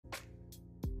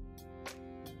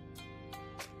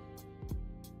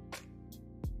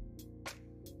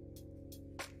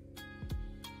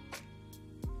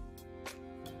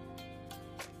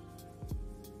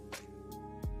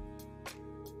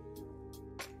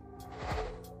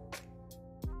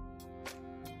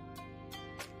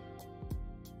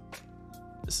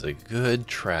This is a good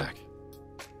track.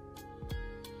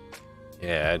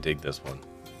 Yeah, I dig this one.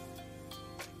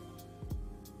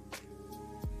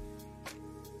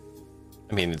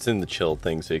 I mean, it's in the chill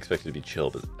thing, so you expect it to be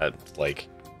chill, but it's like,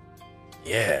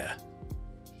 yeah.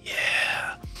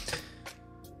 Yeah.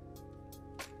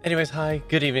 Anyways, hi,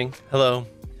 good evening, hello,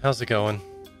 how's it going?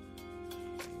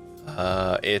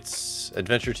 It's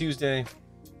Adventure Tuesday,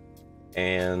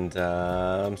 and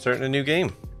I'm starting a new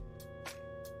game.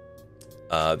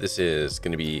 This is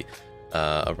going to be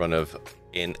a run of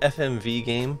an FMV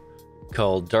game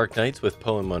called Dark Nights with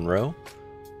Poe and Munro.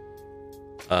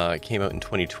 It came out in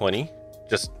 2020,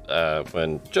 just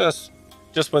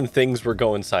when things were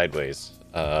going sideways,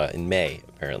 in May,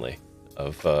 apparently,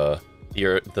 of the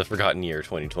forgotten year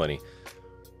 2020.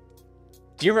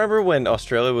 Do you remember when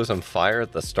Australia was on fire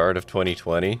at the start of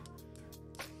 2020?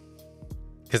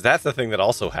 Because that's the thing that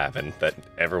also happened that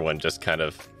everyone just kind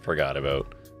of forgot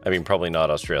about. I mean, probably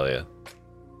not Australia.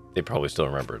 They probably still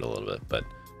remember it a little bit, but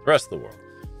the rest of the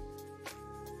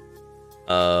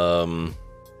world.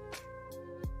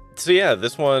 So yeah,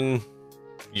 this one,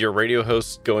 your radio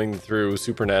host going through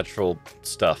supernatural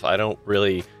stuff. I don't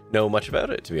really know much about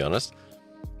it, to be honest.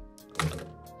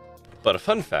 But a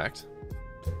fun fact,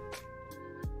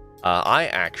 I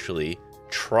actually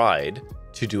tried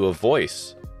to do a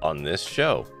voice on this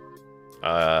show.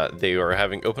 They were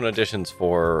having open auditions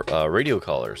for radio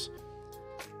callers.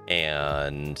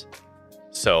 And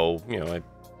so, you know,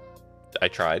 I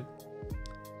tried.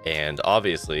 And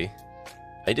obviously,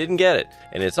 I didn't get it.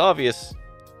 And it's obvious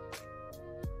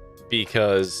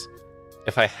because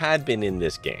if I had been in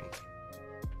this game,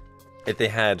 if they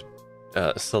had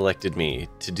selected me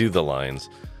to do the lines,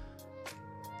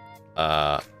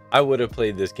 I would have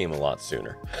played this game a lot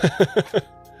sooner.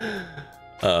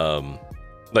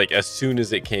 Like, as soon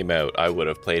as it came out, I would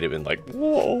have played it and like,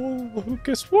 whoa,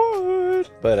 guess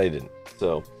what? But I didn't,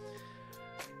 so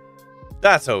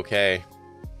that's okay.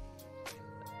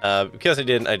 Because I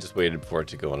didn't, I just waited for it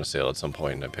to go on a sale at some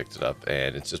point, and I picked it up,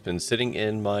 and it's just been sitting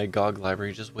in my GOG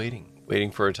library just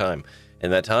waiting for a time.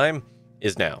 And that time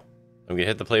is now. I'm gonna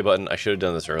hit the play button. I should have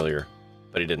done this earlier,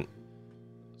 but I didn't.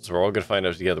 So we're all gonna find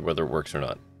out together whether it works or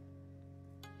not.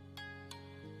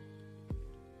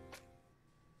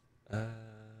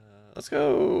 Let's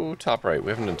go top right. We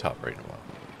haven't done top right in a while.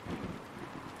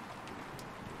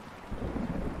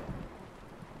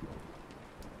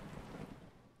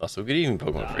 Also, good evening,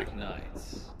 Pokemon Freak.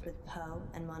 With Poe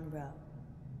and Munro.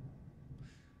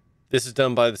 This is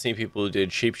done by the same people who did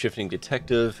Shapeshifting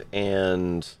Detective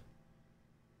and...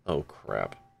 oh,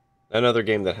 crap. Another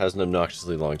game that has an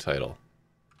obnoxiously long title.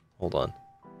 Hold on.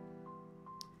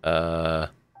 The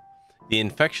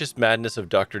Infectious Madness of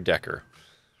Dr. Dekker.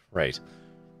 Right.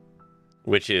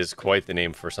 Which is quite the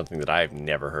name for something that I've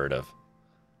never heard of.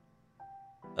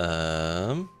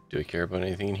 Do I care about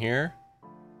anything in here?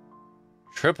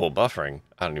 Triple buffering.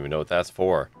 I don't even know what that's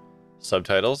for.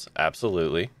 Subtitles?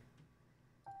 Absolutely.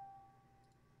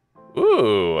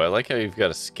 Ooh, I like how you've got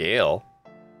a scale.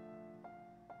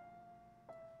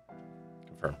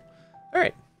 Confirm.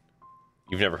 Alright.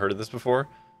 You've never heard of this before?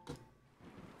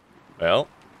 Well.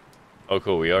 Oh,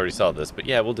 cool. We already saw this, but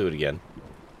yeah, we'll do it again.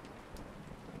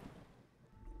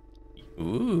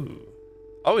 Ooh.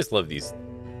 Always love these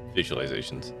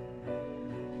visualizations.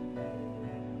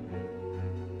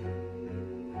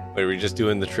 Wait, are we just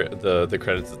doing the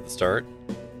credits at the start?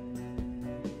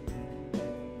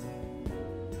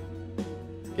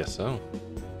 Guess so.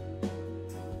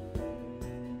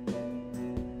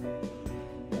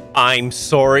 I'm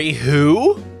sorry,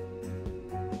 who?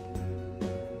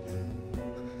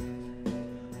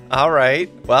 Alright.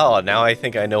 Well, now I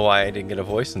think I know why I didn't get a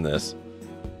voice in this.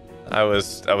 I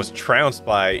was trounced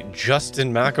by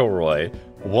Justin McElroy,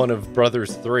 one of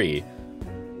Brothers 3.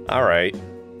 Alright.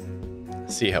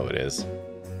 See how it is.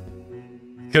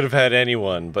 Could have had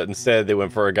anyone, but instead they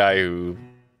went for a guy who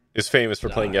is famous for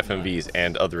playing FMVs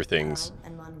and other things.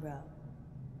 And Munro.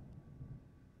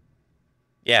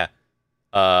 Yeah.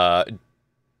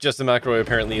 Justin McElroy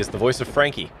apparently is the voice of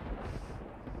Frankie.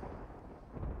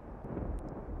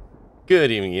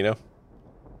 Good evening, you know.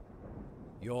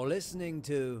 You're listening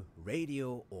to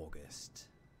Radio August.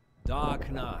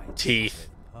 Dark Night. Teeth.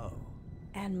 With Poe.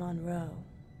 And Munro.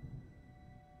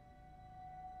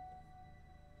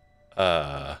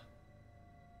 Oh,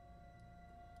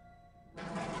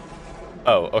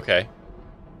 okay.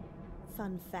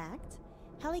 Fun fact,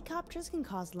 helicopters can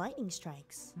cause lightning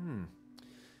strikes.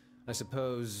 I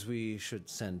suppose we should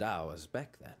send ours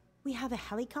back then. We have a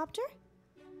helicopter?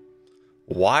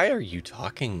 Why are you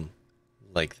talking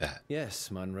like that? Yes,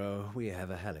 Munro, we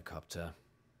have a helicopter.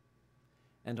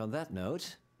 And on that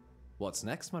note, What's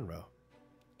next, Munro?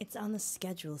 It's on the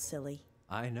schedule, silly.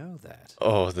 I know that.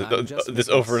 Oh, I'm just this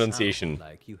making it over-enunciation. sound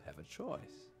like you have a choice.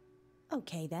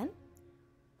 Okay then.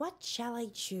 What shall I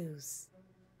choose?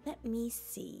 Let me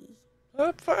see.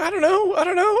 I don't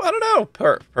know.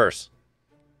 Purse.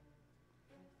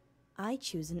 I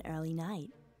choose an early night.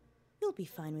 You'll be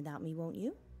fine without me, won't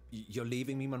you? You're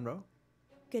leaving me, Munro?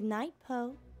 Good night,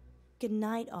 Poe. Good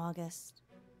night, August.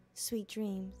 Sweet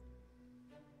dreams.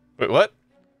 Wait, what?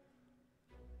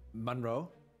 Munro?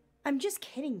 I'm just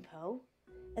kidding, Poe.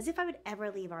 As if I would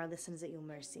ever leave our listeners at your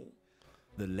mercy.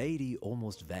 The lady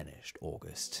almost vanished,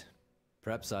 August.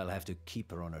 Perhaps I'll have to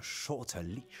keep her on a shorter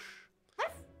leash.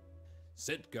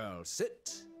 Sit, girl,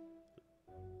 sit.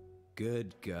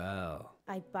 Good girl.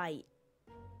 I bite.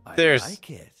 I There's- like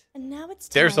it. And now it's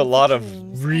time There's a for lot of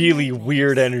dreams and really nightmares.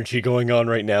 weird energy going on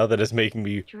right now that is making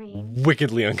me Dreams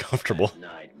wickedly uncomfortable.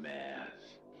 Nightmares.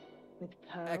 with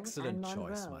Poe Excellent and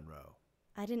choice, Munro. Munro.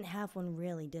 I didn't have one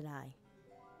really, did I?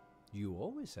 You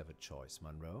always have a choice,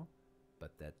 Munro.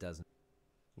 But that doesn't...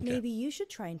 Okay. Maybe you should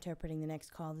try interpreting the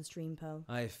next call of the stream, Poe.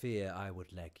 I fear I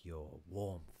would lack your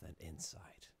warmth and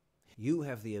insight. You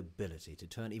have the ability to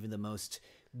turn even the most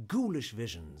ghoulish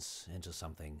visions into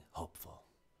something hopeful.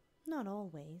 Not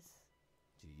always.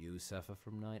 Do you suffer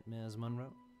from nightmares,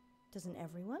 Munro? Doesn't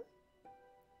everyone?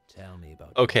 Tell me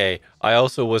about Okay, yours. I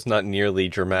also was not nearly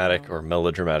dramatic or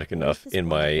melodramatic enough This in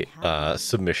won't my happen.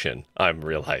 submission. I'm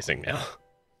realizing now.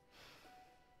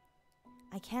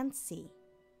 I can't see.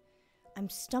 I'm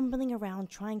stumbling around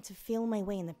trying to feel my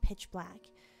way in the pitch black,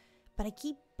 but I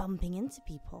keep bumping into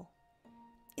people.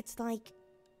 It's like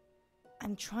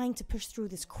I'm trying to push through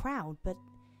this crowd, but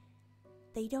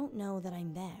they don't know that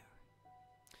I'm there.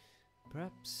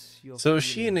 Perhaps you're So is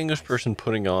she an feeling English person isolated.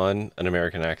 putting on an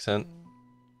American accent?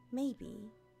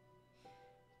 Maybe.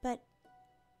 But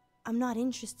I'm not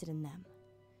interested in them.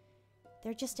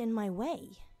 They're just in my way.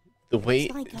 The way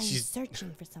It's like I'm she's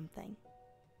searching for something.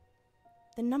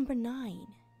 The number 9.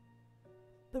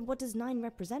 But what does 9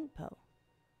 represent, Poe?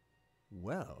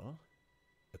 Well,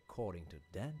 according to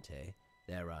Dante,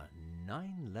 there are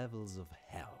 9 levels of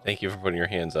hell. Thank you for putting your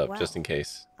hands up, just Wow. in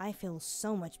case. I feel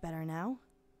so much better now.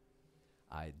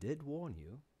 I did warn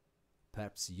you.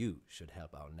 Perhaps you should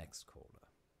help our next caller.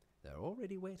 They're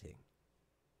already waiting.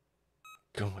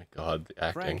 Oh my god, the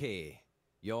acting. Frankie,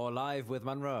 you're live with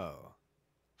Munro.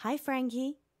 Hi,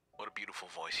 Frankie. What a beautiful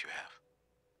voice you have.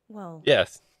 Whoa.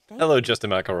 Yes. Thank Hello, you. Justin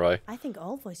McElroy. I think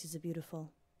all voices are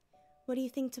beautiful. What do you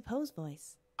think to Poe's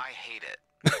voice? I hate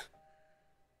it.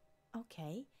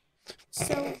 Okay.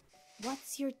 So,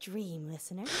 what's your dream,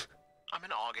 listener? I'm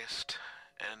in August,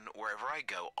 and wherever I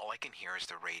go, all I can hear is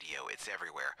the radio. It's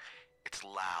everywhere. It's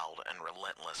loud and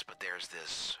relentless, but there's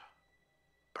this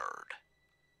bird.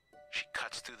 She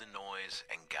cuts through the noise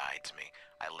and guides me.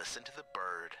 I listen to the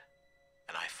bird,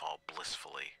 and I fall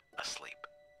blissfully asleep.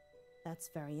 That's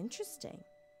very interesting.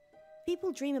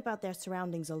 People dream about their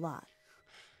surroundings a lot.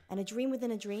 And a dream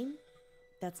within a dream?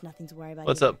 That's nothing to worry about.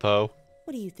 What's either. up, Poe?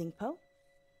 What do you think, Poe?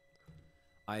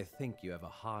 I think you have a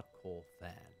hardcore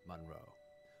fan, Munro.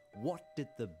 What did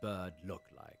the bird look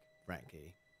like,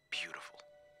 Frankie? Beautiful.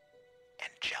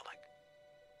 Angelic.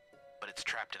 But it's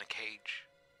trapped in a cage.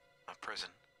 A prison.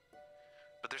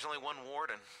 But there's only one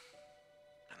warden.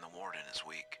 And the warden is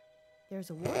weak. There's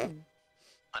a warden.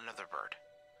 Another bird.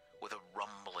 With a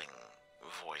rumbling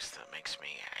voice that makes me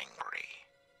angry.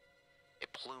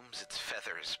 It plumes its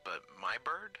feathers, but my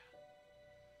bird?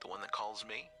 The one that calls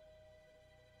me?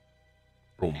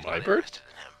 Oh, He's my not bird? interested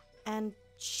in him. And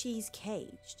she's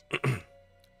caged.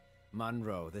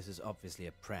 Munro, this is obviously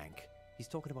a prank. He's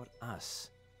talking about us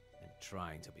and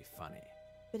trying to be funny.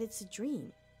 But it's a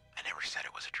dream. I never said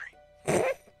it was a dream.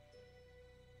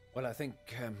 Well, I think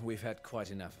we've had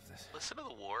quite enough of this. Listen to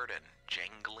the warden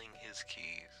jangling his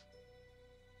keys.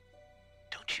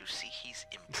 Don't you see he's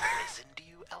imprisoned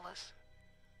you, Ellis?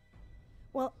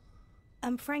 Well,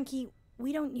 Frankie,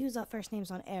 we don't use our first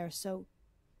names on air, so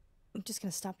I'm just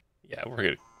gonna stop. Yeah, we're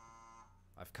good.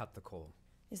 I've cut the call.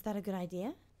 Is that a good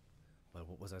idea? Well,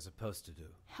 what was I supposed to do?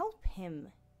 Help him.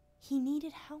 He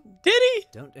needed help. Did he?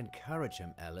 Don't encourage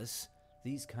him, Alice.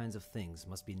 These kinds of things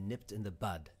must be nipped in the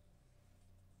bud.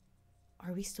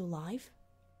 Are we still live?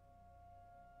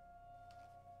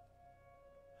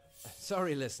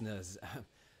 Sorry, listeners.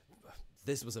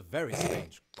 This was a very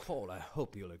strange call. I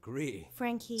hope you'll agree.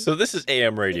 Frankie. So this is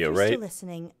AM radio, if you're right? still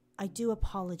listening, I do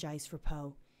apologize for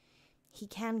Poe. He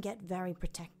can get very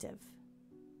protective.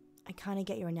 I kind of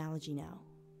get your analogy now.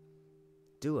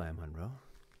 Do I, Munro?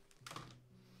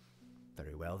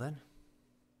 Very well, then.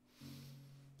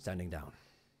 Standing down.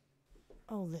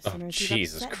 Oh, listeners, you've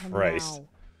Jesus upset him Christ. now.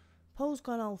 Poe's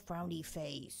got all frowny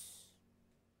face.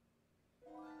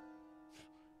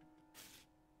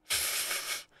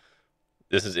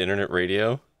 This is internet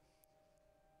radio?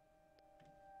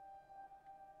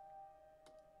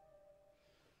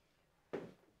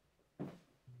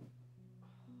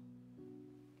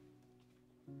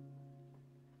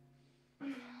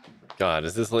 God,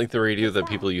 is this like the radio that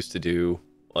people used to do,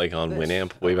 like on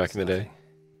Winamp way back in the day?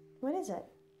 What is it?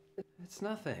 It's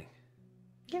nothing.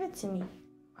 Give it to me.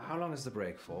 How long is the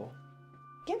break for?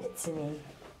 Give it to me.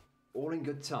 All in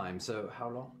good time, so how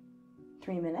long?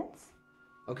 3 minutes?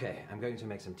 Okay, I'm going to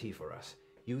make some tea for us.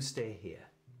 You stay here.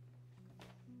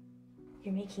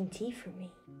 You're making tea for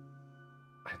me.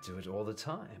 I do it all the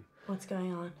time. What's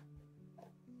going on?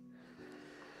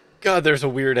 God, there's a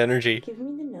weird energy. Give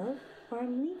me the note or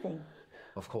I'm leaving.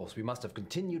 Of course, we must have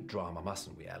continued drama,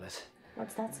 mustn't we, Alice?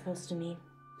 What's that supposed to mean?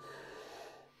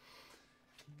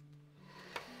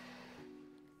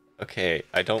 Okay,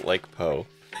 I don't like Poe.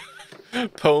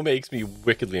 Poe makes me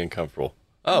wickedly uncomfortable.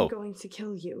 Oh. I'm going to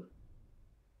kill you.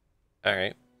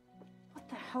 Alright. What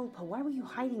the hell, Poe? Why were you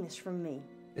hiding this from me?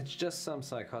 It's just some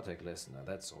psychotic listener,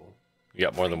 that's all. You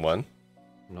got more than one?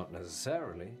 Not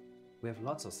necessarily. We have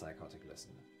lots of psychotic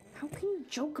listeners. How can you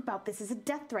joke about this as a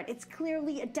death threat? It's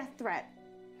clearly a death threat.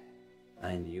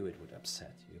 I knew it would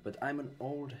upset you, but I'm an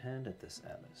old hand at this,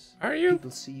 Alice. Are you? People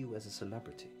see you as a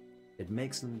celebrity. It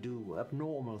makes them do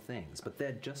abnormal things, but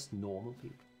they're just normal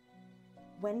people.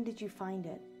 When did you find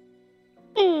it?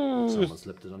 Someone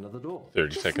slipped it under the door.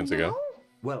 30 seconds ago.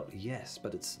 Well, yes,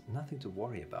 but it's nothing to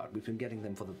worry about. We've been getting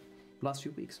them for the last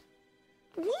few weeks.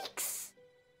 Weeks?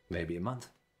 Maybe a month.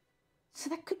 So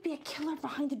that could be a killer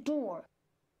behind the door.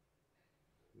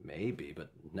 Maybe, but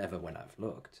never when I've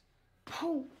looked.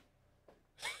 Poe.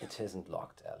 It isn't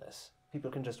locked, Alice.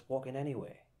 People can just walk in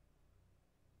anyway.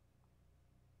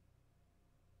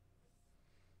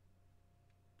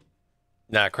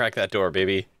 Nah, crack that door,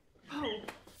 baby. Poe.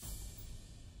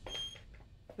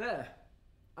 There.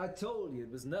 I told you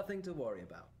it was nothing to worry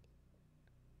about.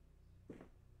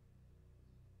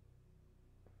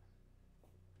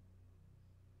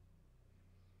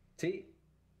 Tea?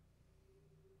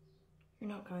 You're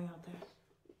not going out there.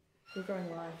 You're going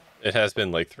live. It has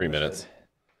been like 3 minutes.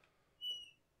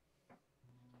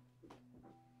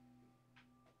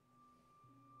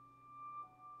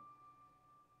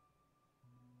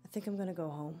 I think I'm gonna go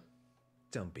home.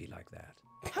 Don't be like that.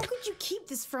 How could you keep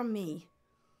this from me?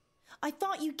 I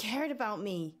thought you cared about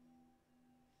me.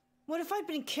 What if I'd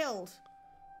been killed?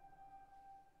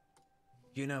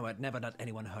 You know I'd never let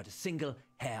anyone hurt a single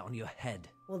hair on your head.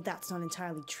 Well, that's not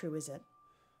entirely true, is it?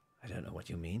 I don't know what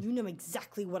you mean. You know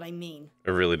exactly what I mean. I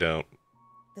really don't.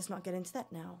 Let's not get into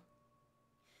that now.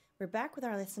 We're back with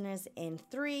our listeners in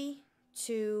 3,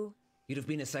 2... You'd have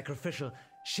been a sacrificial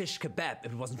shish kebab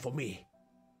if it wasn't for me.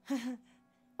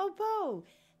 Oh, Poe,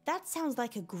 that sounds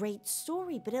like a great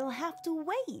story, but it'll have to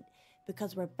wait,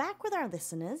 because we're back with our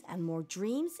listeners and more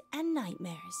dreams and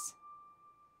nightmares.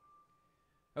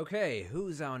 Okay,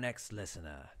 who's our next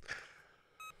listener?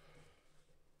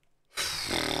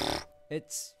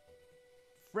 It's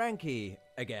Frankie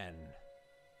again.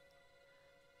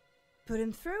 Put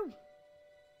him through.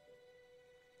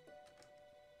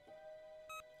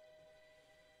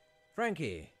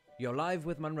 Frankie, you're live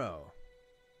with Munro.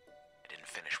 I didn't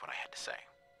finish what I had to say.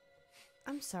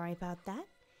 I'm sorry about that.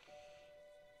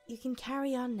 You can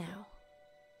carry on now.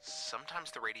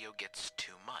 Sometimes the radio gets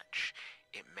too much.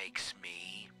 It makes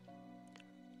me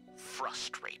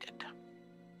frustrated.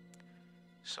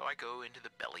 So I go into the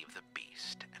belly of the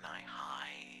beast, and I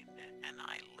hide, and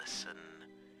I listen,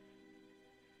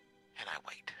 and I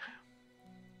wait.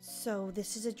 So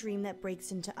this is a dream that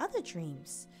breaks into other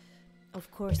dreams. Of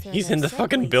course, there He's are in no the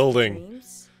fucking segues to building.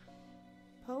 dreams.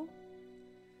 Poe?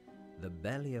 The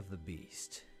belly of the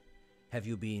beast. Have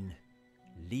you been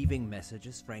leaving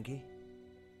messages, Frankie?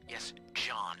 Yes,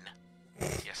 John.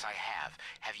 Yes, I have.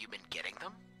 Have you been getting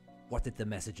them? What did the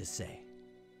messages say?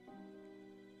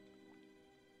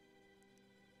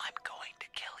 I'm going to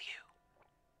kill you.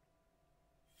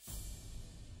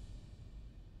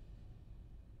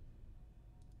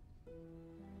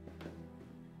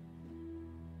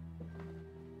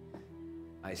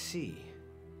 I see.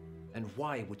 And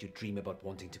why would you dream about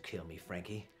wanting to kill me,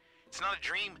 Frankie? It's not a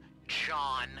dream,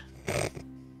 John.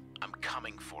 I'm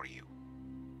coming for you.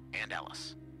 And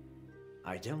Alice.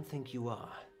 I don't think you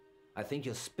are. I think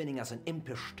you're spinning us an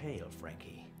impish tale,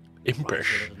 Frankie.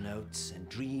 Impish. Write your little notes and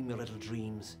dream your little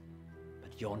dreams.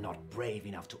 But you're not brave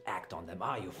enough to act on them,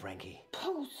 are you, Frankie?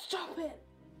 Poe, stop it!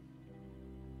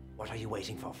 What are you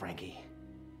waiting for, Frankie?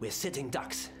 We're sitting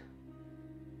ducks.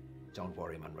 Don't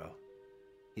worry, Munro.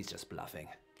 He's just bluffing.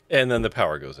 And then the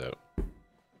power goes out.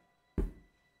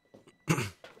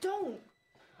 Don't!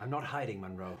 I'm not hiding,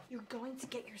 Munro. You're going to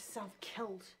get yourself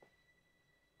killed.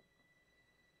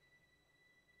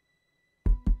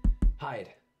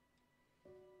 Hide.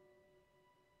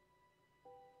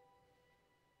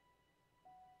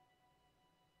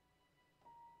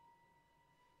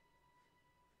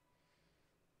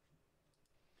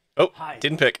 Oh, Hide.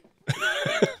 didn't pick.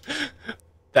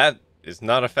 That is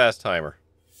not a fast timer.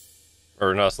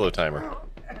 Or not a slow timer.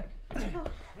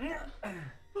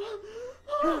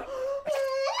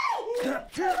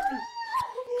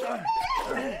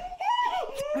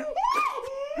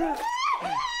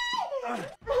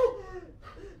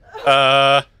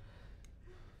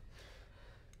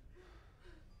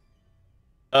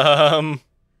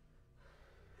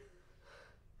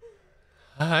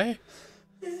 Hi?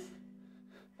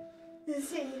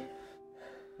 Is he?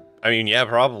 I mean, yeah,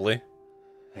 probably.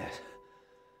 Yes.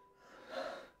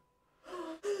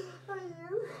 Are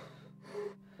you?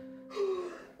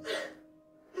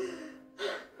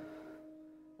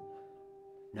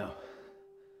 No.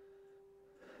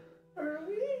 Are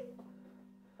we?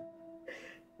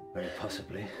 Very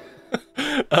possibly.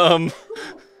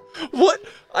 What?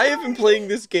 I have been playing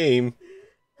this game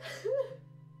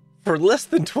for less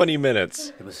than 20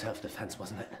 minutes. It was self-defense,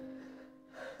 wasn't it?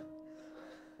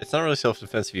 It's not really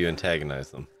self-defense if you antagonize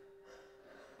them.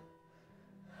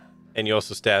 And you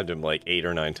also stabbed him like 8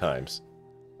 or 9 times.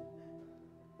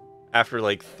 After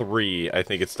like 3, I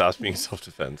think it stops being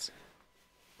self-defense.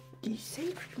 You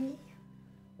saved me.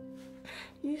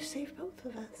 You saved both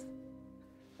of us.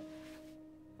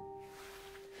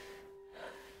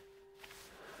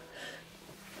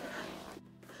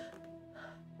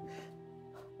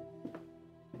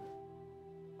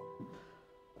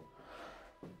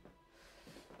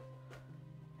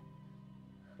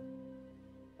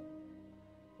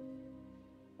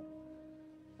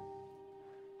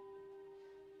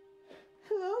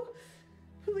 Hello?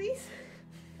 Police?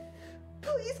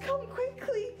 Please come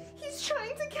quickly. He's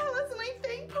trying to kill us and I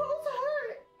think Poe's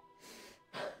hurt.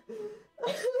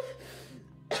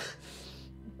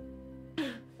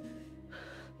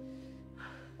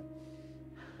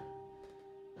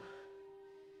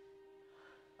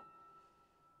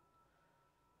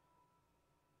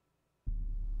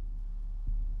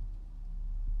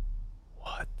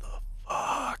 What the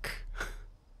fuck?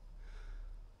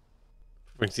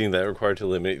 Seeing that required to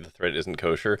eliminate the threat isn't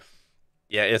kosher.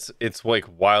 Yeah, it's like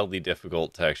wildly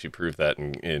difficult to actually prove that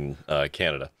in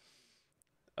Canada.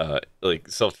 Like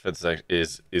self-defense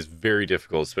is very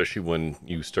difficult, especially when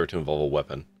you start to involve a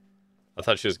weapon. I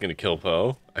thought she was gonna kill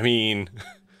Poe. I mean,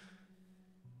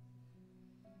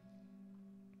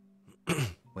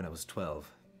 When I was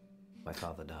 12, my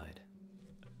father died.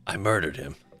 I murdered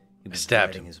him. He I was stabbed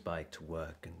riding him. his bike to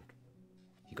work and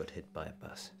he got hit by a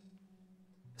bus.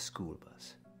 A school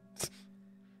bus.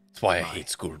 That's why I hate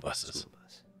school buses School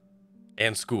bus.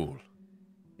 and school.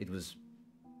 It was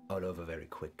all over very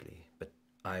quickly, but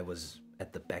I was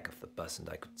at the back of the bus and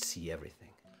I could see everything.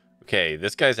 Okay,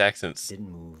 this guy's accent's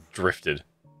Didn't move, drifted.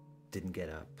 didn't get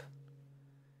up,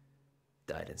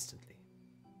 died instantly.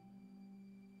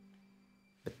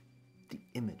 But the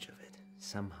image of it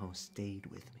somehow stayed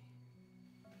with me.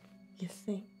 You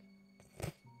think?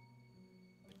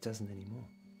 It doesn't anymore.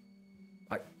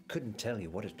 I couldn't tell you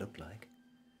what it looked like.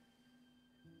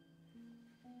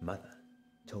 Mother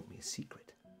told me a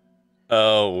secret.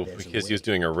 Oh, There's a because he was way.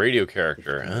 doing a radio If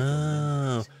character. you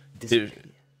Oh. disappear.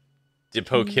 Did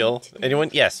Poe kill anyone?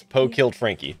 Yes, Poe killed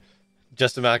Frankie.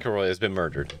 Justin McElroy has been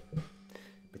murdered.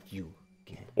 But you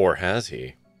can't. Or has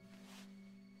he?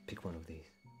 Pick one of these.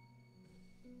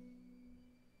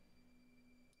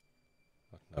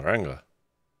 Naranga.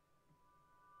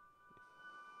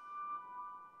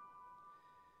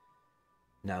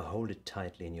 Now hold it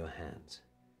tightly in your hands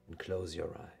and close your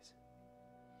eyes.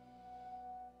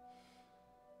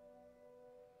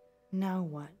 Now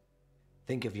what?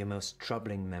 Think of your most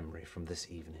troubling memory from this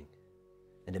evening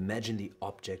and imagine the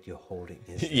object you're holding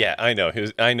is Yeah, I know.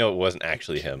 I know it wasn't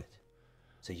actually Picture him. it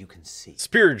so you can see.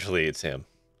 Spiritually, it's him.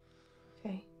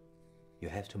 Okay. You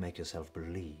have to make yourself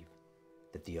believe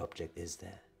that the object is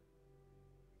there.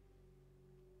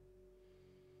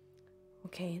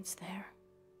 Okay, it's there.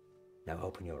 Now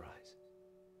open your eyes.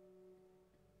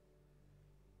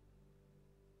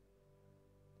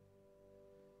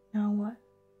 Now what?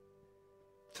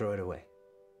 Throw it away.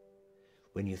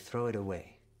 When you throw it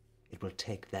away, it will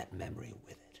take that memory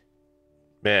with it.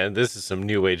 Man, this is some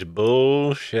new age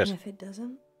bullshit. And if it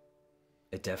doesn't?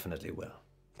 It definitely will.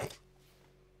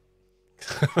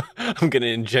 I'm gonna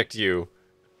inject you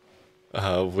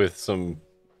with some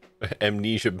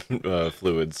amnesia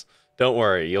fluids. Don't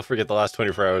worry, you'll forget the last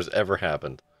 24 hours ever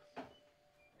happened.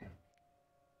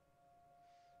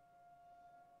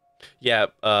 Yeah,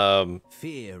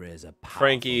 Fear is a powerful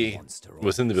Frankie monster,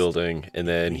 was in the August. building, and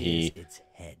then Here's its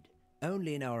head.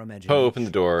 Only in our imagination. Poe opened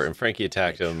the door, and Frankie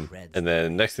attacked It him, shreds and the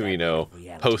then next thing we know, fabric of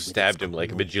reality Poe with stabbed its him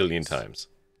like a bajillion claws. times.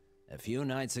 A few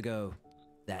nights ago,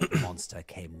 that monster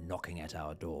came knocking at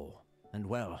our door. And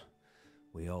well,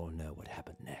 we all know what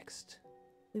happened next.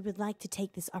 We would like to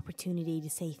take this opportunity to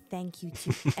say thank you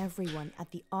to everyone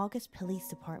at the August Police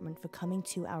Department for coming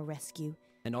to our rescue.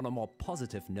 And on a more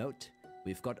positive note,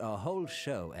 we've got a whole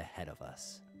show ahead of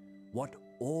us. What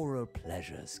oral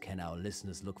pleasures can our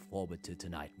listeners look forward to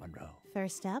tonight, Munro?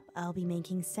 First up, I'll be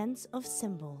making sense of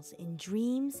symbols in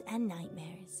dreams and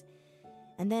nightmares.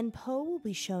 And then Poe will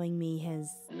be showing me his...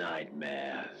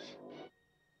 nightmares.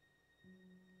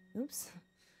 Oops.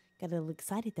 Got a little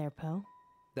excited there, Poe.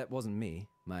 That wasn't me.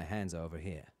 My hands are over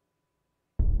here.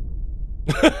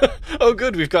 Oh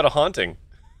good, we've got a haunting.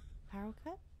 Power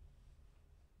cut?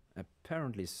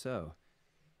 Apparently so.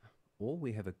 Or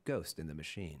we have a ghost in the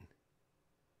machine.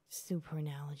 Super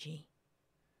analogy.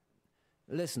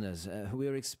 Listeners,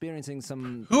 we're experiencing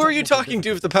some... Who are you technical talking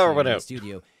to if the power difficulties went here in the out?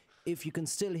 Studio. If you can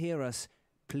still hear us,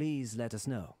 please let us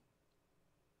know.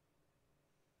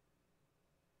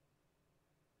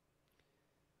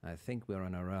 I think we're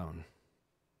on our own.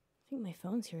 I think my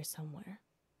phone's here somewhere.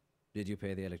 Did you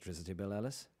pay the electricity bill,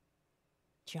 Alice?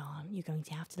 John, you're going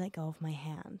to have to let go of my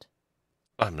hand.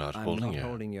 I'm not I'm holding not it.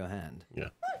 holding your hand. Yeah.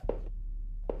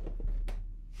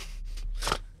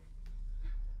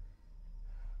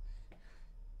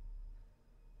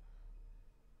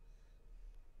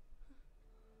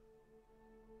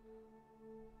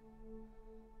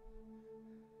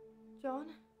 John?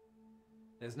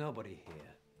 There's nobody here.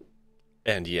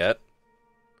 And yet...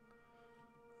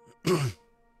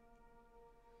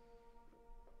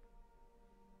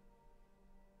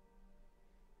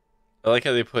 I like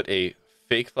how they put a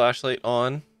fake flashlight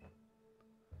on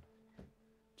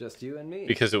Just you and me.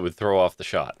 because it would throw off the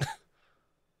shot.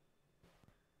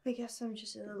 I guess I'm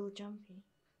just a little jumpy.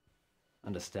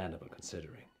 Understandable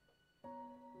considering.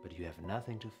 But you have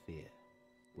nothing to fear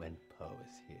when Poe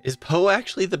is here. Is Poe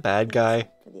actually the bad guy?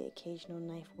 For the occasional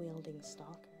knife-wielding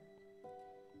stalker.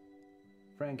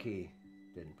 Frankie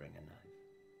didn't bring a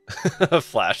knife. A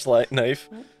flashlight knife?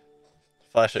 What?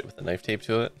 Flashlight with a knife taped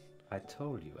to it? I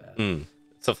told you, Alice.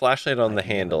 It's a flashlight on the I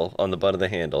know. handle, on the butt of the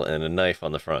handle, and a knife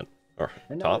on the front. Or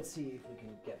And now top. let's see if we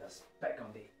can get us back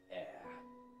on the air.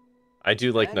 I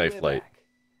do like And knife we're light. back.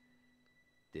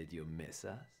 Did you miss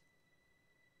us?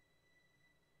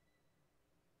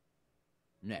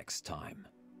 Next time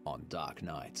on Dark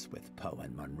Nights with Poe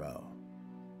and Munro.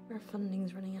 Our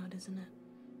funding's running out, isn't it?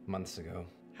 Months ago.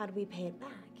 How do we pay it back?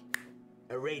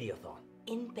 A radiothon.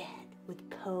 In bed with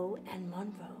Poe and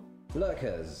Munro.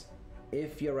 Lurkers,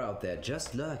 if you're out there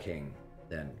just lurking,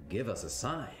 then give us a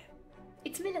sign.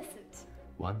 It's Millicent.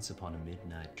 Once upon a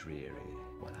midnight dreary,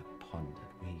 while I pondered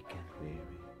weak and weary.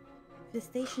 If the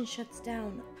station shuts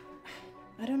down,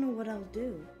 I don't know what I'll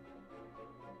do.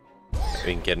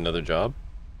 We can get another job.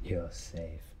 You're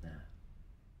safe now.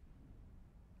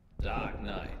 Dark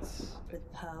Nights.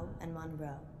 With Poe and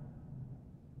Munro.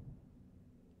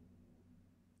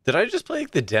 Did I just play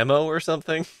like the demo or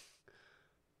something?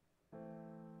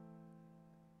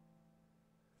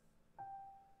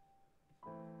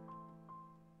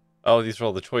 Oh, these are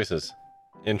all the choices.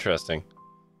 Interesting.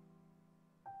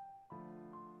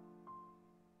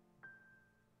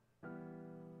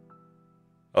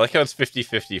 I like how it's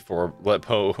 50-50 for let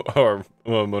Poe or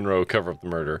Munro cover up the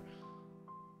murder.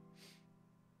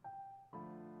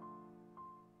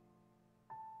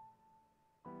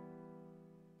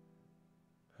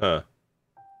 Huh.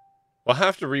 We'll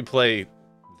have to replay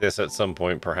this at some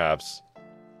point, perhaps.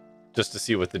 Just to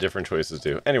see what the different choices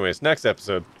do. Anyways, next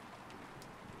episode.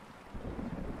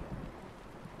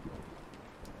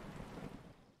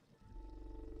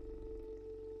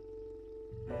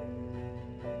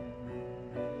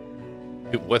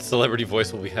 What celebrity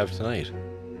voice will we have tonight?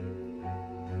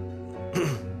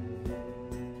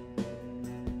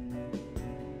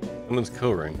 Someone's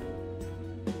co-ring.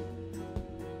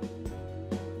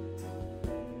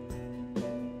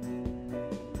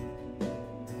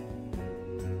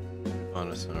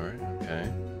 Honest, alright,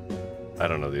 okay. I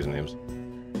don't know these names.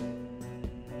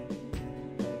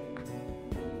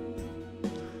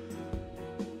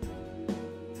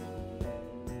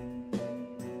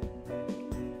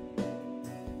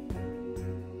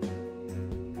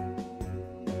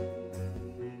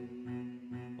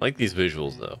 I like these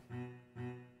visuals though.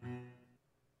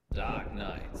 Dark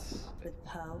Nights. With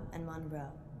Poe and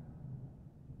Munro.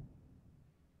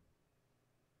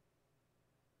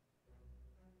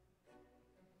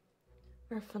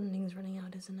 Our funding's running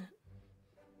out, isn't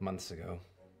it? Months ago.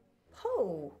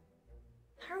 Poe!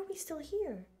 How are we still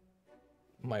here?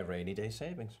 My rainy day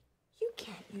savings. You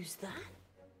can't use that.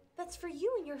 That's for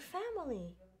you and your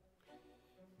family.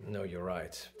 No, you're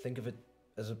right. Think of it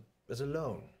as a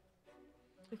loan.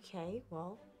 Okay,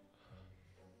 well,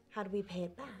 how do we pay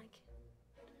it back?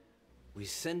 We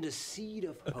send a seed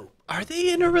of hope. Are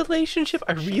they in a relationship?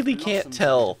 I really can't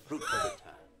tell.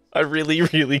 I really,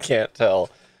 really can't tell.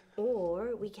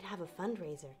 Or we could have a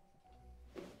fundraiser.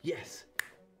 Yes,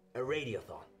 a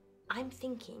radiothon. I'm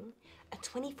thinking a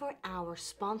 24-hour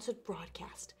sponsored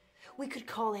broadcast. We could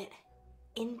call it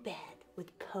In Bed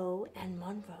with Poe and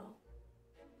Munro.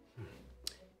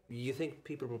 You think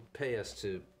people will pay us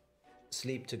to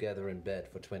sleep together in bed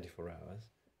for 24 hours?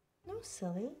 No,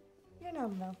 silly. You're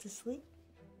not allowed to sleep.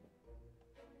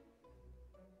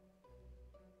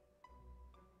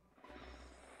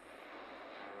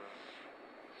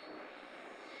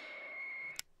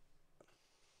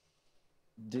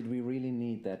 Did we really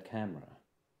need that camera?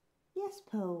 Yes,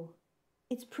 Poe.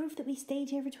 It's proof that we stayed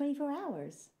here for 24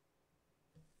 hours.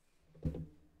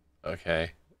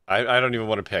 Okay. I don't even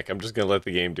want to pick. I'm just going to let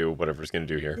the game do whatever it's going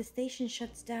to do here. The station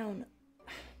shuts down.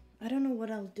 I don't know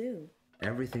what I'll do.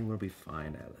 Everything will be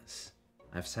fine, Alice.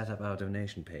 I've set up our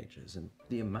donation pages, and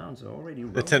the amounts are already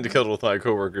I tend to cuddle with my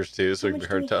coworkers too, so it can be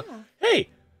hard to tell. Hey!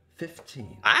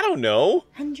 15. I don't know.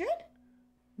 100?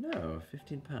 No,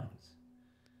 15 pounds.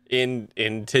 In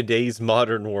today's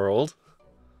modern world,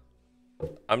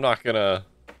 I'm not gonna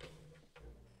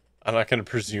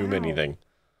presume anything.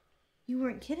 You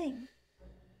weren't kidding.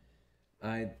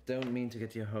 I don't mean to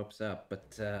get your hopes up, but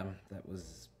that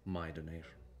was my donation.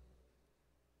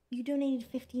 You donated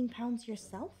 15 pounds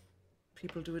yourself?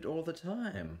 People do it all the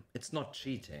time. It's not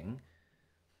cheating.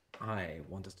 I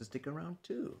want us to stick around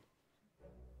too.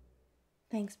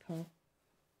 Thanks, Poe.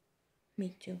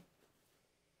 Me too.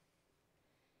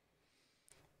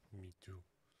 Me too.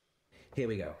 Here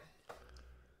we go.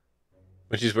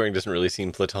 What she's wearing doesn't really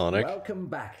seem platonic. Welcome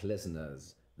back,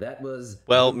 listeners. That was...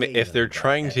 Well, if they're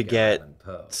trying to get,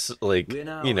 like,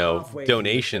 you know,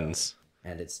 donations.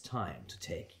 And it's time to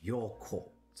take your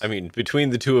calls. I mean,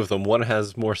 between the two of them, one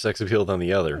has more sex appeal than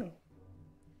the other.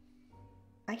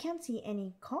 I can't see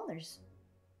any callers.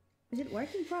 Is it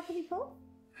working properly, Poe?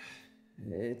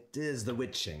 It is the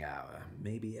witching hour.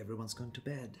 Maybe everyone's gone to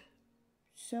bed.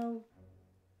 So,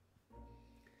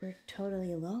 we're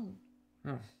totally alone.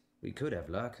 Oh, we could have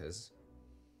lurkers.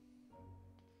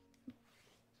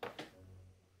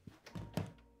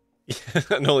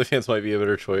 An OnlyFans might be a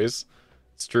better choice.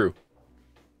 It's true.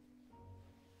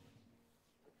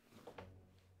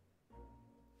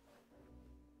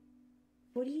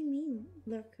 What do you mean,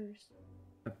 lurkers?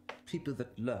 People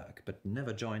that lurk but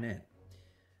never join in.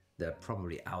 They're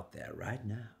probably out there right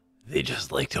now. They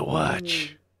just like to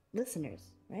watch. Listeners,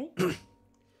 right?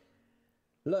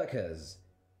 Lurkers,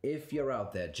 if you're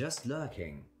out there just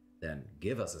lurking, then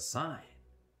give us a sign.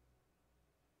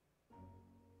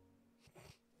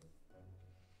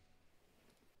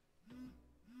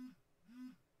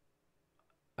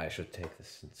 I should take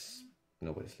this since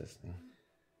nobody's listening.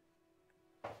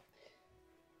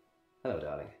 Hello,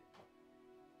 darling.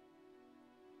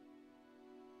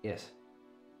 Yes.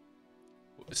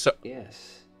 So,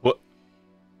 Yes. what?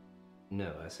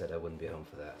 No, I said I wouldn't be home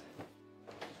for that.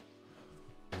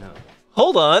 No.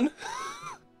 Hold on.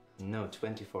 No,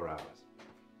 24 hours.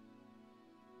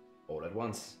 All at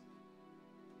once.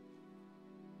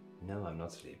 No, I'm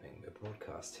not sleeping. We're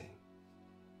broadcasting.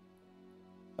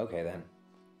 Okay, then.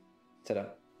 Sit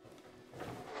up.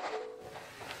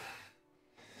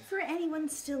 For anyone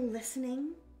still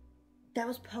listening, that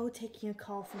was Poe taking a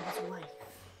call from his wife.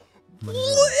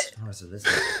 As far as a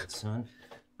listener is concerned,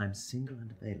 I'm single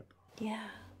and available. Yeah,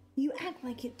 you act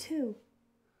like it too.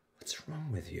 What's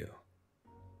wrong with you?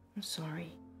 I'm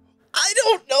sorry. I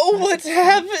don't know what's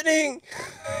happening.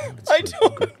 I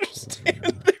don't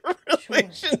understand their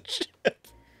relationship.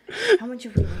 How much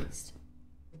have we raised?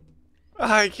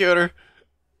 Hi, Kyoto.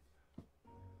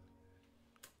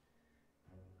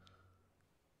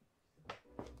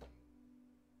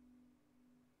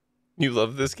 You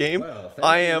love this game? Well,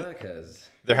 I am. Lurkers.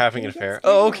 They're having an affair.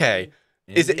 Oh, okay.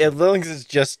 Is it as long as it's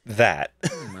just that?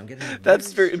 I'm getting a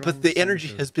That's very very. But strong the energy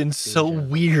sense has of been so danger.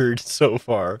 weird so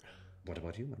far. What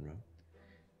about you, Monroe?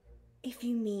 If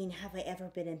you mean, have I ever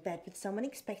been in bed with someone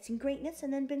expecting greatness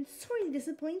and then been sorely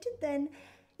disappointed, then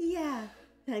yeah,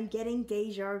 I'm getting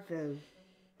deja vu.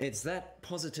 It's that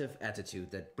positive attitude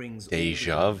that brings all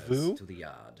Deja the vu? lovers to the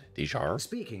yard. Deja.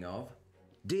 Speaking of,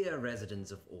 dear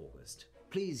residents of August,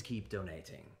 please keep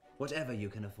donating. Whatever you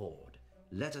can afford.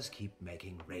 Let us keep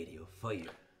making radio for you.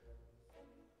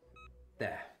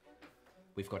 There.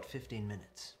 We've got 15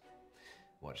 minutes.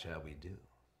 What shall we do?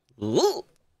 Ooh.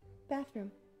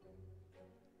 Bathroom.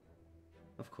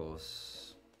 Of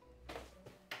course.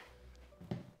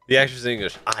 The actress in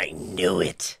English. I knew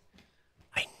it.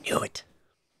 I knew it.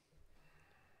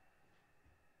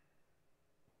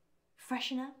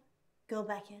 Freshen up, go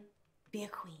back in, be a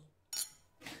queen.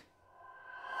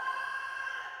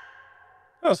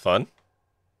 That was fun.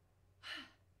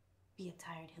 Be a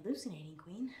tired, hallucinating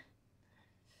queen.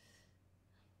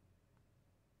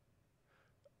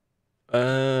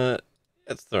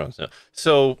 It's Thrones now.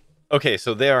 So, okay,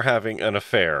 so they are having an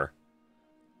affair.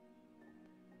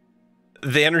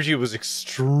 The energy was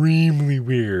extremely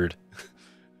weird.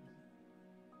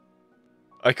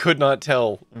 I could not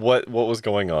tell what was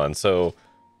going on, so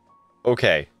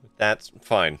okay, that's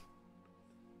fine.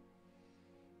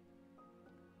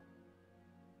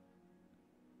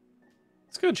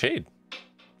 It's good shade.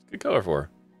 It's good color for her.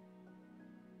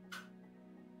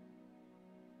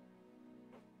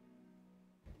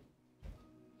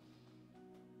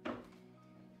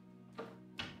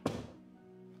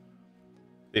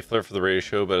 They flirt for the radio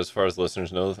show, but as far as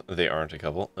listeners know, they aren't a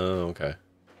couple. Oh, okay.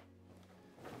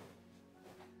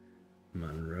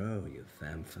 Munro, you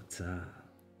femme fatale.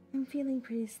 I'm feeling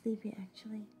pretty sleepy,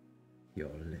 actually.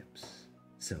 Your lips,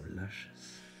 so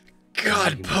luscious.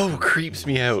 God, Poe creeps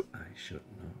me out. I should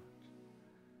not.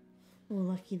 Well,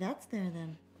 lucky that's there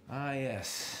then. Ah,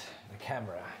 yes, the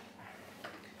camera.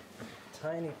 A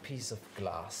tiny piece of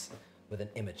glass with an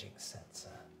imaging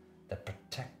sensor that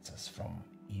protects us from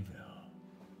evil.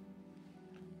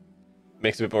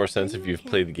 Makes a bit more sense if you've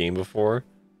played the game before.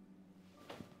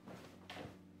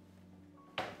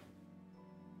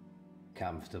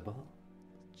 Comfortable?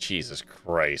 Jesus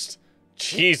Christ.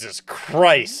 Jesus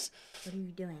Christ! What are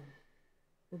you doing?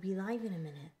 We'll be live in a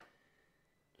minute.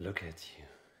 Look at you.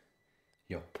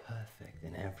 You're perfect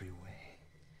in every way.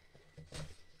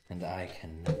 And I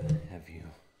can never have you.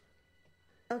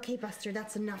 Okay, Buster,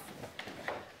 that's enough.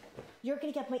 You're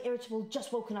gonna get my irritable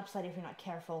just woken up side if you're not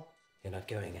careful. You're not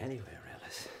going anywhere,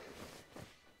 Alice.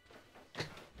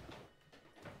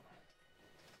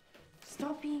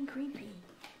 Stop being creepy.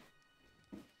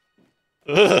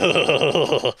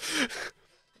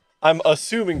 I'm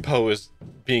assuming Poe is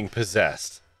being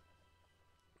possessed.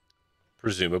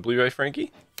 Presumably, right,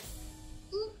 Frankie?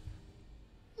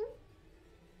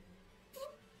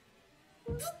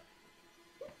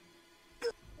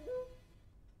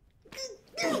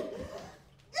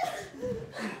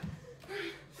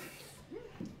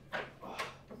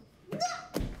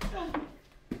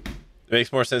 It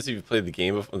makes more sense if you played the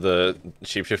game of the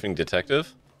shape-shifting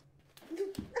detective.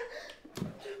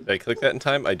 Did I click that in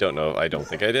time? I don't know. I don't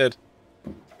think I did.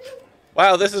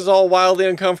 Wow, this is all wildly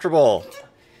uncomfortable.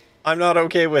 I'm not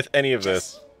okay with any of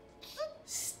this.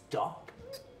 Stop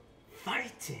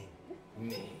fighting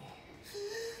me.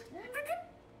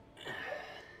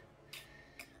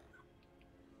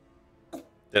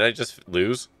 Did I just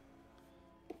lose?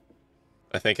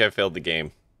 I think I failed the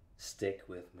game. Stick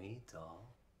with me, doll.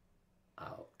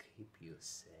 I'll keep you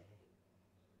safe.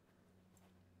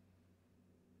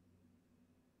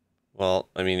 Well,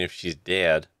 I mean, if she's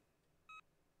dead.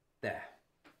 There.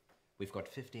 We've got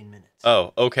 15 minutes.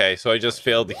 Oh, okay. So I just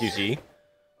failed the QT. Did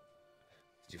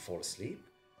you fall asleep?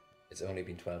 It's only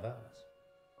been 12 hours.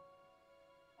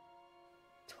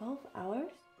 12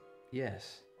 hours?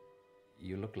 Yes.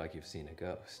 You look like you've seen a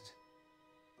ghost.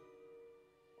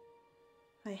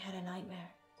 I had a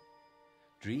nightmare.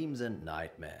 Dreams and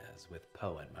nightmares with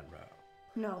Poe and Munro.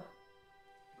 No.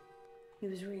 It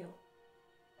was real.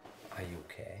 Are you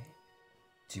okay?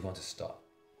 Do you want to stop?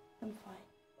 I'm fine.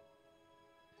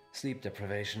 Sleep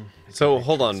deprivation. So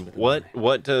hold on.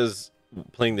 What does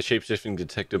playing the shape-shifting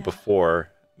detective before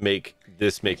make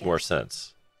this make more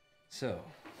sense? So,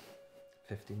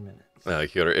 15 minutes.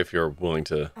 If you're willing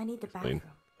to I need the explain.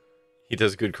 bathroom. He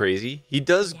does good crazy. He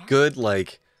does good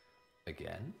like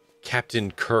Again? Captain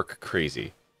Kirk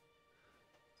crazy.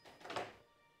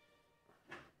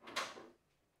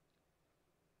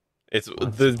 It's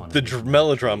the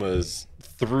melodrama is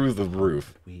through the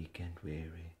roof. Weak and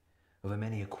weary, over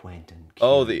many acquaintance.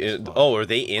 Oh, are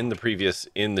they in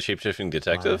the shape-shifting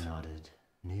detective? I nodded,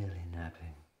 nearly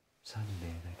napping.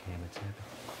 Suddenly there came a tap.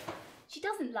 She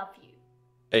doesn't love you.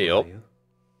 Hey, Who are oh. you?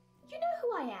 You know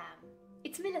who I am.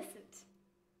 It's Millicent.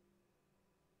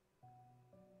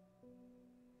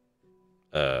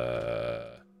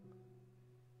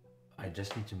 I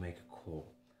just need to make a call.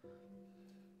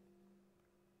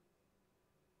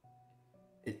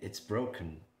 It's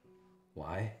broken.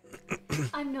 Why?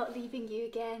 I'm not leaving you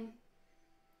again.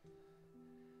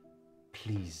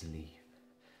 Please leave.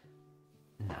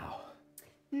 Now.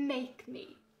 Make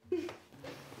me.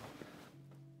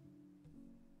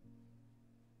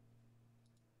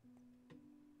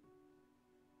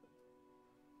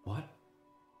 What?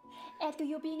 Edgar,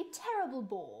 you're being a terrible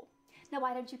bore. Now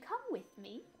why don't you come with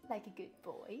me, like a good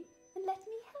boy, and let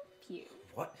me help you?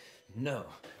 What? No.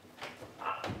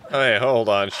 Hey, hold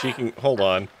on. She can... Hold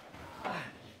on.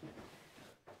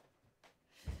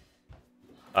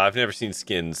 I've never seen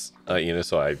Skins,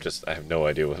 so I have no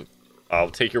idea what... I'll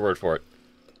take your word for it.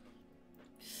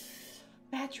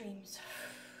 Bad dreams.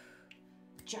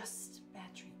 Just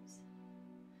bad dreams.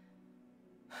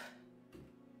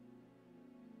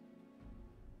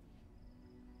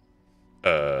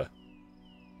 Are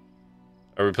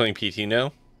we playing PT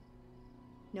now?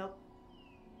 Nope.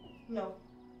 No.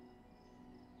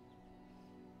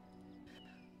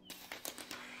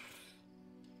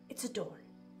 It's a door.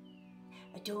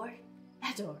 A door.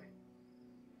 A door.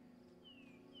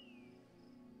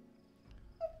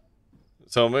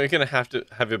 So am I gonna have to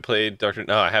have you played Doctor?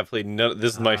 No, I have played none.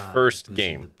 This is my first it was in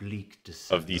game the bleak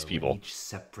December of these when people. Each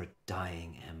separate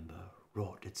dying ember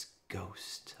wrought its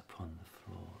ghost upon the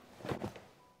floor.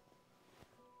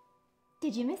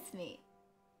 Did you miss me?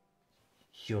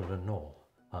 You're Lenore,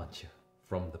 aren't you?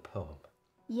 From the poem.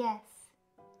 Yes.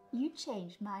 You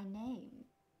changed my name.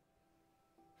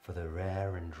 For the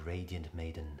rare and radiant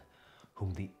maiden,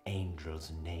 whom the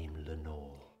angels name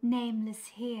Lenore. Nameless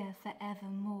here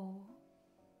forevermore.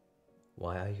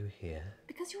 Why are you here?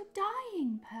 Because you're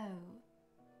dying, Poe.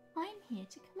 I'm here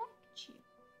to collect you.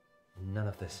 None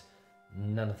of this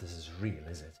is real,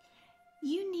 is it?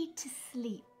 You need to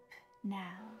sleep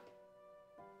now.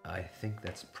 I think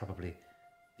that's probably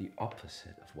the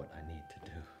opposite of what I need to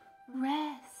do.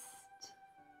 Rest.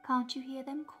 Can't you hear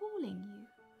them calling you?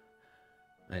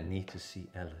 I need to see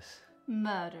Ellis.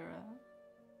 Murderer.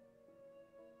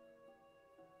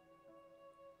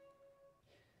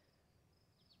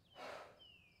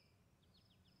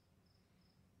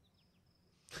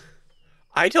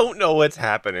 I don't know what's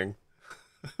happening.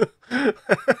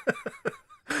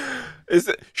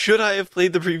 Should I have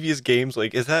played the previous games?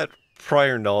 Like, is that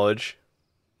prior knowledge?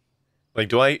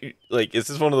 Like, is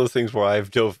this one of those things where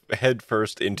I've dove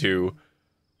headfirst into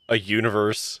a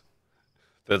universe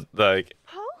that, like,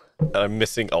 I'm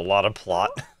missing a lot of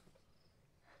plot?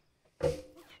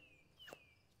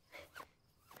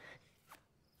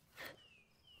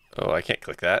 Oh, I can't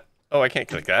click that. Oh, I can't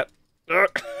click that.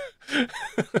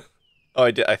 Oh,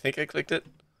 I did. I think I clicked it.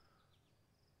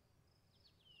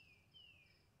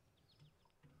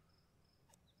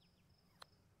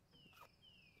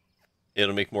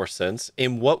 It'll make more sense.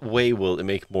 In what way will it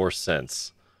make more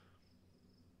sense?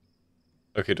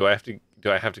 Okay, do I have to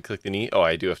click the knee? Oh,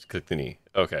 I do have to click the knee.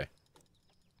 Okay.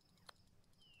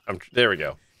 There we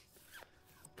go.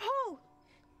 Poe!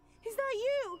 Is that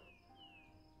you?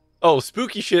 Oh,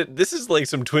 spooky shit. This is like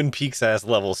some Twin Peaks ass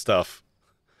level stuff.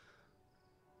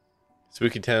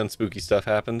 Spooky town, spooky stuff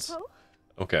happens. Poe?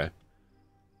 Okay.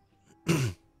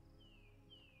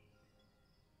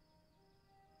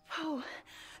 Poe,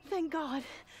 thank God.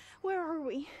 Where are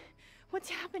we? What's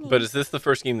happening? But is this the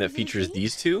first game that Is it features me?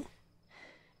 these two?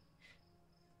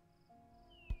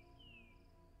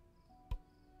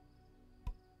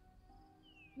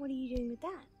 What are you doing with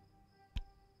that?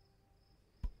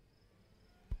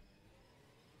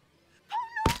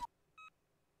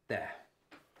 There.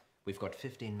 We've got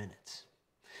 15 minutes.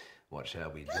 What shall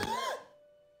we do?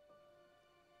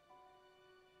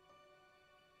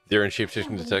 They're in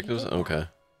shape-shifting detectives? Okay.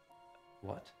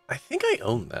 What? I think I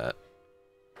own that.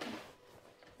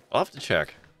 I'll have to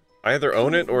check. I either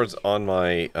own it or it's on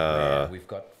my We've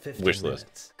got 15 wish list.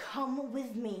 minutes. Come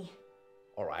with me.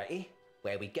 Alrighty.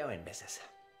 Where we going, missus?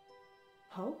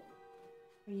 Poe?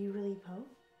 Are you really Poe?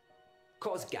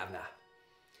 Course, governor.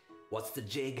 What's the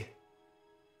jig?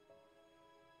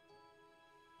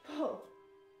 Poe.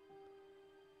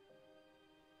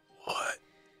 What?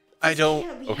 I don't...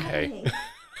 Can't be Okay. happening.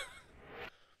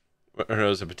 I know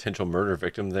there's a potential murder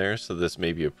victim there, so this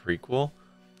may be a prequel.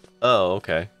 Oh,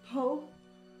 okay. Poe?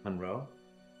 Munro?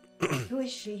 Who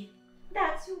is she?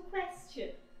 That's your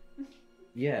question.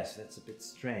 Yes, that's a bit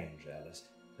strange, Alice.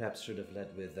 Perhaps should have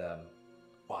led with,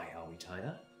 why are we tied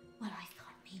up? Well, I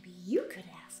thought maybe you could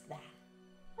ask that.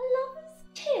 A lover's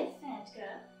tiff,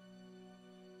 Edgar.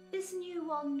 Is new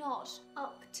one not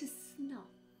up to snuff?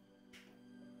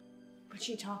 What's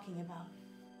she talking about?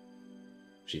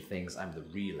 She thinks I'm the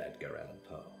real Edgar Allan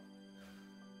Poe.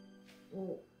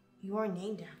 Well, you're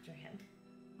named after him.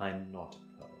 I'm not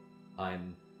Poe.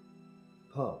 I'm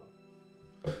Poe.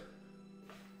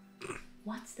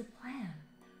 What's the plan,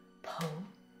 Poe?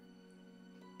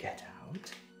 Get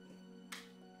out.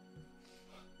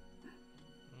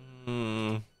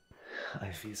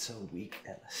 feel so weak,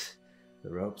 Alice. The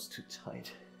rope's too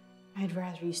tight. I'd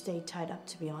rather you stay tied up,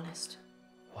 to be honest.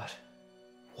 What?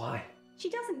 Why? She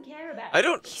doesn't care about I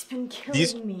don't. He's been killing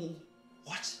These- me.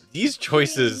 What? These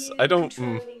choices, you, I don't.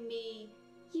 controlling me.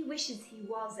 He wishes he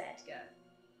was Edgar,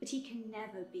 but he can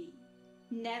never be.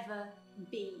 Never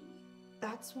be.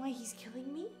 That's why he's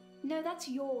killing me? No, that's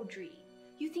your dream.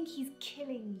 You think he's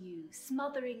killing you,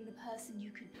 smothering the person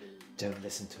you could be. Don't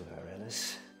listen to her,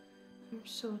 Alice. I'm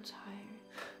so tired.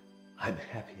 I'm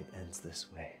happy it ends this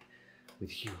way.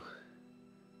 With you.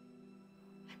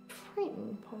 I'm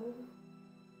frightened, Poe.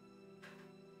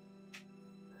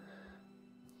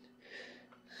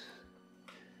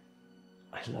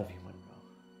 I love you, Munro.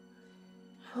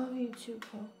 I love you too,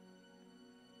 Poe.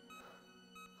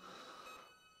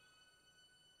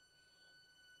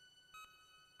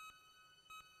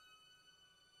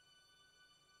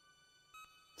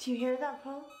 Do you hear that,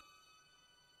 Poe?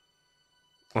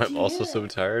 I'm Do you also hear so it?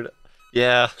 tired.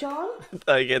 Yeah, John?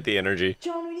 I get the energy.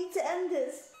 John, we need to end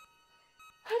this.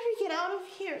 How do we get out of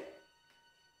here?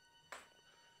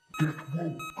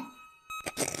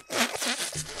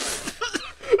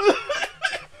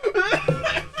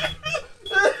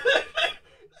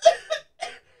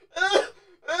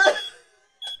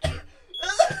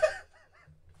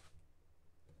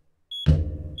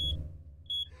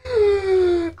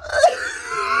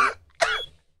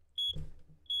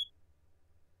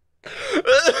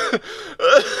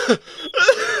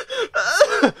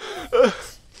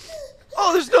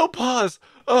 Oh, there's no pause.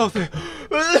 Oh,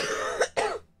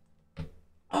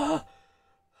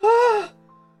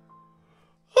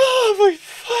 oh, my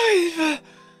five.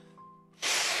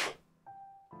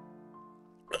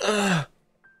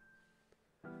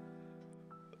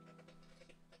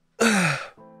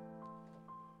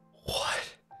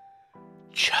 What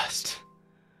just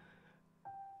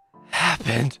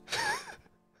happened?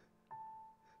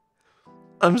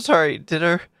 I'm sorry, did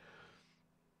her...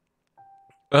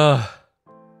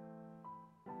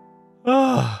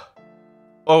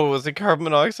 Oh, was it carbon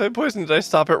monoxide poison? Did I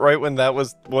stop it right when that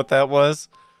was what that was?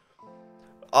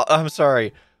 I'm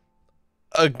sorry.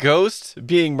 A ghost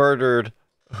being murdered,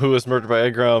 who was murdered by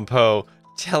Edgar Allan Poe,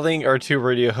 telling our two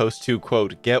radio hosts to,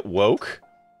 quote, get woke?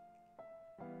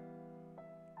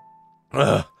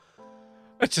 I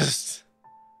just...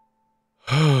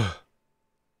 I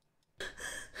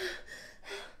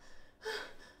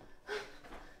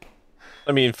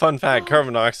mean, fun fact,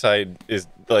 carbon monoxide is,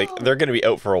 like, they're going to be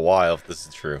out for a while if this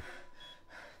is true.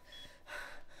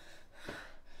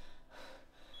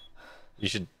 You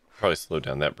should probably slow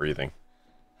down that breathing.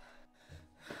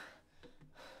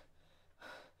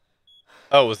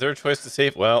 Oh, was there a choice to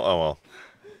save? Well, oh well.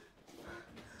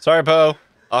 Sorry, Poe.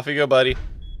 Off you go, buddy.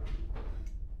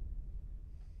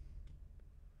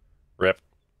 Rip.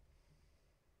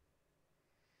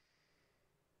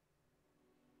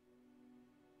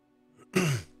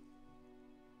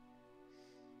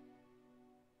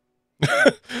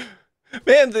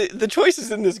 Man, the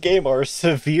choices in this game are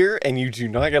severe, and you do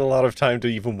not get a lot of time to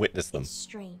even witness them. It's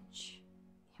strange,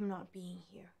 him not being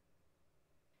here.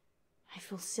 I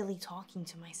feel silly talking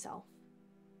to myself.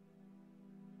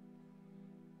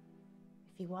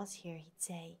 If he was here, he'd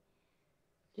say,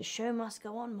 "The show must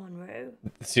go on, Munro."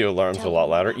 The alarms are a lot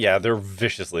louder. Yeah, they're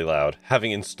viciously loud.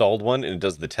 Having installed one and it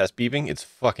does the test beeping, it's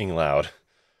fucking loud.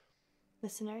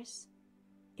 Listeners,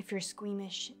 if you're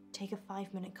squeamish, take a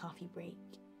 5-minute coffee break.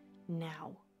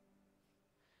 Now.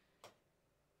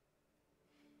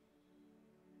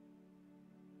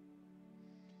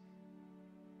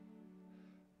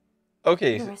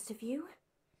 Okay. The rest of you?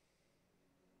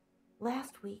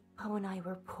 Last week, Poe and I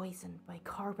were poisoned by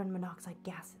carbon monoxide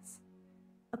gases.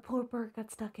 A poor bird got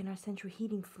stuck in our central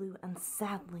heating flue and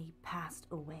sadly passed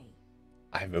away.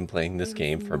 I've been playing this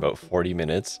game for about 40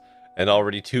 minutes, and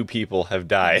already 2 people have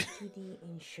died. Thanks to the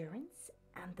insurance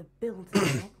and the build's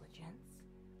negligence,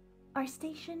 our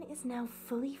station is now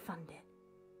fully funded.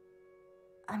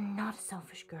 I'm not a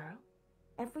selfish girl.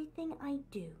 Everything I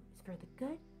do is for the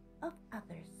good of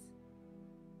others.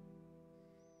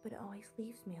 But it always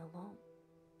leaves me alone.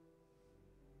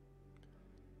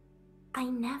 I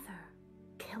never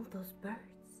killed those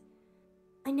birds.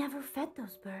 I never fed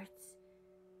those birds.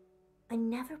 I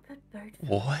never put bird food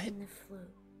What? in the flue.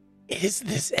 Is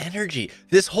this energy?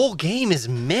 This whole game is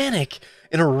manic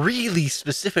in a really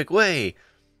specific way.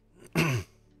 And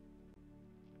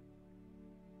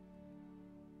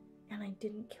I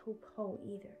didn't kill Poe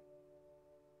either.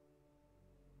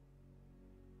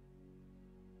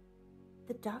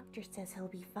 The doctor says he'll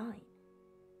be fine.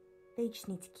 They just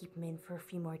need to keep him in for a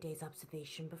few more days'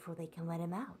 observation before they can let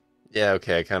him out. Yeah,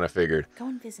 okay, I kind of figured. Go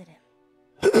and visit him.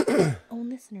 Oh,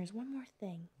 listeners, one more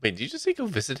thing. Wait, did you just say go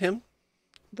visit him?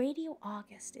 Radio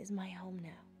August is my home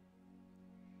now.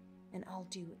 And I'll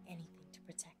do anything to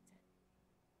protect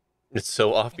it. It's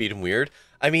so offbeat and weird.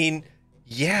 I mean,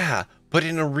 yeah, but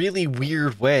in a really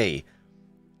weird way.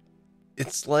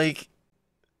 It's like...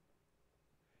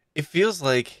 It feels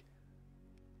like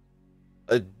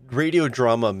a radio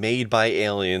drama made by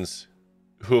aliens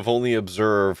who have only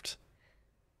observed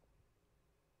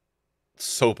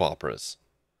soap operas.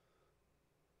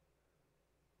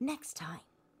 Next time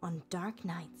on Dark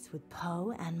Nights with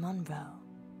Poe and Munro.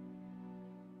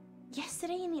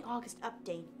 Yesterday in the August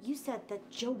update, you said that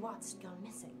Joe Watts had gone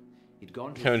missing. He'd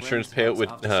gone to How a insurance friend's payout would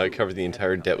house after cover the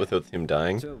entire debt without him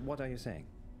dying? So what are you saying?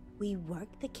 We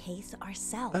worked the case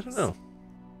ourselves. I don't know.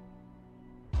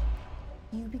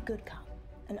 You be good cop,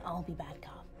 and I'll be bad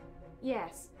cop.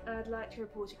 Yes, I'd like to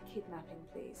report a kidnapping,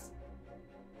 please.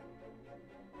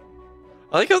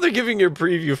 I like how they're giving you a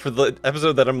preview for the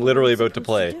episode that I'm literally about to Supposed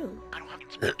play. do? I don't have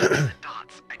to speak to the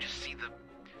dots. I just see the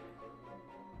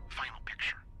final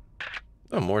picture.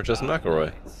 Oh, more Justin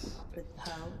McElroy. With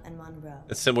Poe and Munro.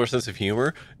 A similar sense of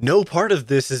humor. No part of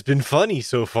this has been funny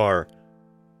so far.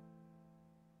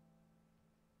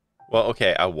 Well,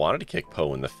 okay, I wanted to kick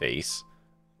Poe in the face.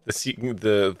 The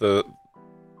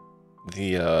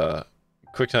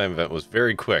QuickTime event was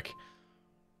very quick.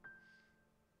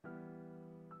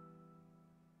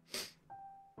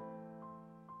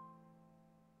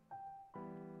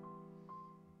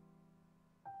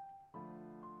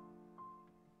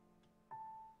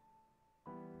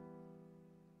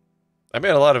 I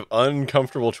made a lot of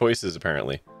uncomfortable choices,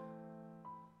 apparently.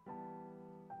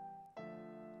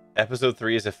 Episode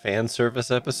 3 is a fan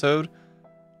service episode?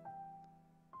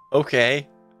 Okay.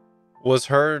 Was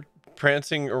her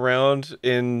prancing around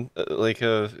in, like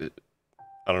a...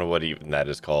 I don't know what even that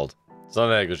is called. It's not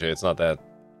negligee, it's not that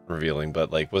revealing,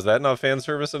 but, like, was that not fan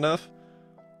service enough?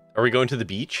 Are we going to the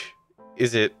beach?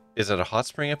 Is it a hot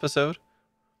spring episode?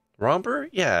 Romper?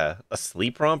 Yeah. A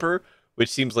sleep romper? Which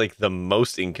seems like the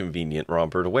most inconvenient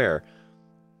romper to wear.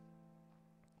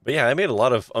 But yeah, I made a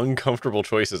lot of uncomfortable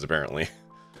choices, apparently.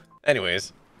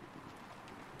 Anyways.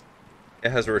 It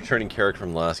has a returning character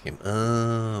from the last game.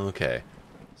 Oh, okay.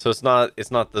 So it's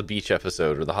not the beach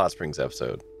episode or the hot springs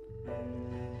episode.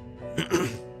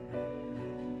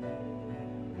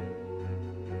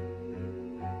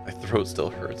 My throat still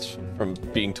hurts from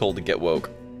being told to get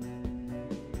woke.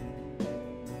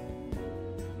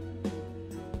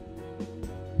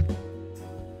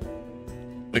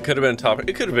 It could have been top.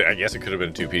 It could have been. I guess it could have been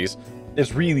a two-piece.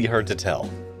 It's really hard to tell.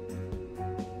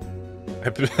 I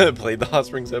played the Hot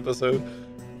Springs episode.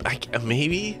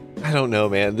 Maybe? I don't know,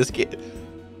 man. This game...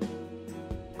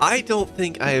 I don't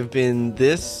think I have been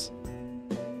this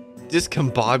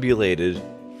discombobulated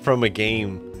from a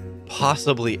game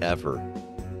possibly ever.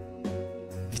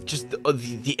 Just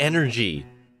the energy.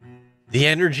 The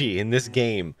energy in this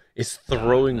game is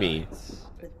throwing me...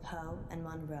 With Poe and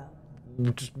Munro.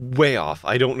 Just way off.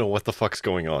 I don't know what the fuck's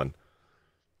going on.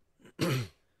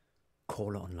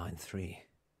 Caller on line 3.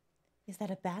 Is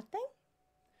that a bad thing?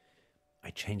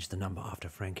 I changed the number after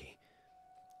Frankie.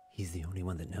 He's the only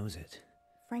one that knows it.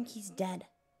 Frankie's dead.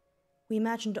 We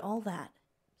imagined all that.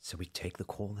 So we take the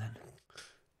call then?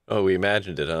 Oh, we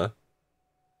imagined it, huh?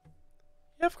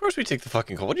 Yeah, of course we take the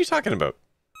fucking call. What are you talking about?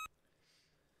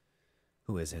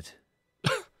 Who is it?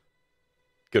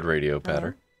 Good radio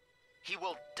patter. He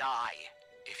will die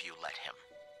if you let him.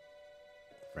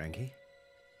 Frankie?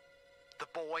 The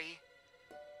boy...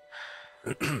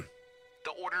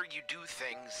 The order you do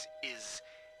things is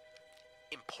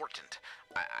important.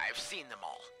 I've seen them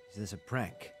all. Is this a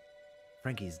prank?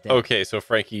 Frankie's dead. Okay, so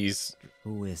Frankie's...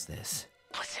 Who is this?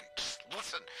 Listen, just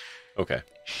listen. Okay.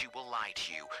 She will lie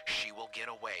to you. She will get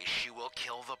away. She will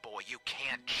kill the boy. You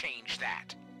can't change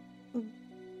that.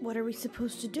 What are we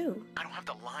supposed to do? I don't have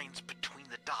the lines between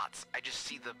the dots. I just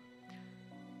see the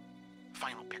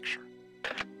final picture.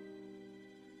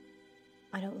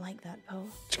 I don't like that, Poe.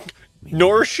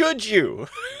 Nor should you.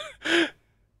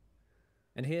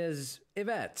 And here's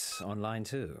Yvette on line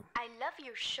 2. I love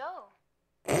your show.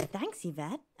 Thanks,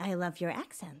 Yvette. I love your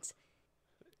accent.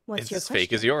 What's It's your as question?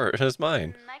 fake as yours, as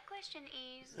mine. My question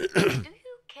is, do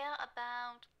you care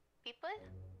about people?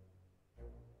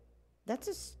 That's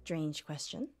a strange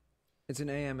question. It's an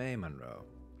AMA, Munro.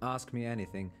 Ask me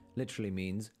anything literally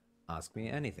means ask me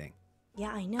anything.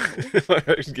 Yeah, I know.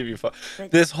 I just give you But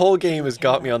this whole game has care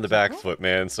got me about on the back people? foot,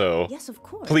 man. So Yes, of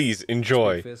course. please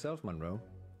enjoy. Speak for yourself, Munro.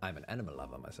 I'm an animal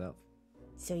lover myself.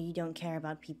 So you don't care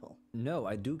about people. No,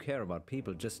 I do care about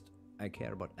people, just I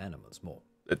care about animals more.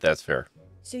 That's fair.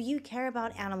 So you care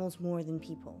about animals more than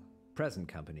people. Present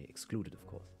company excluded, of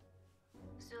course.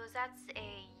 So that's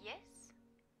a yes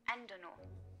and a no.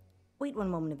 Wait one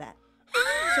moment, Yvette.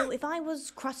 So if I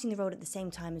was crossing the road at the same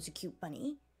time as a cute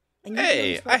bunny, and you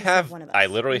Hey, chose I to have. one of us, I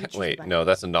literally. you would choose Wait, bunny. no,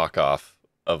 that's a knockoff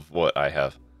of what I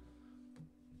have.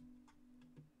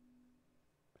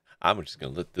 I'm just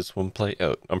gonna let this one play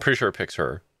out. I'm pretty sure it picks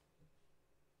her.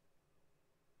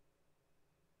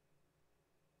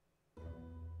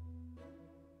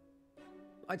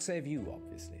 I'd save you,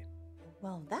 obviously.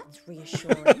 Well, that's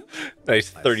reassuring.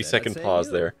 Nice I 30-second said I'd pause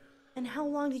say you. there. And how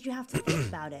long did you have to think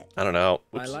about it? I don't know.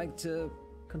 I Oops. like to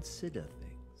consider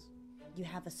things. You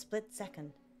have a split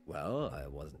second. Well, I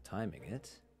wasn't timing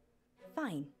it.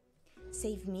 Fine.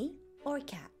 Save me or a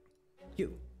cat. You.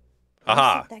 You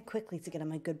Aha! said that quickly to get on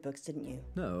my good books, didn't you?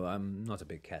 No, I'm not a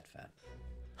big cat fan.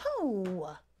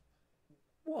 Oh!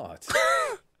 What?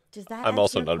 Does that I'm answer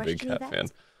also your not a big question, cat Yvette?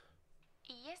 fan.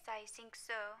 Yes, I think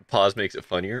so. Pause makes it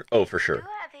funnier. Oh, for Do sure. you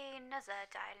have another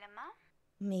dilemma?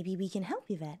 Maybe we can help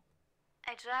Yvette.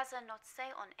 I'd rather not say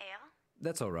on air.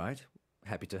 That's all right.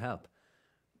 Happy to help.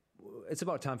 It's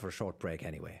about time for a short break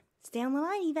anyway. Stay on the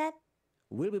line, Yvette.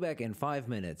 We'll be back in 5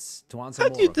 minutes to answer How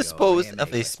more do you of your dispose AMA of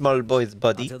a questions. small boy's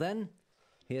body? Until then,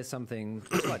 here's something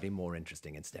slightly more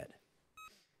interesting instead.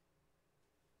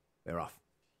 We're off.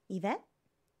 Yvette?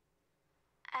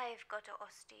 I've got a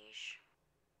hostage.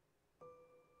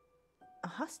 A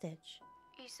hostage.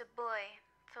 He's a boy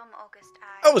from August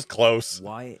I. That was close.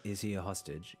 Why is he a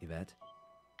hostage, Yvette?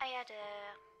 I had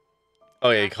a... Oh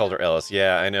yeah, you called her Ellis.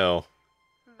 Yeah, I know.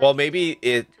 Well, maybe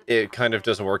it kind of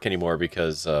doesn't work anymore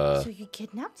because So you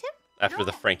kidnapped him? after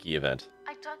the Frankie event.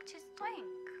 I drugged his drink.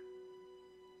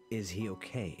 Is he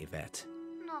okay, Yvette?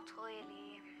 Not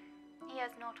really. He has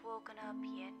not woken up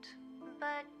yet.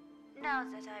 But now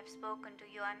that I've spoken to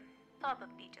you, I'm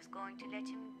probably just going to let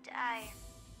him die.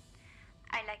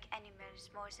 I like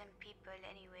animals more than people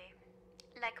anyway.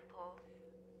 Like Poe.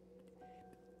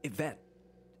 Yvette,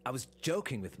 I was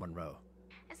joking with Munro.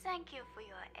 Thank you for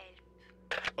your help.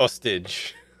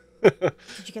 Hostage. Did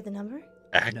you get the number? No,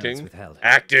 Acting. it's withheld.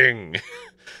 Acting.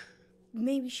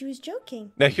 Maybe she was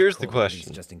joking. Now here's the Call police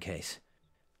question: just in case.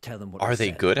 Tell them what are was they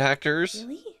said. good actors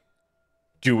Really? I'm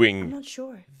doing not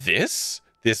sure. this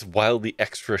wildly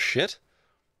extra shit,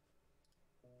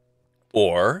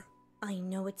 or I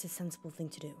know it's a sensible thing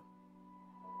to do.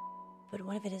 But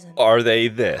what if it isn't? are they How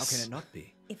can this? it not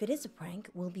be? If it is a prank,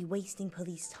 we'll be wasting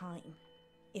police time.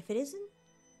 If it isn't,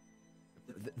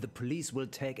 The police will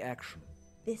take action.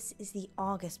 this is the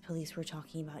August police we're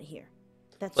talking about here.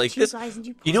 That's Like two this. guys and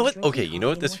two You know pawns what? drinking Okay, you know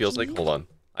what coffee this and feels like. watching Hold on.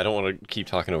 I don't want to keep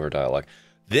talking over dialogue.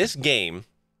 This game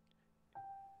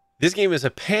is a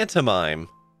pantomime,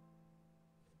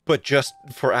 but just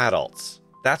for adults.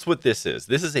 That's what this is.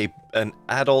 This is an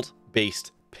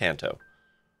adult-based panto.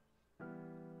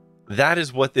 That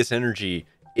is what this energy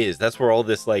is. That's where all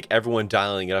this, like, everyone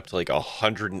dialing it up to like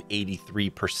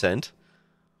 183%.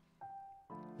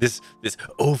 This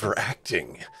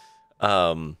overacting.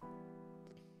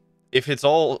 If it's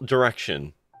all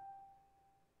direction,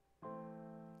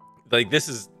 like this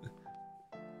is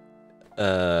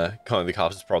calling the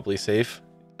cops is probably safe.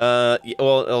 Yeah,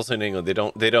 well, also in England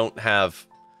they don't have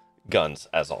guns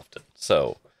as often,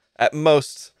 so at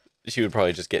most she would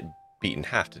probably just get beaten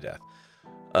half to death.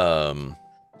 But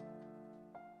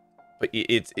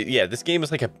yeah, this game is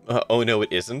like a oh no it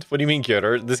isn't. What do you mean,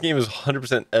 Kyoto? This game is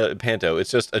 100% panto. It's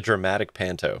just a dramatic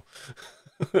panto.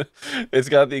 It's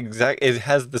got it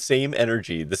has the same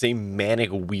energy, the same manic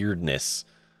weirdness.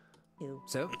 you.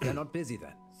 So, they're not busy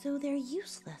then? So they're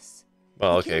useless.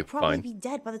 Well, The okay, kid would probably fine. be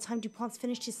dead by the time DuPont's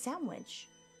finished his sandwich.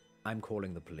 I'm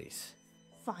calling the police.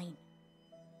 Fine.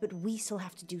 But we still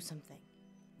have to do something.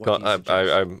 What do you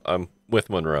suggest? I'm with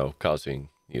Munro. Cause being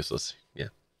useless. Yeah,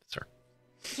 that's her.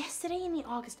 Yesterday in the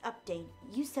August update,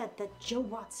 you said that Joe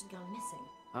Watts had gone missing.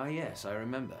 Ah, yes, I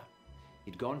remember.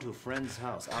 He'd gone to a friend's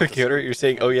house. Kyoto, you're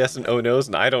saying oh yes and oh no's,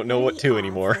 and I don't know what Any to odds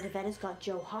anymore. that Yvette has got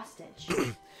Joe hostage?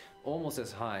 Almost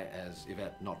as high as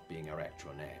Yvette not being her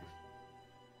actual name.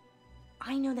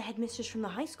 I know the headmistress from the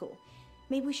high school.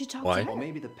 Maybe we should talk Why? to her. Or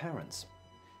maybe the parents.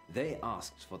 They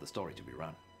asked for the story to be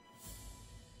run.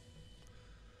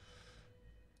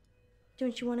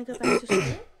 Don't you want to go back to school?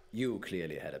 You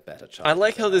clearly had a better chance. I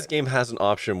like how this game has an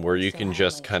option where you can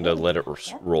just kind of let it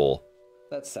roll.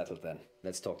 That's settled then.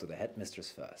 Let's talk to the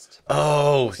headmistress first.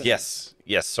 Oh yes,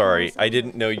 sorry, I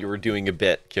didn't know you were doing a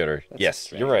bit, Kyoto. That's a Yes,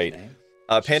 strange you're right. name.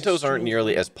 Pantos aren't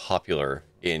nearly as popular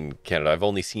in Canada. I've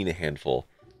only seen a handful.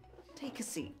 Take a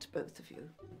seat, both of you.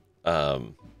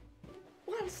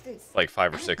 Whilst it's Like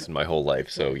 5 or 6 in my whole life.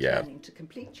 So yeah, planning to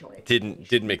complete your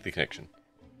didn't make the connection.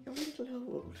 You're a little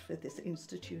old for this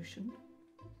institution.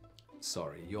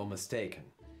 Sorry, you're mistaken.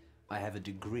 I have a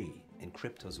degree in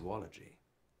cryptozoology.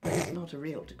 It's not a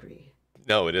real degree.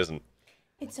 No, it isn't.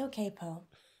 It's okay, Poe.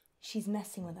 She's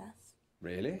messing with us.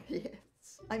 Really?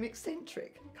 Yes, I'm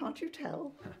eccentric. Can't you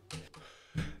tell?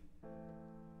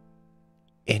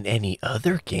 In any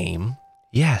other game,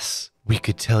 yes, we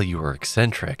could tell you were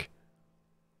eccentric.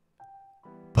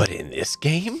 But in this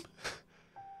game,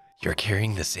 you're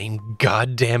carrying the same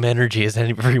goddamn energy as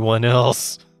everyone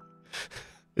else.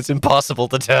 It's impossible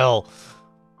to tell.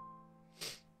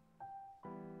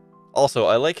 Also,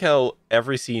 I like how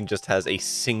every scene just has a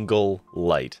single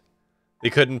light. They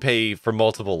couldn't pay for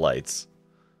multiple lights.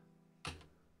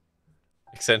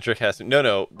 Eccentric has to...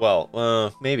 No,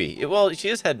 well, maybe. Well, she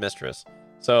is headmistress,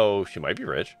 so she might be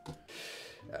rich,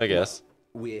 I guess.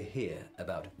 We're here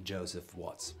about Joseph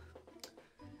Watts.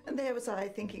 And there was I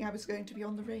thinking I was going to be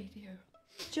on the radio.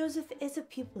 Joseph is a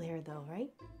pupil here, though, right?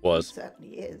 Was. He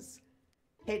certainly is.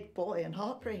 Head boy and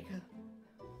heartbreaker.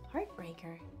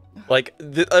 Heartbreaker. Like,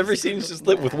 every scene's just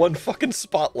lit with one fucking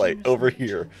spotlight over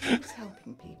here. He's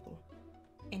helping people.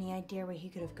 Any idea where he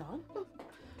could have gone?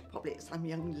 Probably at some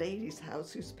young lady's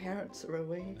house whose parents are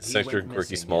away. Sector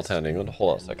quirky small town England.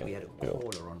 Hold on a second. We had a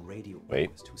caller on Radio Wait.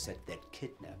 August who said they'd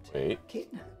kidnapped. Wait,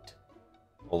 Kidnapped.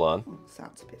 hold on.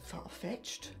 Sounds a bit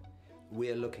far-fetched.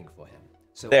 We're looking for him.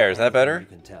 So There, is that anything better? You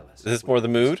can tell us. Is this more the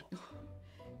mood?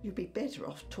 You'd be better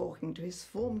off talking to his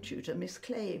form tutor, Miss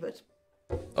Clay, but...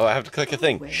 Oh, I have to click a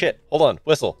thing. Shit. Hold on.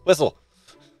 Whistle. Whistle.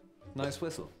 Nice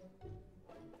whistle.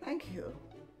 Thank you.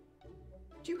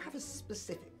 Do you have a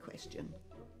specific question?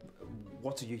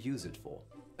 What do you use it for?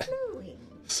 Blowing.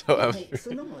 So, It makes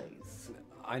a noise.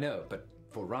 I know, but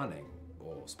for running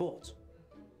or sports.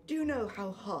 Do you know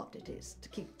how hard it is to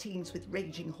keep teens with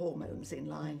raging hormones in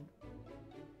line?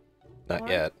 Not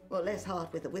yet. Well, less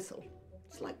hard with a whistle.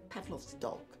 It's like Pavlov's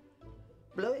dog.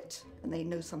 Blow it, and they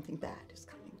know something bad is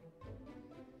coming.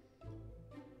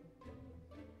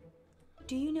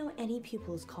 Do you know any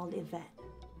pupils called Yvette?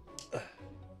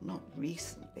 Not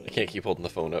recently. I can't keep holding the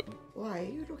phone up. Why, are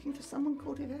you looking for someone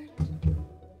called Yvette?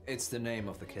 It's the name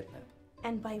of the kidnap.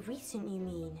 And by recent, you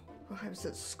mean? Well, I was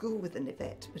at school with an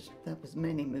Yvette, but that was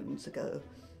many moons ago.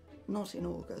 Not in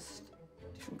August.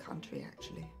 Different country,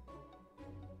 actually.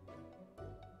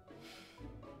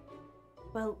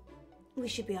 Well, we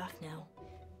should be off now.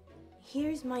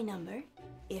 Here's my number,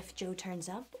 if Joe turns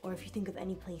up, or if you think of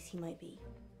any place he might be.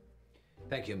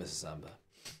 Thank you, Mrs. Amber.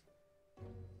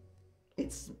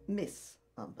 It's Miss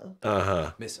Amber.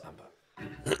 Uh-huh. Miss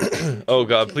Amber. Oh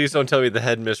god, please don't tell me the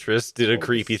headmistress did a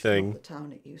creepy It's not thing. the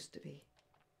town it used to be.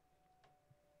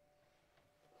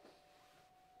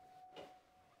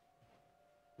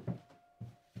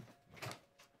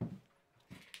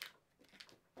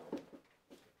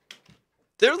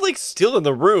 They're like still in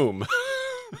the room.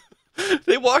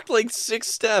 They walked like 6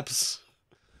 steps.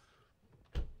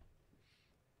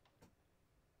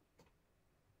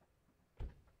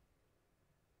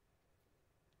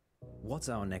 What's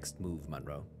our next move,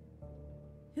 Munro?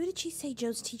 Who did she say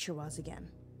Joe's teacher was again?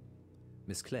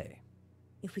 Miss Clay.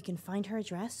 If we can find her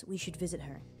address, we should visit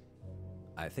her.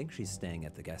 I think she's staying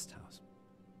at the guest house.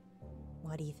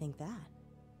 Why do you think that?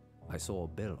 I saw a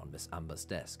bill on Miss Amber's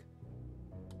desk.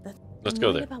 Let's I'm go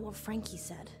worried there. about what Frankie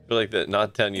said. I feel like that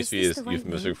not town used to be Is as this the right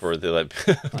euphemistic move? for they let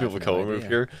people no color move idea.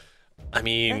 here. I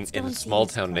mean, Let's go in a and see small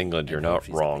Miss town in Clay. England, you're I hope not she's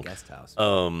at the wrong. guest house.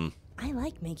 I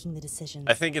like making the decisions.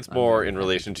 I think it's I'm more very in happy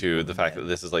relation to to be the fact there. that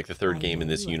this is like the third I game in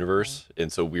know this you are, universe,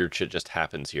 and so weird shit just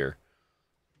happens here.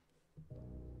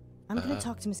 I'm gonna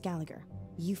talk to Miss Gallagher.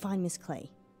 You find Miss Clay.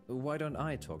 Why don't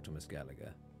I talk to Miss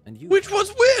Gallagher? And you... Which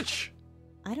one's which?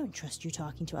 I don't trust you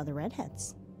talking to other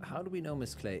redheads. How do we know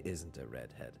Miss Clay isn't a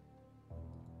redhead?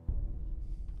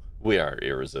 We are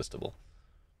irresistible.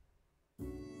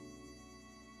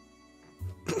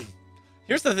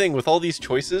 Here's the thing with all these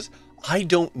choices, I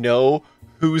don't know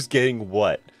who's getting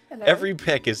what. Hello? Every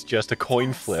pick is just a coin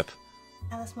Yes. flip.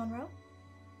 Alice Munro?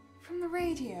 From the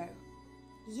radio.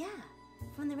 Yeah,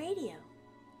 from the radio.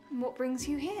 And what brings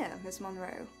you here, Miss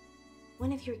Monroe?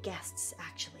 One of your guests,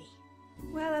 actually.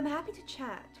 Well, I'm happy to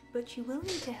chat, but you will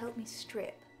need to help me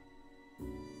strip.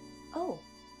 Oh,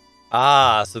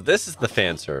 Ah, so this is the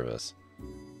fan service.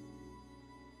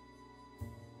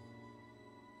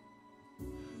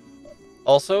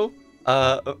 Also,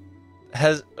 I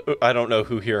don't know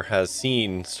who here has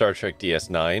seen Star Trek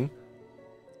DS9,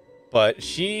 but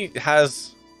she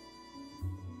has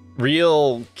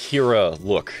real Kira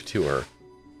look to her.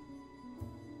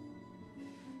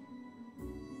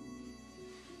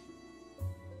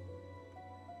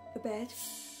 The bed?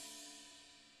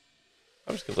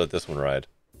 I'm just gonna let this one ride.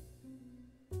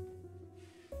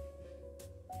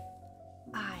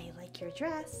 I like favorite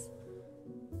dress.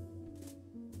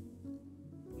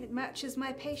 It matches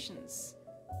my patience.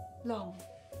 Long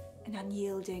and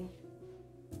unyielding.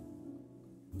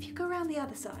 If you go around the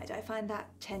other side, I find that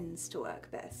tends to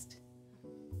work best.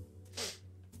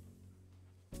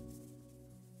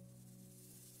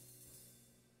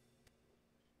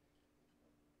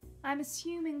 I'm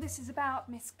assuming this is about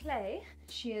Miss Clay.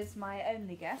 She is my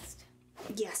only guest.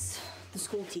 Yes, the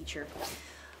school teacher.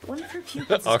 One of her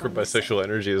pupils. Awkward bisexual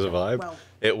energy is a vibe. Well,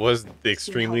 it was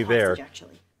extremely there. Hostage,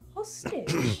 actually.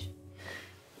 Hostage?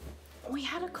 We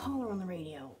had a caller on the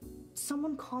radio.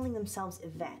 Someone calling themselves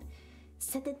Yvette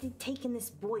said that they'd taken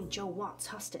this boy, Joe Watts,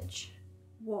 hostage.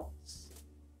 Watts?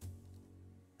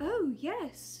 Oh,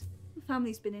 yes. The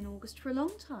family's been in August for a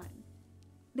long time.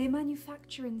 They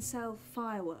manufacture and sell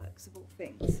fireworks, of all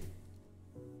things.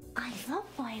 I love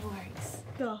fireworks.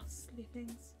 Ghastly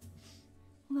things.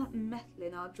 All that metal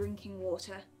in our drinking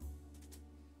water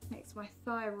makes my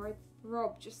thyroid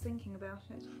throb just thinking about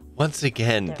it. Once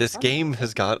again, this game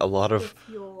has got a lot of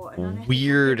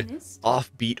weird,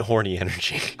 offbeat, horny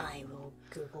energy. I will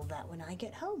Google that when I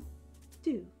get home.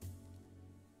 Do.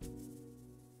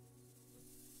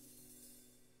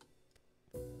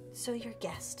 So your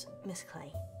guest, Miss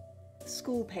Clay.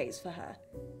 School pays for her.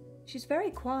 She's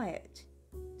very quiet.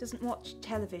 Doesn't watch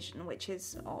television, which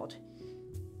is odd.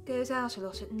 Goes out a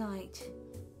lot at night.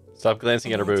 Stop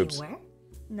glancing at her boobs. Where?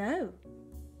 No.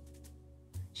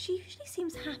 She usually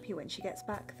seems happy when she gets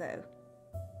back, though.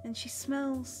 And she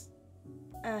smells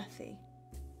earthy.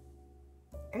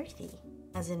 Earthy?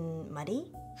 As in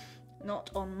muddy? Not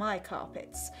on my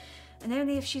carpets. And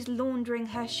only if she's laundering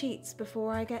her sheets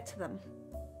before I get to them.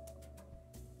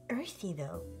 Earthy,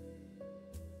 though?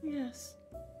 Yes.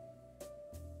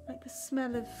 Like the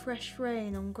smell of fresh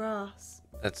rain on grass.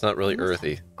 That's not really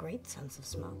earthy. Great sense of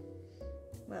smell.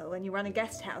 Well, when you run a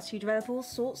guest house, you develop all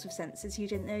sorts of senses you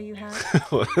didn't know you had.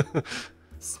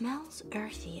 Smells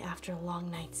earthy after a long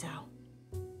night's out.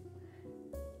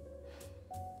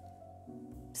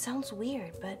 Sounds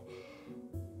weird, but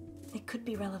it could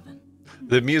be relevant.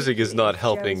 The music is not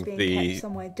helping Joe's being the kept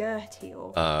somewhere dirty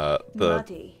or the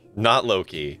muddy. not low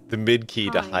key, the mid key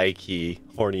to High. high key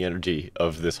horny energy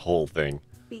of this whole thing.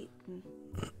 Beaten.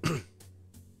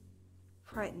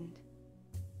 Frightened.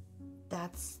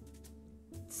 That's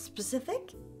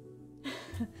specific?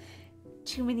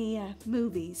 Too many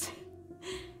movies.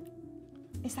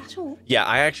 Is that all? Yeah,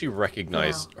 I actually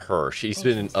recognize her. She's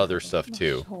been in other stuff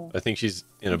too. Sure. I think she's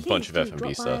in a bunch of Please do F&B drop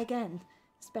by stuff. again,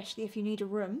 especially if you need a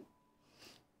room.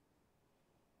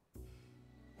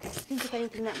 Think of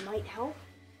anything that might help?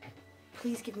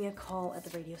 Please give me a call at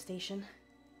the radio station.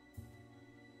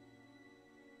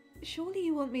 Surely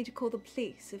you want me to call the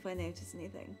police if I notice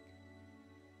anything?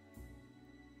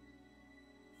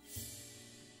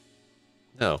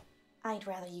 No. I'd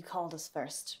rather you called us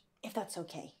first, if that's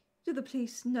okay. Do the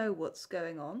police know what's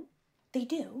going on? They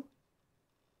do.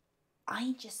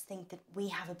 I just think that we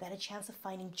have a better chance of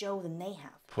finding Joe than they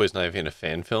have. Poison Ivy in a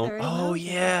fan film? Very Oh well.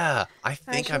 yeah! I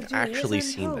think shall I've do as actually I'm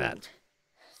seen that. told.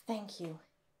 Thank you.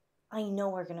 I know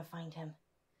we're gonna find him.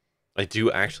 I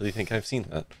do actually think I've seen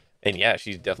that. And yeah,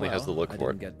 she definitely has the look I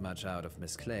for didn't it. get much out of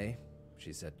Miss Clay.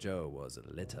 She said Joe was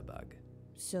a litter bug.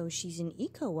 So she's an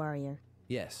eco-warrior.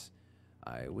 Yes.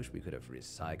 I wish we could have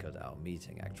recycled our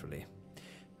meeting, actually.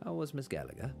 How was Miss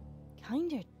Gallagher?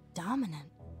 Kinda dominant.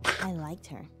 I liked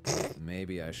her.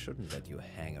 Maybe I shouldn't let you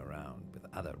hang around with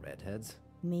other redheads.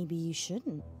 Maybe you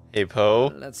shouldn't. Hey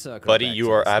Poe, Let's circle buddy, back you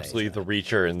to are this absolutely later. the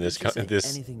reacher in this Did she say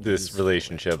this anything this useful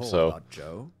relationship. at all So about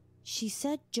Joe? She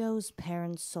said Joe's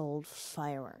parents sold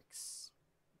fireworks.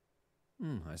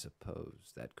 I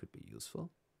suppose that could be useful.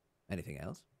 Anything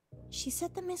else? She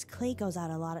said that Miss Clay goes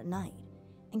out a lot at night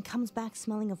and comes back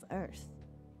smelling of earth.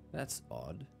 That's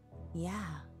odd.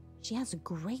 Yeah, she has a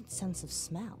great sense of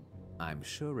smell. I'm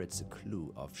sure it's a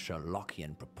clue of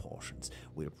Sherlockian proportions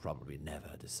we'll probably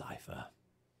never decipher.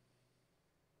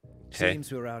 Okay.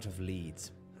 Seems we're out of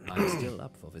leads. I'm still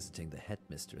up for visiting the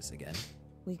headmistress again.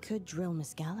 We could drill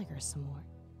Miss Gallagher some more.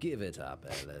 Give it up,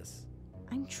 Alice.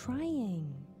 I'm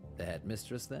trying. The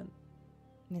headmistress, then?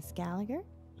 Miss Gallagher?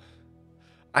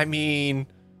 I mean,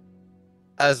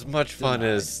 as much fun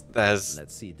as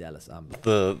Let's see Dallas Umber.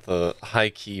 the high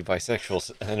key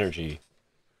bisexual energy.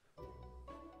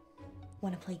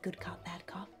 Wanna play good cop, bad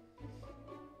cop?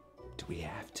 Do we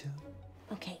have to?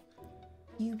 Okay,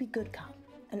 you be good cop,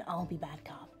 and I'll be bad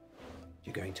cop.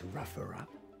 You're going to rough her up?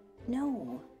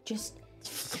 No, just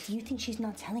if you think she's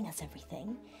not telling us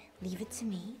everything, leave it to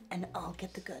me, and I'll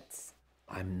get the goods.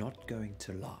 I'm not going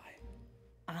to lie.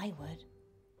 I would.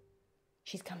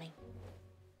 She's coming.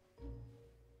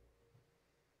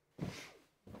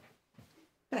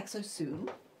 Back so soon?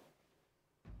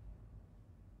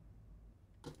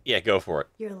 Yeah, go for it.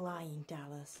 You're lying,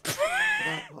 Dallas.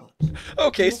 About what?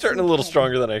 Okay, Yes, starting a you little can.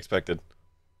 stronger than I expected.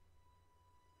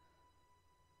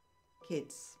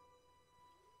 Kids.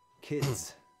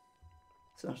 Kids.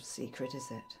 It's not a secret, is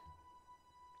it?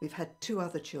 We've had 2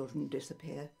 other children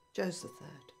disappear. Joe's the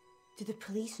 3rd. Do the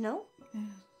police know? Yes.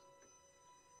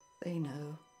 They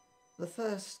know. The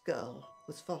first girl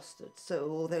was fostered,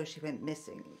 so although she went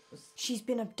missing, it was... She's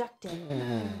been abducted.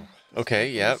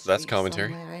 Okay, yeah, that's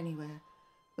commentary. Somewhere, anywhere.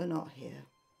 We're not here.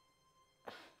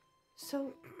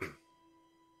 So,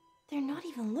 they're not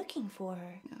even looking for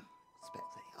her. No, I expect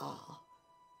they are.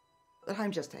 But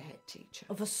I'm just a head teacher.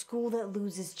 Of a school that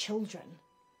loses children.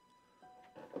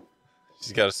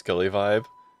 She's got a Scully vibe.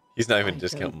 He's not even I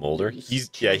discount don't Mulder. lose He's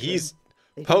children.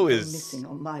 They Poe don't go is missing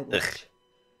on my watch.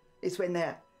 It's when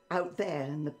they're out there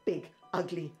in the big,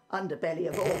 ugly underbelly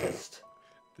of August.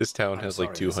 This town I'm has sorry,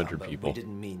 like Miss 200 Amber, people. We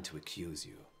didn't mean to accuse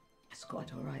you. It's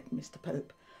quite all right, Mr.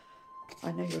 Pope.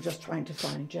 I know you're just trying to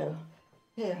find Joe.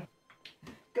 Here,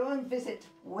 go and visit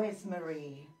Wes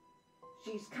Marie.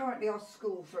 She's currently off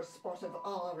school for a spot of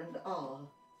R&R.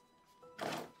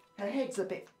 Her head's a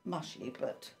bit mushy,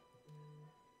 but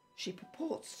she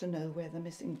purports to know where the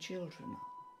missing children are.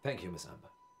 Thank you, Miss Amber.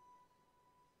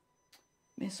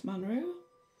 Miss Munro?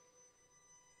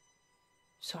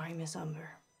 Sorry, Miss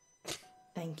Umber.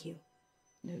 Thank you.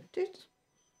 Noted.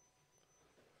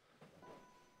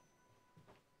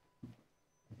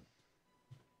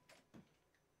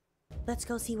 Let's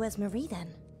go see Wes Marie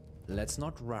then. Let's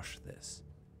not rush this.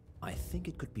 I think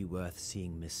it could be worth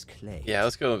seeing Miss Clay. Yeah,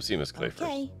 let's go see Miss Clay first.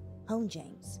 Okay. Home,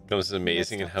 James. This is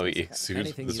amazing in Let's how he talk to exudes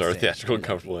Anything you bizarre say, theatrical and my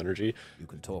comfortable lady. energy. You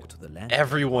can talk to the land.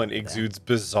 Everyone exudes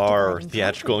bizarre Dividing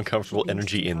theatrical and conflict comfortable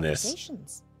should be energy interesting in this.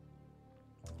 conversations.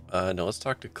 No, let's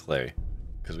talk to Clay,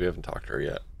 because we haven't talked to her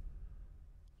yet.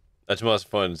 As much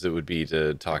fun as it would be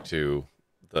to talk to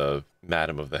the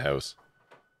madam of the house.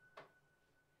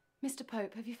 Mr.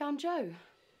 Pope, have you found Joe?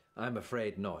 I'm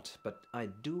afraid not, but I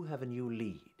do have a new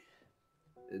lead.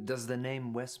 Does the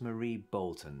name Wes Marie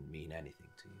Bolton mean anything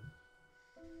to you?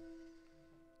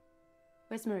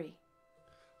 Where's Marie?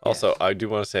 Also, Yes. I do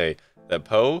want to say that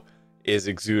Poe is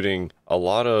exuding a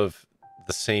lot of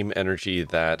the same energy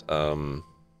that, oh,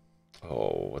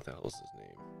 what the hell is his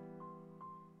name?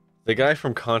 The guy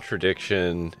from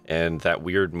Contradiction and that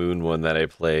Weird Moon one that I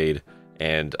played,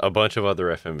 and a bunch of other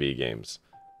FMV games.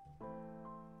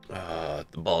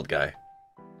 The bald guy.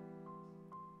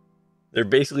 They're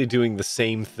basically doing the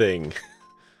same thing.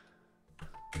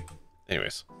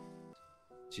 Anyways.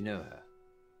 Do you know her?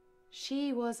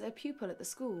 She was a pupil at the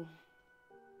school.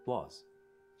 Was?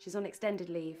 She's on extended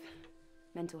leave.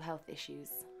 Mental health issues,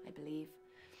 I believe.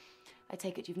 I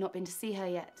take it you've not been to see her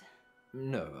yet.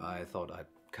 No, I thought I'd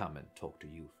come and talk to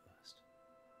you first.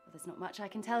 Well, there's not much I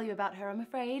can tell you about her, I'm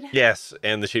afraid. Yes,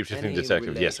 and the shapeshifting Any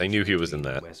detective. Yes, I knew he was in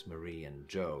relationship that. between Wes Marie and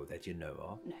Joe that you know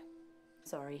of? No,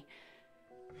 sorry.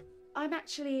 I'm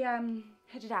actually,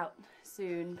 headed out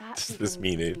soon. Perhaps Does we this can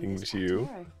mean continue anything this to chat you?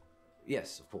 tomorrow.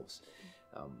 Yes, of course.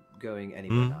 Going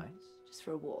anywhere nice? Just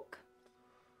for a walk.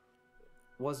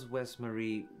 Was Wes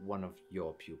Marie one of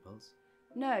your pupils?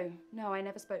 No, I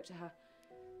never spoke to her.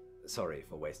 Sorry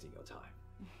for wasting your time.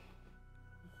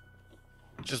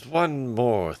 Just one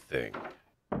more thing.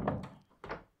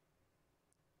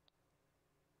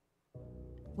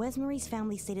 Wes Marie's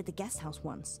family stayed at the guest house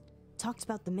once. Talked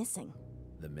about the missing.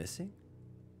 The missing?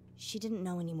 She didn't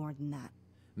know any more than that.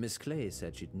 Miss Clay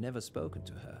said she'd never spoken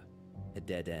to her. A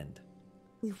dead end.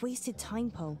 We've wasted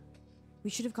time, Poe. We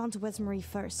should have gone to Wes Marie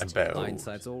first. About.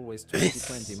 Hindsight's always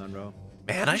 20/20, Munro.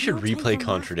 Man, I should No time replay for a laugh,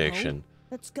 Contradiction. Poe.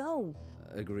 Let's go.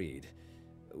 Agreed.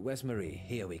 Wes Marie,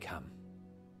 here we come.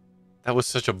 That was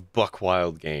such a buck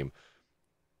wild game.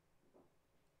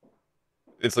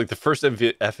 It's like the first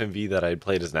FMV that I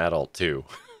played as an adult, too.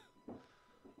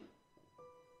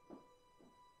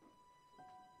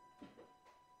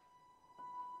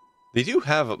 They do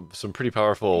have some pretty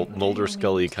powerful Mulder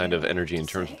Scully kind of energy in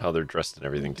terms of how they're dressed and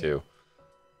everything, too.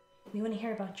 We want to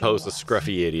hear about Poe's a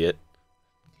scruffy idiot.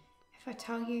 If I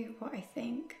tell you what I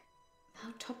think,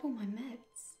 I'll topple my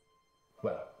meds.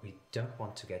 Well, we don't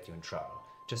want to get you in trouble.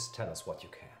 Just tell us what you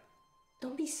can.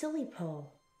 Don't be silly, Poe.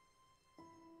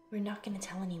 We're not going to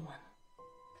tell anyone.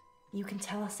 You can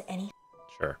tell us anything.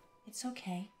 Sure. It's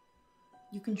okay.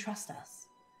 You can trust us.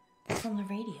 It's on the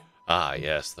radio. Ah,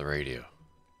 yes, the radio.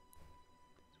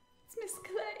 It's Miss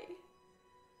Clay.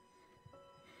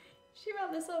 She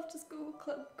ran this after school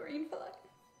club, Green for Life.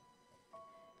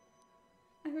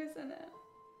 I was in it.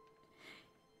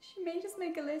 She made us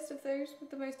make a list of those with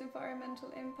the most environmental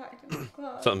impact in the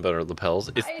class. Something better, lapels.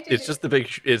 I did It's just it.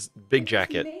 the big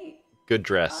jacket, Me. good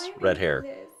dress, I red made hair. the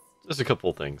list. Just a couple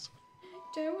of things.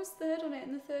 Joe was third on it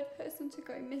and the third person to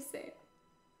go missing.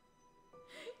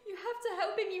 You have to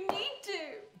help him, you need to!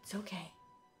 It's okay.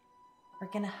 We're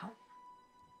gonna help.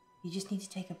 You just need to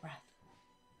take a breath.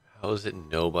 How is it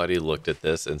nobody looked at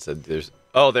this and said there's...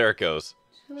 Oh, there it goes.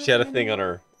 She had a thing on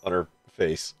her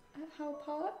face. At Howe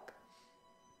Park?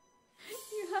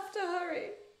 You have to hurry.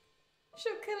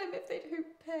 She'll kill him if they don't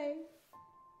pay.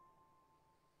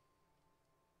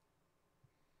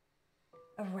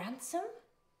 A ransom?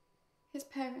 His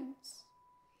parents.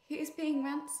 He is being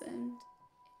ransomed.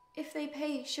 If they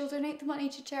pay, she'll donate the money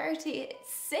to charity.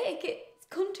 It's sick. It's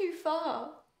gone too far.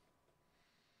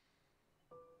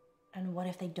 And what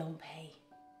if they don't pay?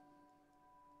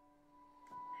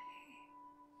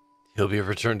 He'll be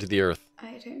returned to the earth.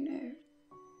 I don't know.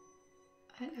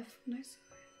 I left when I saw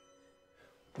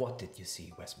it. What did you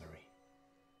see, Westbury?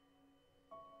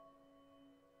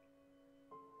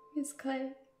 Miss Clay.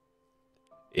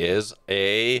 Is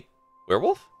a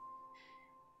werewolf?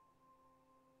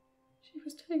 She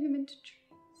was turning him into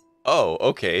trees. Oh,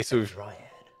 okay. So A dryad.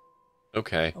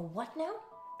 okay. A what now?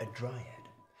 A dryad.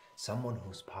 Someone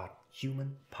who's part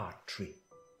human, part tree.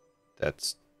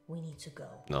 That's We need to go.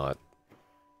 not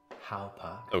Howe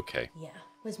Park. okay. Yeah.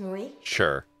 Where's Marie?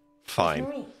 Sure. Fine.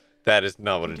 Marie. That is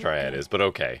not what a dryad is, but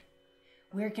okay.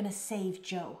 We're gonna save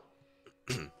Joe.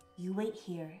 You wait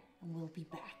here and we'll be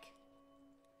back.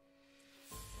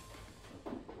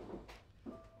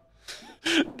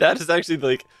 That is actually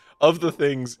like of the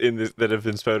things in this that have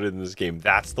been spouted in this game,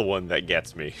 that's the one that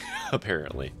gets me,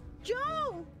 apparently.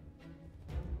 Joe!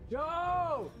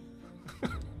 Joe!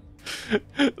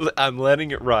 I'm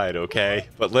letting it ride, okay?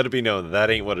 But let it be known that that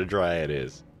ain't what a dryad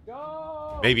is.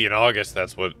 Joe! Maybe in August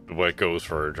that's what goes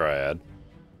for a dryad.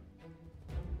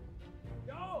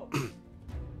 Joe!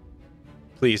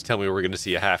 Please tell me we're gonna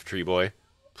see a half tree boy.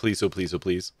 Please, oh please, oh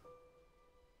please.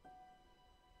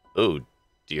 Oh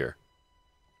dear.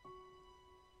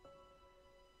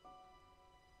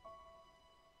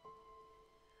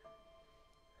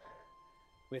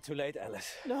 We're too late,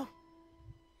 Alice. No.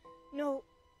 No.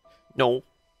 No.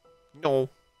 No.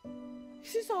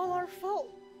 This is all our fault.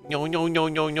 No, no, no,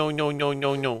 no, no, no, no,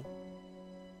 no, no.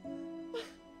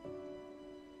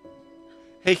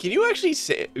 Hey, can you actually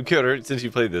save... Kyoto, since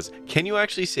you played this, can you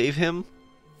actually save him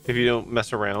if you don't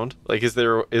mess around? Like, is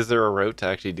there a route to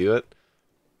actually do it?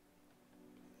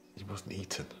 He wasn't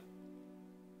eaten.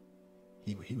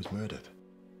 He was murdered.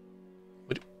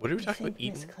 What are we talking about? Miss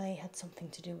Eating? Clay had something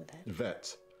to do with it.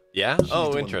 Vet. Yeah? She's the Oh,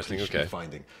 one the interesting. police should be Okay.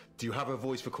 Finding. Do you have her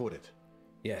voice recorded?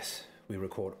 Yes, we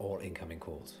record all incoming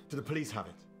calls. Do the police have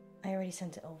it? I already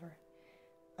sent it over.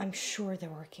 I'm sure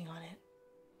they're working on it.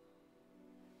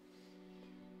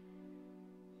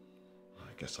 I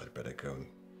guess I'd better go and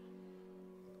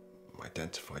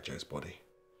identify Joe's body.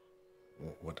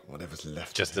 Whatever's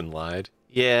left. Justin lied.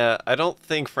 Yeah, I don't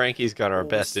think Frankie's got our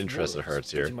best interest at heart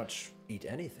here. Pretty much eat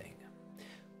anything.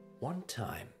 One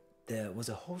time, there was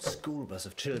a whole school bus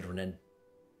of children and...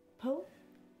 Poe,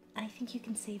 I think you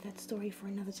can save that story for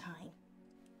another time.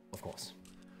 Of course.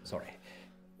 Sorry.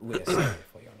 We're sorry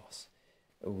for your loss.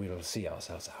 We'll see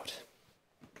ourselves out.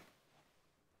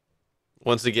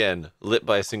 Once again, lit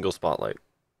by a single spotlight.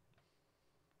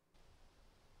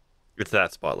 It's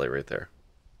that spotlight right there.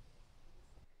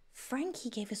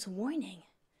 Frankie gave us a warning.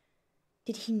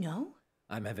 Did he know?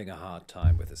 I'm having a hard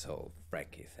time with this whole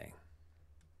Frankie thing.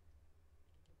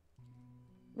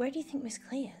 Where do you think Miss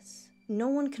Clay is? No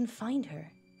one can find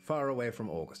her. Far away from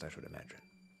August, I should imagine.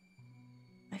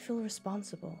 I feel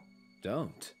responsible.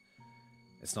 Don't.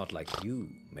 It's not like you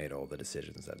made all the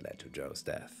decisions that led to Joe's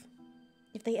death.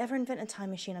 If they ever invent a time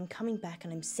machine, I'm coming back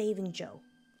and I'm saving Joe.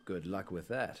 Good luck with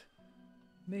that.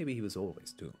 Maybe he was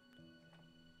always doomed.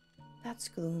 That's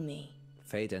gloomy.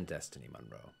 Fate and destiny,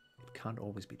 Munro. It can't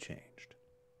always be changed.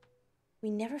 We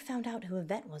never found out who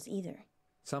Yvette was either.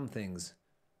 Some things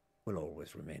will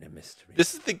always remain a mystery.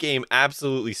 This is the game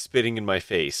absolutely spitting in my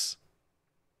face.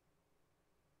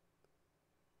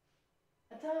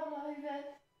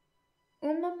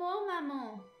 Un moment,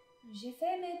 maman. J'ai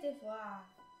fait mes devoirs.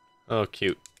 Oh,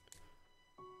 cute.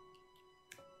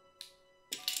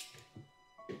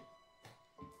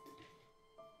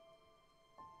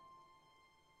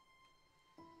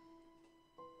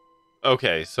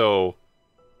 Okay, so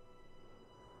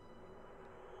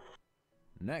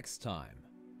Next time.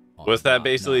 was that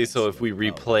basically so if we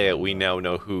replay it, we now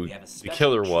know who the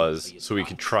killer was, so we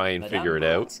could try and figure it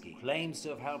out? Claims to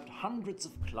have helped hundreds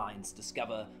of clients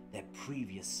discover their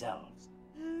previous selves.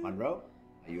 Munro,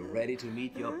 Are you ready to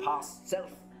meet your past self?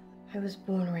 I was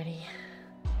born ready.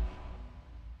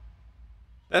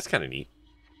 That's kind of neat.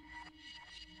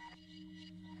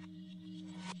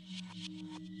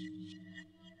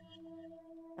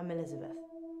 I'm Elizabeth.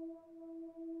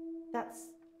 That's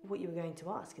what you were going to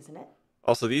ask, isn't it?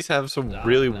 Also, these have some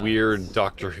really weird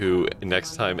Doctor Who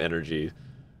next time energy.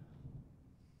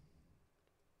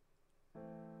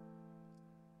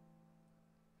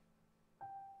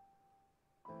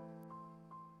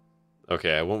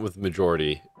 Okay, I went with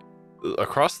majority.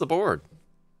 Across the board.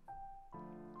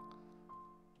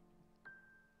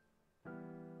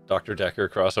 Dr. Dekker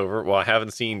crossover. Well, I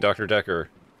haven't seen Dr. Dekker,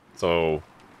 so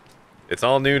it's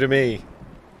all new to me.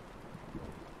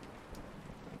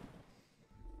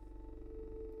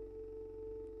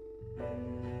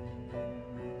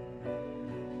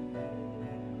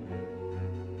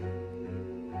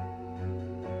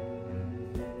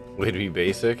 Way to be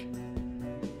basic.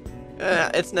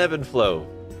 It's an ebb and flow.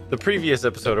 The previous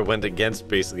episode I went against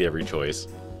basically every choice.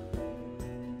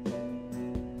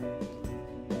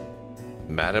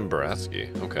 Madame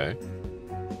Baratsky, okay.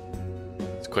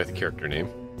 It's quite the character name.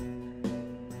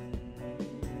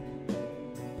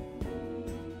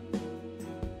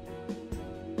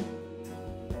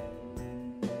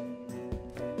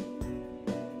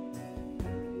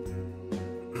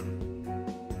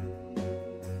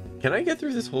 Can I get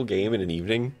through this whole game in an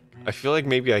evening? I feel like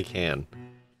maybe I can.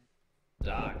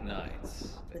 Dark Nights.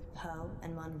 With Poe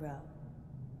and Munro.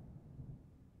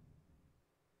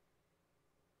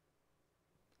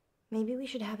 Maybe we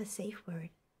should have a safe word.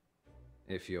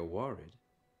 If you're worried,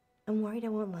 I'm worried I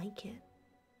won't like it.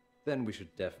 then we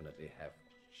should definitely have.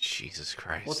 Jesus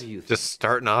Christ. What do you think? Just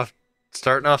starting off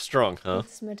strong, huh?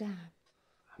 It's Madame.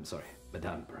 I'm sorry,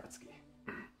 Madame Baratsky.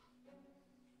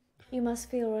 You must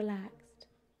feel relaxed.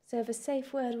 So if a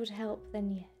safe word would help,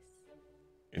 then yes.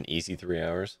 An easy 3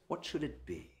 hours. What should it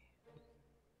be?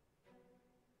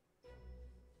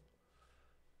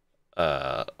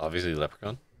 Obviously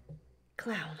Leprechaun.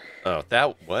 Clown. Oh,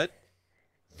 that what?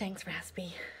 Thanks,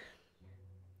 Raspy.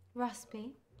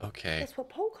 Raspy? Okay. That's what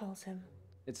Poe calls him.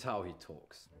 It's how he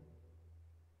talks.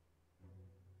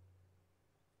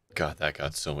 God, that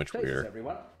got so much Places, weirder.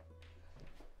 everyone.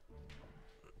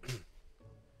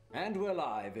 And we're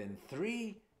live in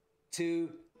 3, 2.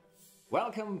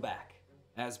 Welcome back.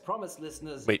 As promised,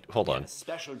 listeners, Wait, hold we have on. a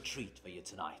special treat for you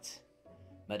tonight.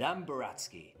 Madame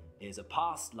Baratsky is a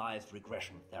past life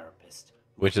regression therapist,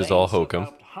 who Which is claims all to have hokum,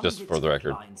 helped just hundreds for the of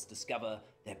record. clients discover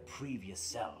their previous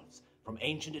selves, from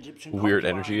ancient Egyptian Weird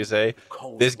concubines energy you say. to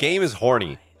Cold This game War is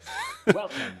horny. spies.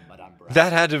 Welcome, Madame Baratsky.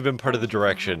 That had to have been part of the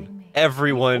direction.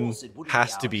 Everyone Of course, it wouldn't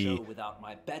has our to be show without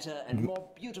my better and more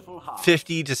beautiful half.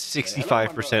 50 to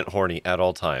 65% horny at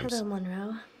all times. Hello,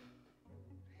 Munro.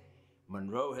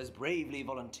 Munro has bravely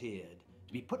volunteered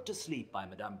to be put to sleep by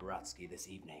Madame Baratsky this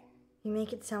evening. You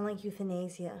make it sound like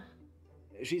euthanasia.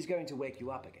 She's going to wake you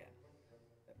up again.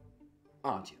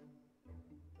 Aren't you?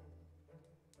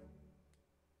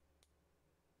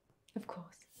 Of course.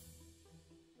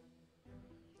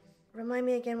 Remind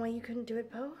me again why you couldn't do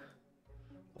it, Poe?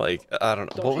 Like, I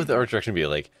don't know. What would the art direction be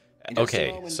like? In just a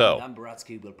Okay, moment, so Madame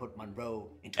Baratsky will put Munro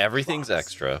into everything's trance.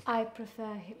 extra. I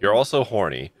prefer him. You're also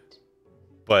horny,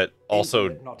 but also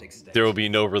Hypnotic state. there will be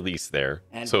no release there.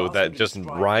 And So whilst that we just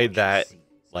describe ride what that she sees,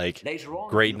 like later on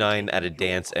grade you'll 9 take at a your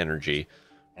dance part. energy.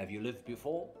 Have you lived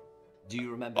before? Do you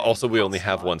remember? Also, any we only past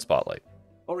have one lives? spotlight.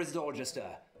 Or is it all just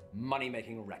a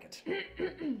money-making racket?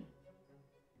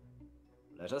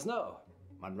 Let us know,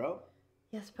 Munro.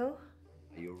 Yes, Poe?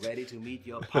 Are you ready to meet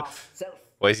your past self?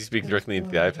 Why is he speaking directly into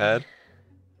the iPad?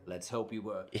 Let's hope you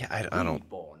were. Yeah, I don't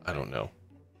reborn. know.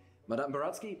 Madame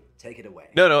Baratsky, take it away.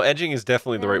 No, edging is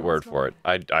definitely the right word for it.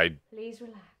 I Please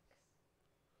relax.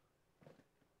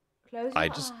 Close I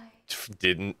your just eye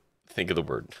didn't think of the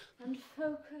word. and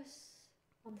focus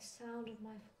on the sound of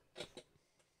my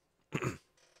voice.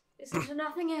 Listen to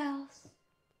nothing else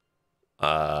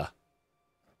but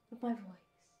my voice.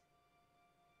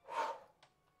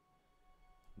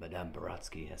 Madame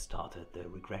Baratsky has started the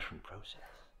regression process.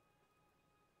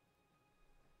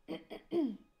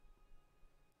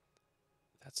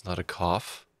 That's not a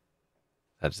cough.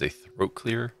 That is a throat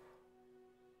clear.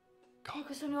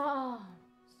 Focus on your arms.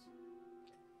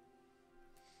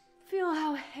 Feel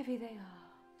how heavy they are.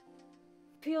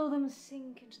 Feel them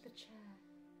sink into the chair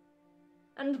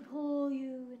and pull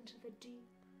you into the deep,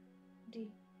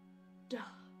 deep dark.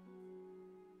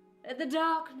 Let the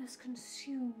darkness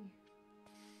consume you.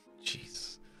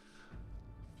 Jeez.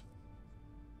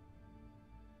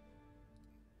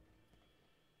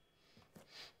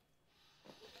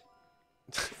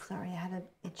 Sorry, I had an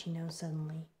itchy nose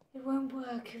suddenly. It won't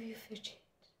work if you fidget.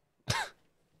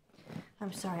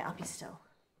 I'm sorry, I'll be still.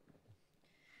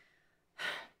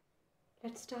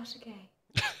 Let's start again.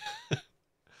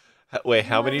 Wait,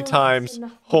 how many times?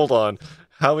 Hold on.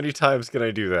 How many times can I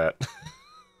do that?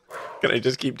 Can I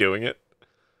just keep doing it?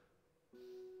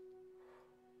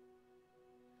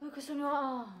 Focus on your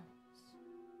arms.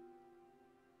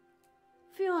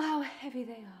 Feel how heavy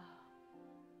they are.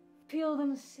 Feel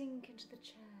them sink into the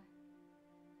chair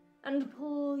and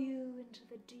pull you into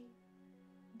the deep,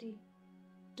 deep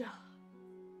dark.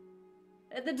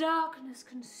 Let the darkness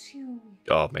consume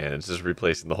you. Oh man, it's just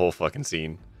replacing the whole fucking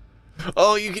scene.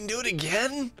 Oh, you can do it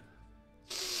again?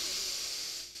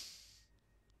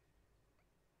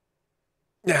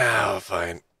 No,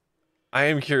 fine. I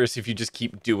am curious if you just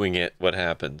keep doing it, what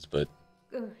happens, but...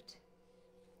 Good.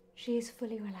 She is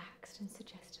fully relaxed and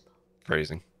suggestible.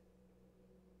 Phrasing.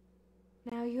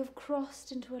 Now you have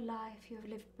crossed into a life you have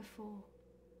lived before.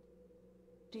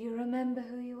 Do you remember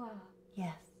who you are?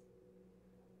 Yes.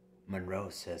 Munro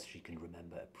says she can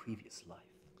remember a previous life.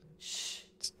 Shh.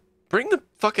 Bring the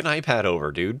fucking iPad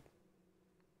over, dude.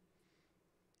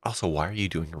 Also, why are you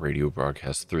doing a radio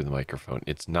broadcast through the microphone?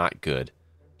 It's not good.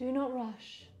 Do not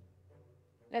rush.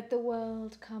 Let the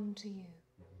world come to you.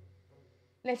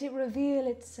 Let it reveal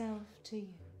itself to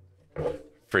you.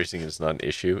 Phrasing is not an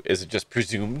issue. Is it just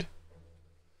presumed?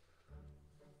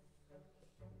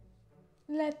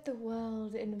 Let the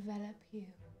world envelop you.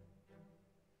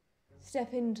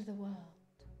 Step into the world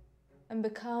and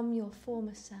become your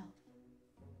former self.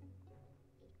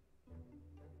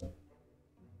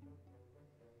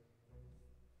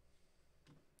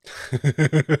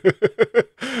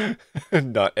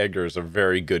 Not Edgar's a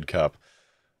very good cup.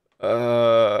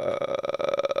 No,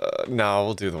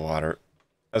 we'll do the water.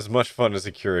 As much fun as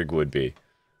a Keurig would be.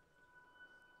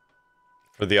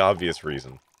 For the obvious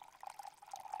reason.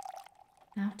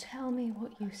 Now tell me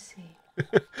what you see.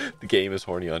 The game is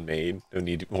horny on main. No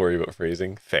need to worry about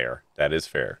phrasing. Fair. That is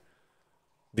fair.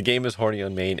 The game is horny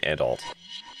on main and alt.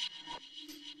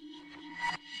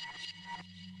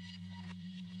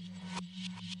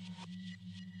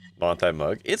 Montai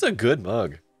mug. It's a good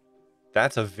mug.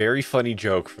 That's a very funny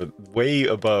joke for way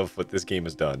above what this game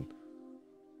has done.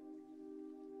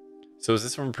 So is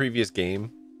this from a previous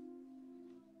game?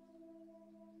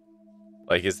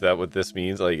 Like, is that what this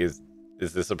means? Like, is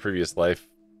this a previous life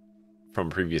from a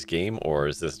previous game, or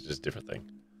is this just a different thing?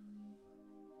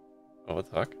 Oh, what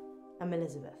the fuck? I'm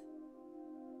Elizabeth.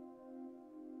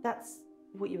 That's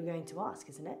what you were going to ask,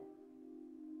 isn't it?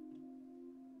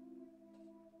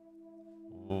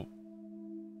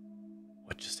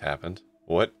 What just happened?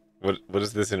 What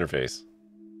is this interface?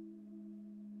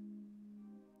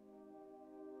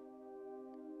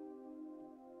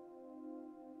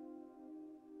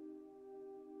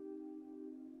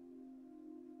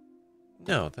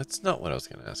 No, that's not what I was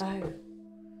going to ask. Oh.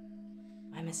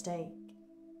 My mistake.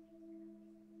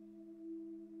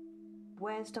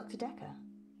 Where's Dr. Dekker?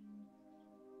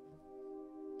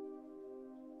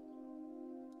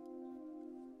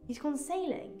 He's gone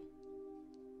sailing.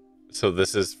 So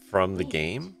this is from the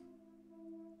game?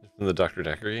 From the Dr.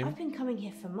 Dekker game? I've been coming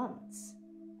here for months,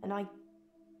 and I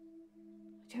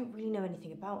don't really know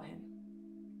anything about him.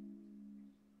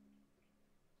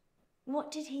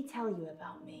 What did he tell you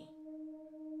about me?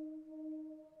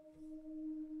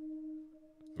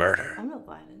 Murder. I'm not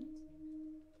violent.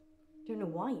 Don't know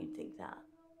why you'd think that.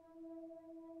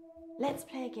 Let's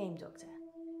play a game, Doctor.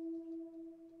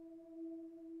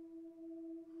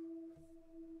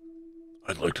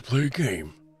 I'd like to play a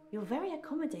game. You're very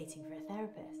accommodating for a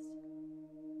therapist.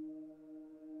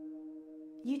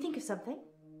 You think of something,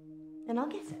 and I'll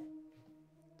guess it.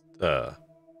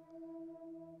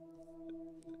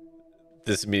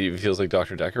 This immediately feels like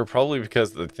Dr. Dekker, probably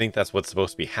because I think that's what's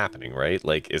supposed to be happening, right?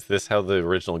 Like, is this how the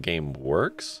original game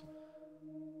works?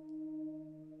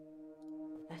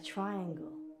 A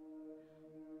triangle.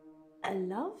 A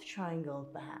love triangle,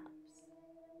 perhaps.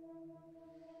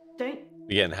 Don't...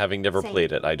 Again, having never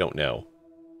played it, I don't know.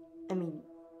 I mean,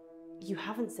 you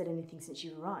haven't said anything since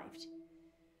you arrived.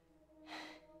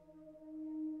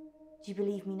 Do you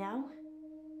believe me now?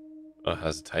 Oh, it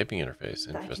has a typing interface.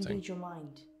 That I can Interesting. read your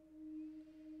mind.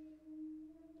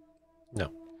 No.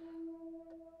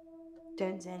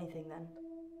 Don't say anything then.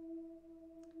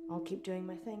 I'll keep doing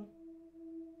my thing.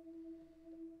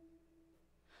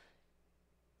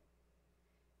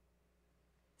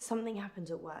 Something happened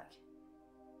at work.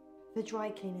 The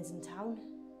dry cleaner's in town.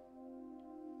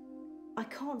 I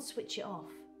can't switch it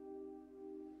off.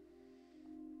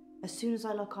 As soon as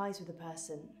I lock eyes with a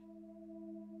person,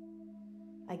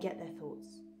 I get their thoughts.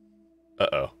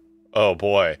 Uh-oh. Oh,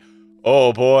 boy.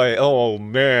 Oh, boy. Oh,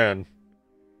 man.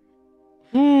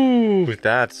 Ooh,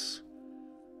 that's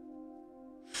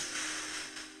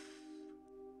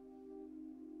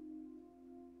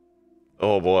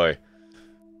Oh boy.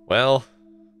 Well,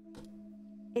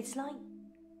 It's like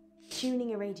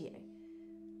tuning a radio.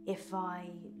 If I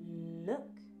look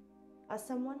at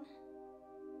someone,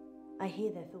 I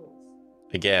hear their thoughts.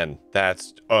 again,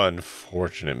 that's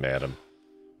unfortunate, madam.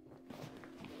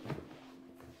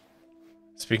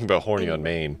 Speaking about horny on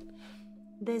Maine.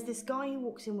 There's this guy who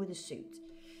walks in with a suit.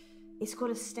 It's got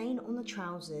a stain on the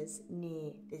trousers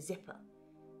near the zipper.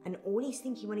 And all he's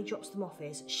thinking when he drops them off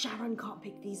is, Sharon can't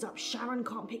pick these up, Sharon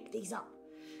can't pick these up.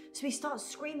 So he starts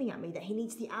screaming at me that he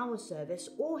needs the hour service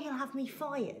or he'll have me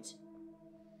fired.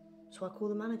 So I call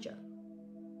the manager.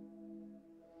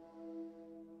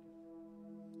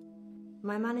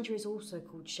 My manager is also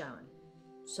called Sharon,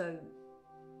 so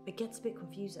it gets a bit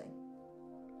confusing.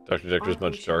 Dr. Dekker's I'll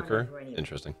much call Sharon darker. over anyway.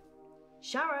 Interesting.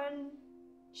 Sharon!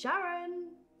 Sharon!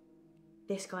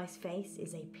 This guy's face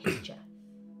is a picture,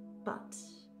 but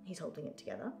he's holding it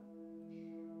together.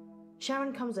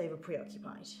 Sharon comes over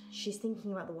preoccupied. She's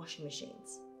thinking about the washing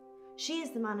machines. She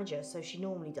is the manager, so she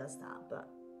normally does that, but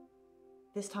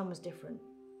this time was different.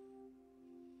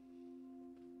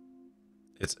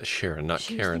 It's Sharon, not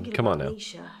She was Karen. thinking Come on about now.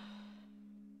 Nisha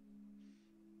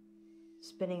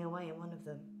spinning away in one of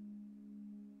them.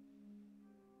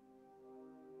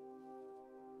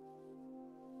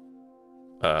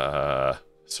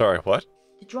 Sorry, what?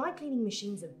 The dry cleaning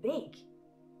machines are big.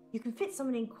 You can fit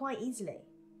someone in quite easily.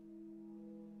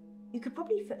 You could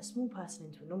probably fit a small person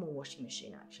into a normal washing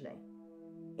machine, actually,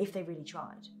 if they really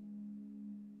tried.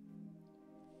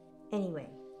 Anyway,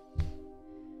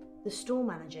 the store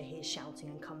manager hears shouting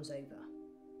and comes over.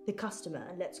 The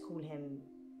customer, let's call him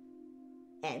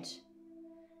Ed,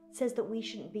 says that we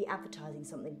shouldn't be advertising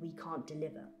something we can't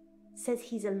deliver. Says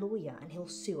he's a lawyer and he'll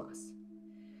sue us.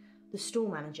 The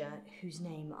store manager, whose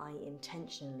name I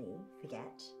intentionally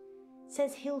forget,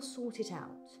 says he'll sort it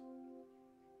out.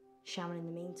 Sharon, in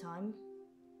the meantime,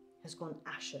 has gone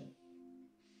ashen.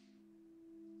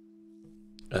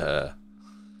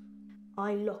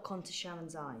 I lock onto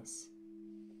Sharon's eyes,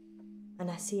 and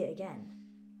I see it again.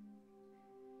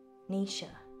 Nisha.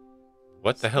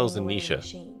 What the hell's a spinning away in the Nisha?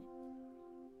 machine.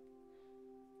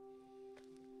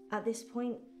 At this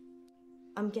point,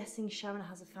 I'm guessing Sharon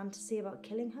has a fantasy about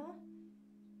killing her.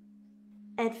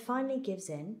 Ed finally gives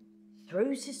in,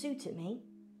 throws his suit at me,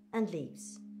 and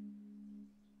leaves.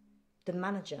 The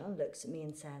manager looks at me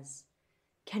and says,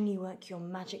 "Can you work your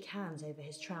magic hands over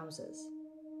his trousers?"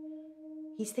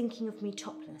 He's thinking of me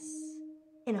topless,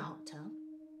 in a hot tub,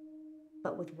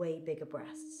 but with way bigger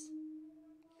breasts.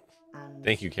 And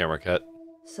Thank you, camera cut.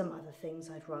 some other things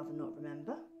I'd rather not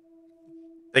remember.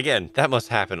 Again, that must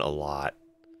happen a lot.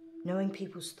 Knowing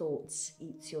people's thoughts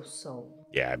eats your soul.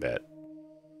 Yeah, I bet.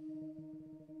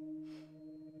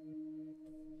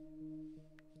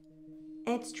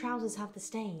 Ed's trousers have the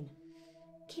stain.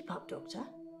 Keep up, Doctor.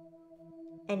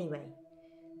 Anyway,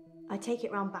 I take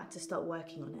it round back to start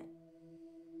working on it.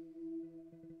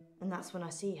 And that's when I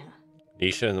see her.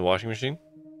 Nisha in the washing machine?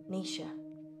 Nisha.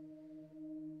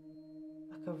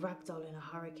 Like a ragdoll in a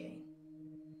hurricane.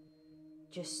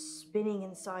 Just spinning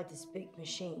inside this big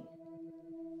machine.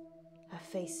 Her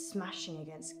face smashing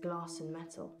against glass and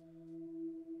metal.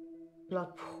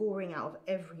 Blood pouring out of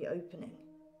every opening.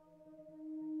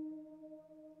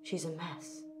 She's a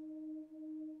mess.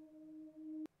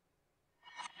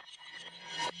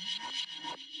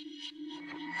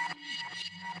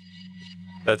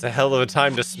 That's a hell of a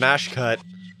time to smash cut.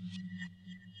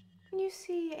 Can you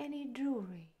see any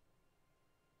jewelry?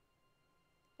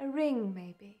 A ring,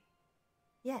 maybe?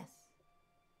 Yes.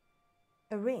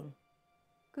 A ring.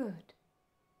 Good.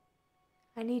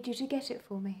 I need you to get it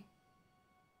for me.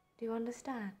 Do you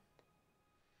understand?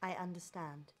 I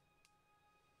understand.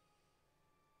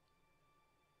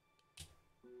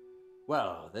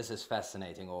 Well, this is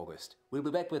fascinating, August. We'll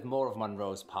be back with more of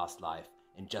Munro's past life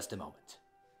in just a moment.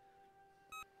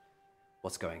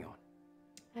 What's going on?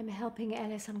 I'm helping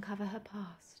Ellis uncover her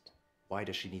past. Why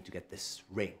does she need to get this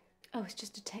ring? Oh, it's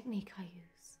just a technique I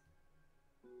use.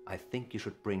 I think you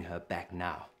should bring her back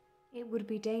now. It would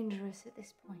be dangerous at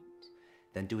this point.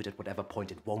 Then do it at whatever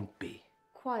point it won't be.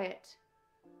 Quiet.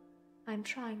 I'm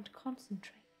trying to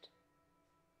concentrate.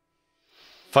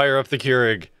 Fire up the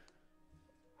Keurig.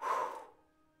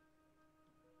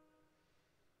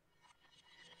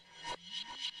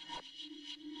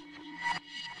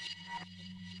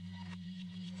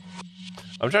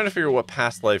 I'm trying to figure out what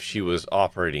past life she was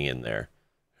operating in there.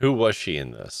 Who was she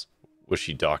in this? Was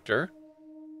she Doctor?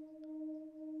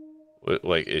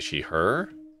 Like, is she her?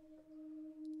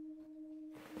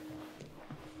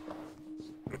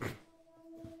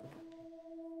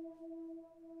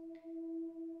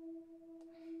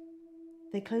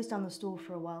 The They closed down the store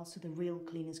for a while so the real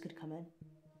cleaners could come in.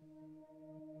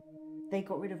 They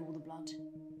got rid of all the blood.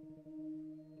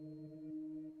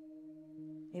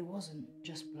 It wasn't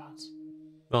just blood.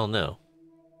 Well, no.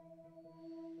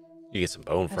 You get some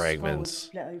bone Her skull was fragments.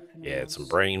 split open. Yeah, some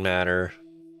brain matter.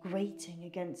 Grating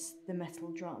against the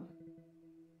metal drum.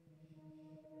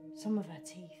 Some of her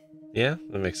teeth. Yeah,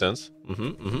 that makes sense.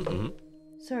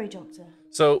 Sorry, Doctor.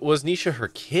 So, was Nisha her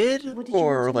kid? What did you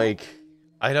Or, want to like,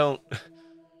 I don't...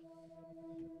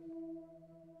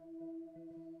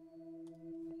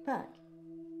 Back.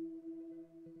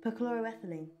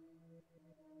 Perchloroethylene.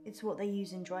 It's what they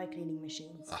use in dry cleaning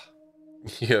machines.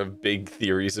 You have big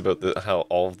theories about how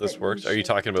all of this works? Are you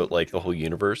talking about, like, the whole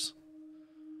universe?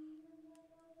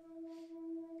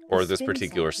 Or The this spin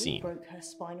particular cycle scene? broke her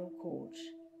spinal cord,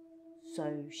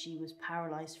 so she was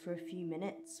paralyzed for a few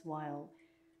minutes while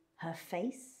her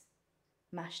face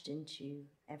mashed into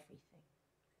everything.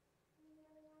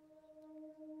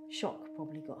 Shock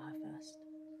probably got her first.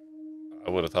 I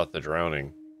would have thought the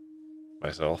drowning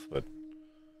myself, but...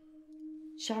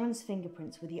 Sharon's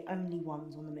fingerprints were the only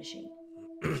ones on the machine.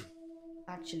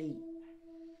 Actually,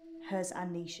 hers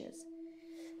and Nisha's.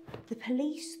 The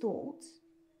police thought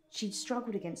she'd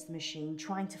struggled against the machine,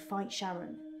 trying to fight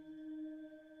Sharon.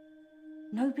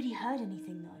 Nobody heard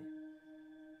anything, though.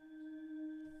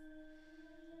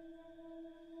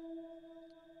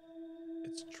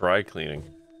 It's dry cleaning.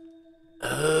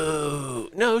 Oh,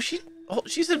 no, she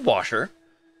said washer.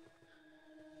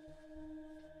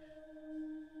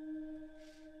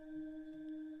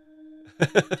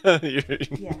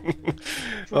 Yeah.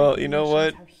 Well, you know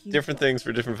what? How huge Different they are. things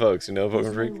for different folks, you know, There's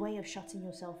Pokemon Freak? no way of shutting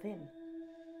yourself in.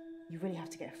 You really have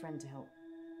to get a friend to help.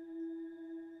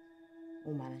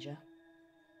 Or manager.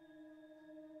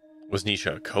 Was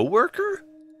Nisha a co-worker?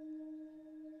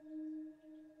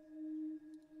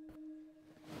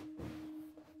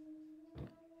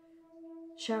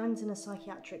 Sharon's in a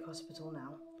psychiatric hospital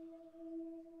now.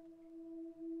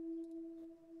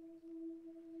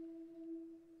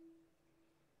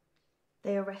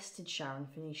 They arrested Sharon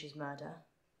for Nisha's murder.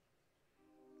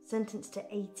 Sentenced to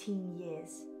 18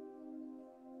 years.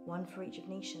 One for each of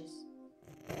Nisha's.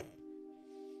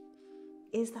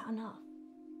 Is that enough?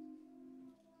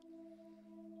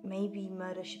 Maybe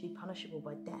murder should be punishable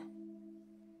by death.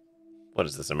 What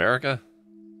is this, America?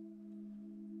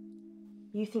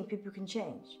 You think people can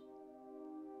change?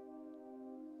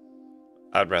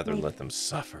 I'd rather Maybe. let them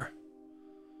suffer.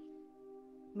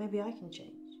 Maybe I can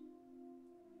change.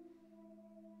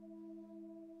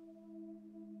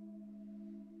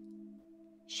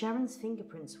 Sharon's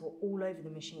fingerprints were all over the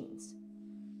machines.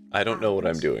 I don't know what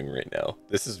I'm And doing right now.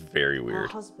 This is very Her weird.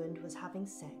 husband was having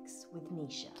sex with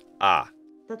Nisha. Ah,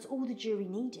 That's all the jury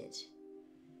needed.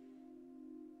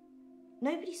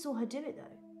 Nobody saw her do it,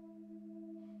 though.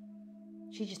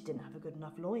 She just didn't have a good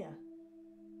enough lawyer.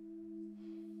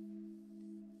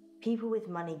 People with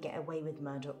money get away with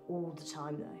murder all the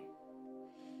time, though.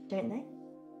 Don't they?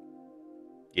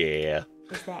 yeah.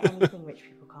 Is there anything rich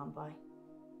people can't buy?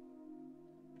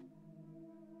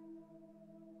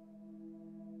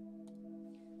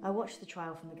 I watched the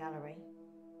trial from the gallery.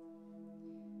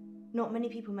 Not many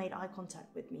people made eye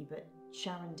contact with me, but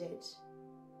Sharon did.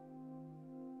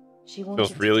 She wanted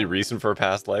Feels to really die. recent for a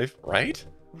past life, right?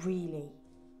 Really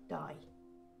die.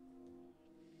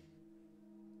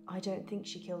 I don't think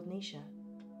she killed Nisha.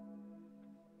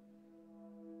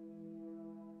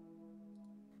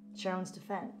 Sharon's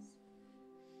defense.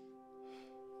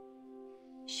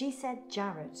 She said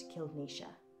Jared killed Nisha.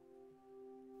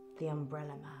 The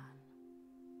Umbrella Man.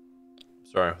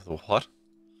 Sorry, the what?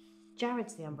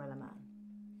 Jared's the Umbrella Man.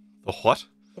 The what?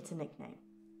 It's a nickname.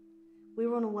 We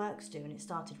were on a works do and it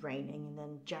started raining, and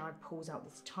then Jared pulls out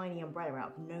this tiny umbrella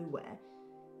out of nowhere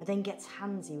and then gets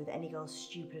handsy with any girl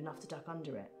stupid enough to duck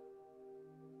under it.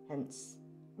 Hence,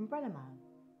 Umbrella Man.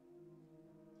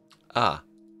 Ah,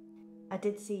 I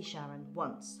did see Sharon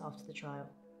once after the trial.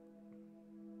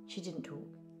 She didn't talk.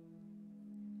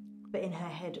 But in her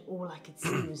head, all I could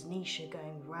see was Nisha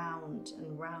going round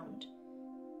and round.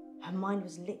 Her mind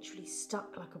was literally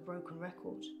stuck like a broken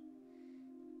record.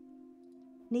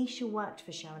 Nisha worked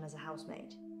for Sharon as a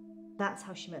housemaid. That's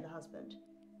how she met the husband.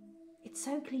 It's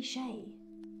so cliche.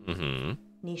 mm-hmm.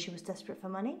 Nisha was desperate for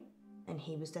money, and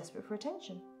he was desperate for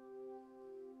attention.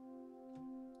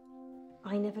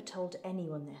 I never told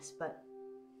anyone this, but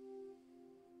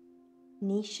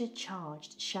Nisha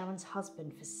charged Sharon's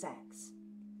husband for sex.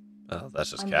 Oh, that's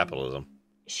just I mean, capitalism.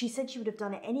 She said she would have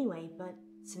done it anyway, but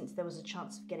since there was a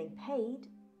chance of getting paid...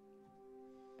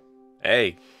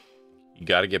 Hey, you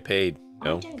gotta get paid. You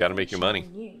know, I don't gotta think make your Sharon money.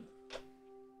 knew.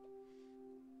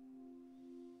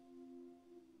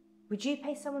 Would you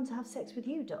pay someone to have sex with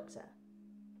you, Doctor?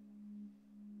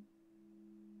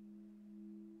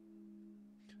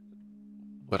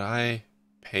 Would I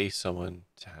pay someone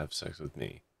to have sex with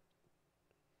me?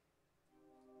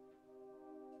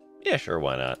 Yeah, sure,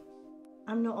 why not?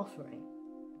 I'm not offering.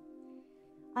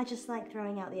 I just like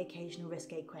throwing out the occasional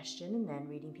risque question and then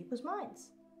reading people's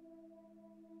minds.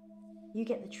 You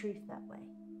get the truth that way.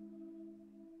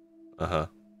 Uh-huh.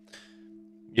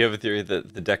 You have a theory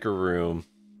that the Decker room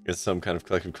is some kind of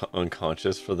collective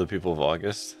unconscious for the people of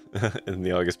August in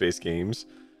the August-based games.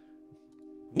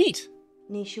 Neat.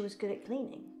 Nisha was good at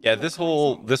cleaning. Yeah, this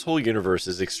whole universe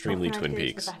is extremely Often I'd Twin go to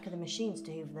Peaks. the back of the machines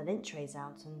to hoover the lint trays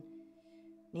out, and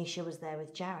Nisha was there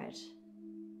with Jared,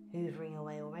 hoovering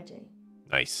away already.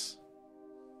 Nice.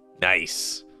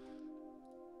 Nice.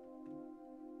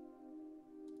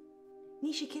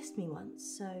 Nisha kissed me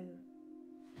once, so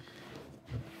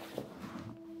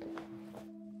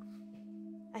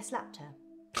I slapped her.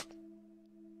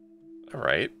 All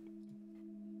right.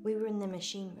 We were in the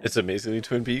machine room. It's amazingly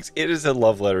Twin Peaks. It is a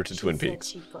love letter to She Twin said Peaks.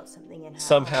 she'd got something in her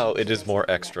Somehow eye it is and more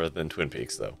I extra than Twin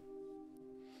Peaks, though.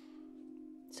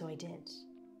 So I did.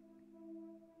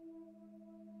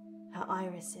 Her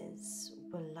irises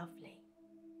were lovely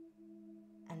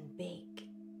and big,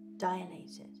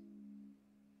 dilated.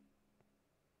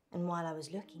 And while I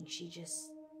was looking, she just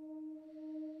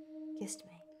kissed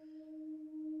me.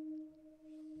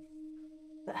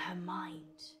 But her mind,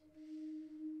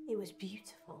 it was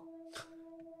beautiful.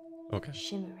 Okay.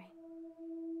 Shimmering.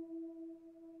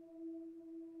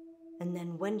 And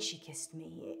then when she kissed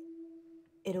me,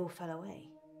 it all fell away.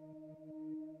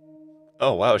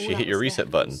 Oh, wow, All she that hit your was reset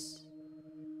left button. was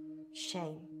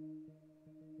shame,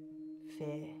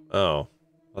 fear, Oh.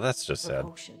 Well, that's just sad.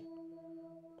 repulsion.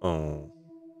 Oh.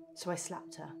 So I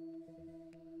slapped her.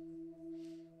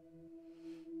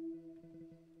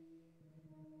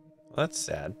 Well, that's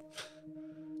sad.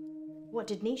 What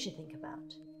did Nisha think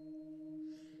about?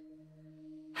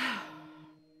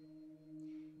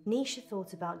 Nisha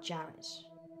thought about Jared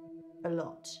a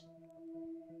lot.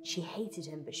 She hated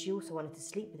him, but she also wanted to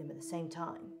sleep with him at the same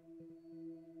time.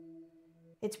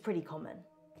 It's pretty common.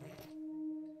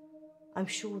 I'm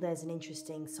sure there's an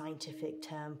interesting scientific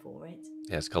term for it.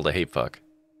 Yeah, it's called a hate fuck.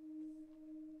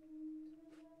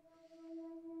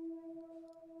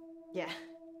 Yeah.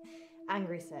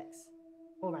 Angry sex.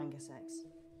 Or anger sex.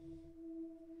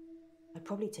 I'd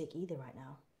probably take either right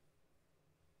now.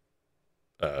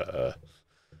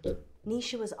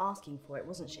 Nisha was asking for it,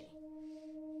 wasn't she?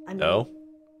 I mean, No.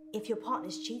 if your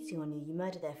partner's cheating on you, you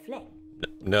murder their fling.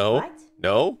 No. Right?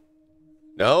 No.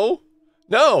 No.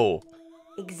 No.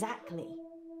 Exactly.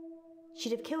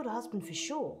 She'd have killed her husband for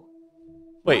sure.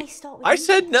 Wait, Why start with I Nisha?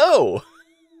 said no.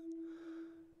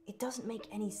 It doesn't make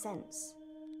any sense.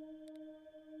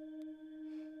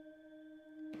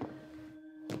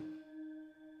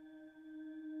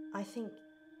 I think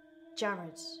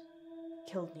Jared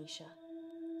killed Nisha.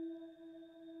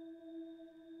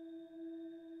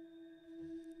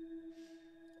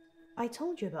 I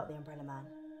told you about the Umbrella Man.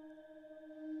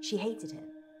 She hated him.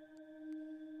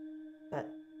 But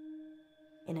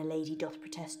in a lady doth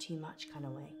protest too much kind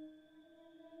of way.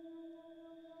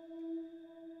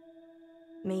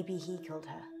 Maybe he killed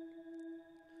her.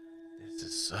 This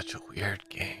is such a weird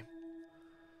game.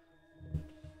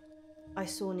 I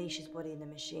saw Nisha's body in the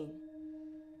machine.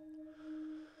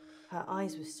 Her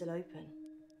eyes were still open,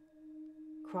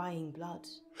 crying blood.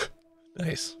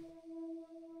 Nice.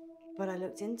 But I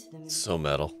looked into them and So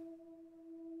metal.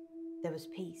 there was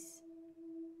peace.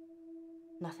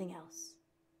 Nothing else.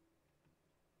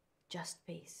 Just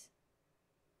peace.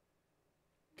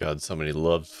 God, somebody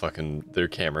loved fucking their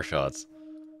camera shots.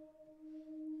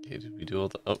 Okay, did we do all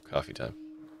the... Oh, coffee time.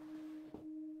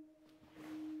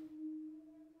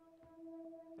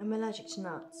 I'm allergic to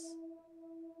nuts.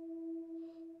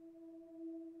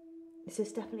 Is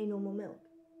this definitely normal milk?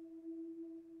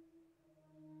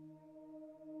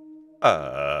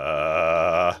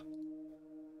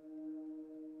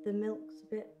 The milk's a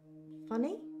bit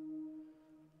funny?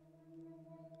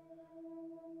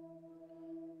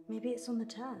 Maybe it's on the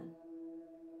turn.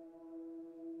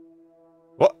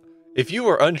 What? If you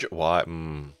were unsure... Why?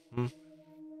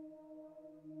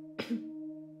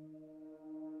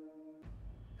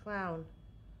 Clown.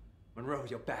 Munro,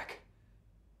 you're back.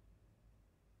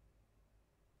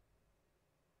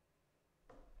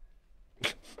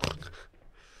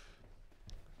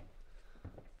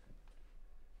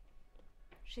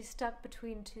 She's stuck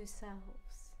between two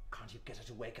selves. Can't you get her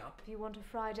to wake up? If you want a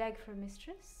fried egg for a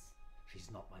mistress, She's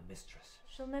not my mistress.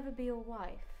 she'll never be your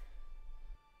wife.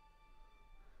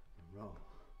 Munro.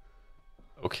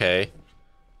 Okay.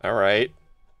 All right.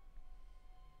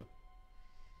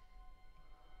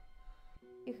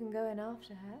 You can go in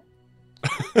after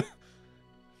her.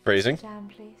 Phrasing. Sit down,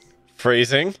 please.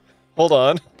 Phrasing. Hold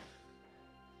on.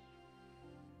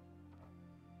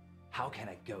 How can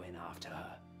I go in after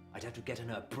her? I'd have to get in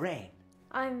her brain.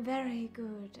 I'm very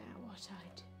good at what I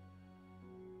do.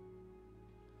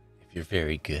 If you're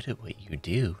very good at what you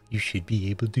do, you should be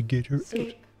able to get her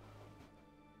Sleep.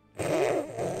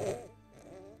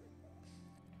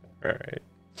 Alright.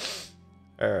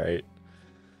 Alright.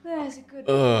 There's a good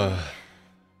Ugh.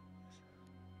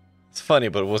 It's funny,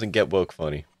 but it wasn't get woke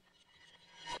funny.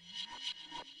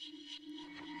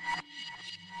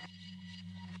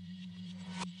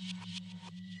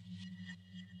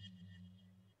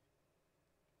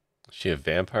 Is she a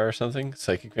vampire or something?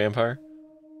 Psychic vampire?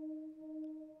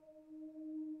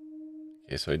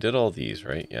 Okay, so I did all these,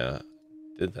 right? Yeah.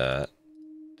 Did that.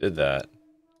 Did that.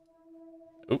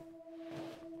 Oop.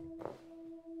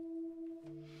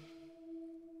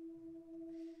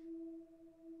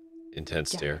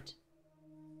 Intense stare. Jared,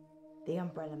 the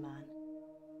Umbrella Man.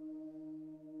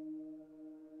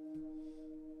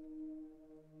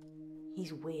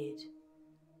 He's weird.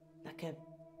 Like a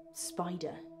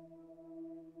spider.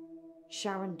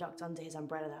 Sharon ducked under his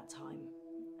umbrella that time,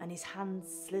 and his hands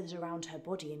slithered around her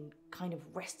body and kind of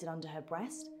rested under her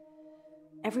breast.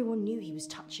 Everyone knew he was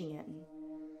touching it, and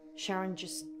Sharon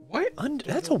just... Why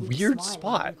that's a weird smile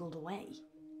spot. and wriggled away.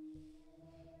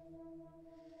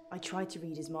 I tried to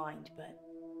read his mind, but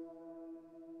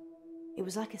it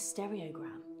was like a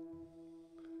stereogram.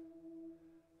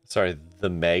 Sorry, the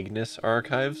Magnus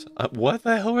Archives? What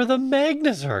the hell are the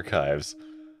Magnus Archives?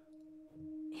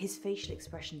 His facial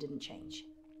expression didn't change.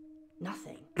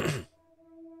 Nothing.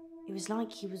 It was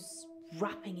like he was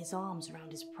wrapping his arms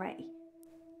around his prey.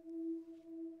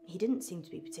 He didn't seem to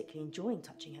be particularly enjoying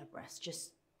touching her breast,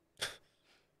 just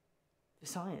for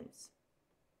science.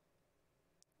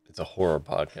 It's a horror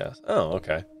podcast. Oh,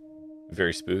 okay.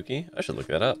 Very spooky. I should look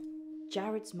that up.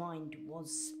 Jared's mind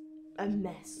was a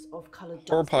mess of coloured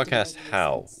Horror dots that didn't podcast make any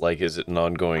how? sense. Like, is it an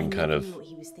ongoing I kind never of knew what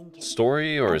he was thinking.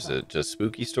 story, or is Ever. it just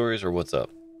spooky stories, or what's up?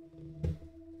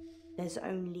 There's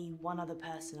only one other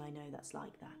person I know that's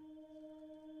like that.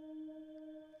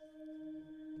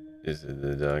 Is it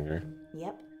the doctor?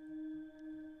 Yep.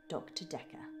 Dr.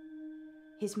 Dekker.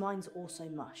 His mind's also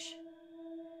mush.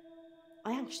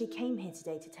 I actually came here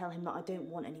today to tell him that I don't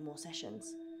want any more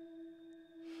sessions.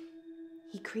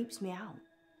 He creeps me out.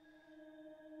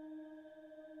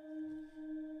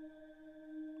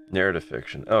 Narrative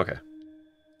fiction. Okay.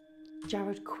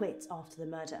 Jared quit after the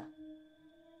murder.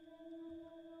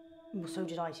 Well, so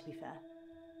did I, to be fair.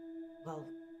 Well,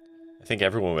 I think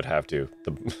everyone would have to.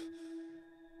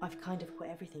 I've kind of quit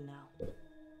everything now.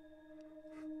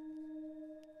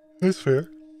 That's fair.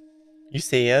 You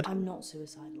sad? I'm not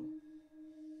suicidal.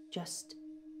 Just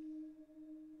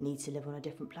need to live on a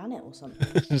different planet or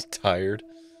something. Just tired.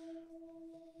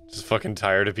 Just fucking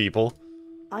tired of people.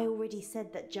 I already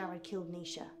said that Jared killed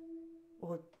Nisha.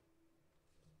 Or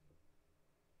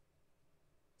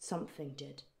something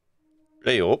did.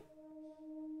 Hey up.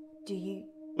 Do you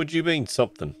What do you mean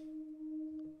something?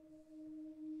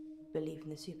 believe in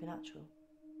the supernatural?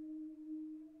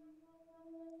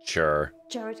 Sure.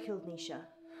 Jared killed Nisha.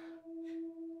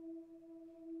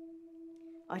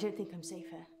 I don't think I'm safe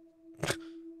here.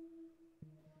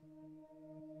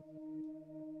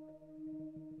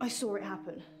 I saw it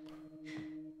happen.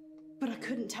 But I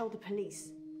couldn't tell the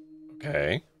police.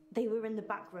 Okay. They were in the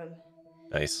back room.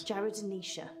 Nice. Jared and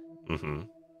Nisha. Mm-hmm.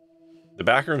 The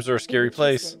back rooms are a They scary were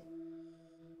place. kissing.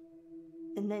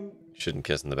 And then Shouldn't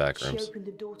kiss in the back she rooms. opened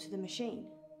the door to the machine.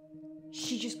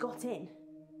 She just got in.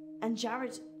 And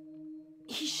Jared,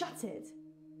 he shut it.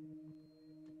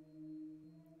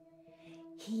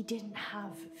 He didn't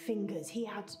have fingers. He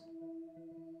had...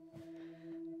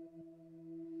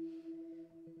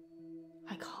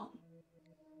 I can't.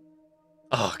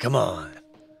 Oh, come on.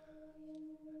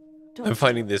 I'm Doctor,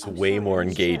 finding this I'm way sorry, more I'm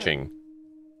engaging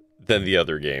than the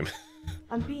other game.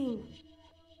 I'm being...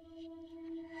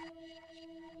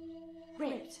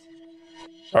 raped.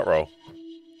 Uh-oh.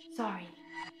 Sorry.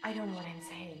 I don't know what I'm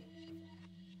saying.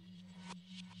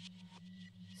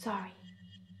 Sorry.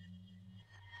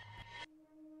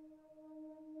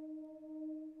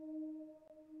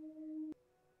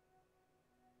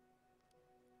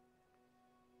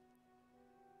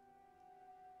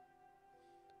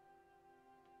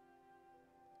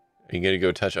 Are you gonna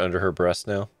go touch under her breast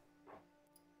now?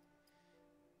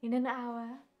 In an hour,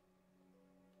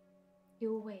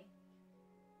 you'll wake,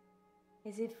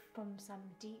 as if from some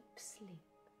deep sleep.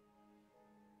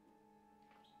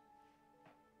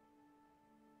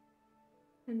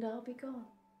 And I'll be gone.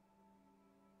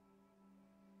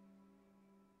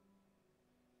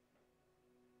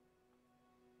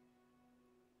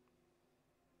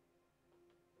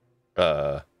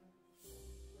 Oh,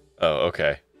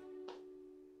 okay.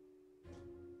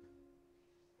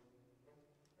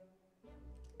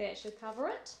 That should cover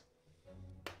it.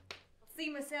 I'll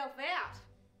see myself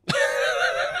out.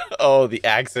 Oh, the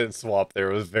accent swap there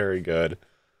was very good.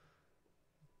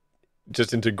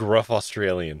 Just into gruff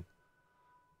Australian.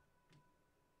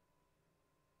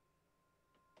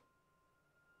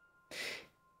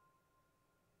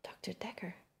 Dr.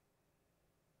 Dekker.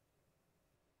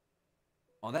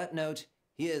 On that note,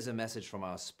 here's a message from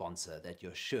our sponsor that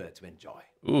you're sure to enjoy.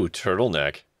 Ooh,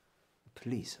 turtleneck.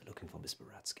 Police are looking for Miss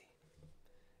Baratsky.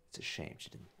 It's a shame she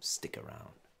didn't stick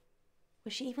around.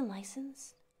 Was she even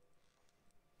licensed?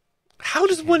 How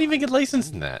does one even get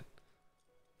licensed in that?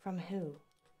 From who?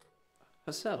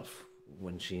 Herself,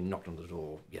 when she knocked on the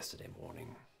door yesterday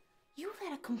morning. You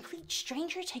let a complete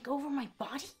stranger take over my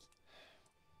body?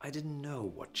 I didn't know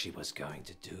what she was going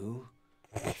to do.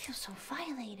 I feel so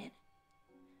violated.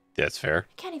 That's fair.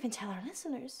 I can't even tell our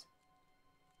listeners.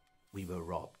 We were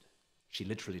robbed. She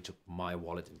literally took my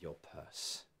wallet and your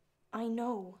purse. I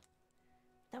know.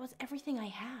 That was everything I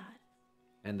had.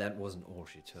 And that wasn't all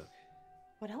she took.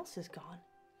 What else is gone?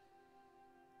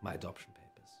 My adoption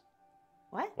papers.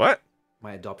 What? What?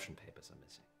 My adoption papers are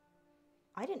missing.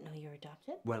 I didn't know you were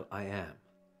adopted. Well, I am.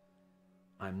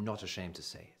 I'm not ashamed to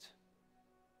say it.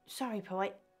 Sorry, Poe.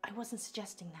 I wasn't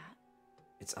suggesting that.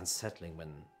 It's unsettling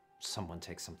when someone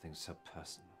takes something so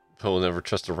personal. Poe will never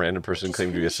trust a random person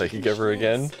claiming to be a psychic ever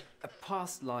again. A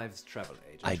past lives travel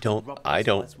agent. I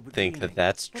don't think that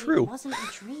that's But true. it wasn't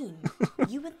a dream.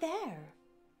 You were there.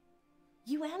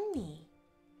 You and me.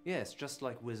 Yes, just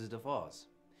like Wizard of Oz.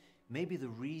 Maybe the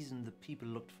reason the people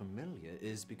looked familiar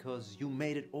is because you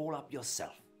made it all up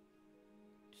yourself.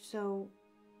 So,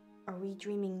 are we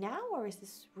dreaming now or is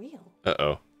this real?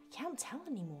 Uh-oh. I can't tell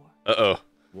anymore. Uh-oh.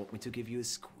 Want me to give you a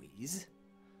squeeze?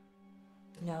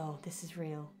 No, this is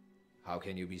real. How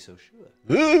can you be so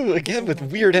sure? Ooh, again with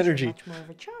weird energy. Much more of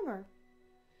a charmer.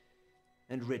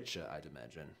 And richer, I'd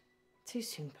imagine. Too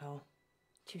soon, Poe.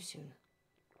 Too soon.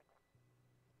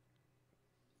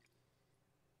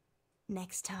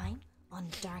 Next time on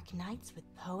Dark Nights with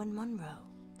Poe and Munro.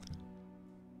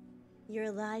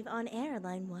 You're live on air,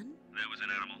 line 1. There was an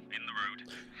animal in the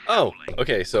road. Oh,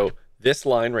 okay, so this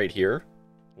line right here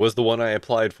was the one I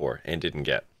applied for and didn't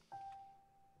get.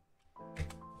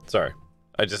 Sorry.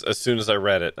 I just, as soon as I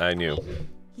read it, I knew.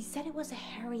 He said it was a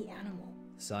hairy animal.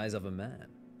 Size of a man.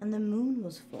 And the moon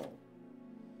was full.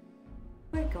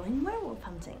 We're going werewolf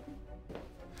hunting.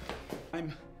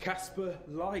 I'm Casper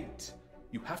Light.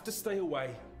 You have to stay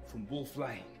away from Wolf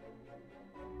Lane.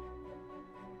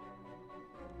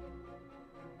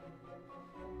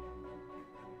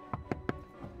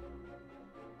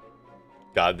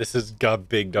 God, this has got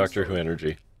big Doctor Who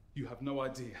energy. You have no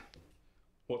idea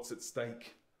what's at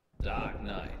stake. Dark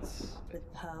Nights.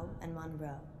 With Poe and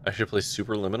Munro. I should play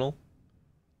Superliminal.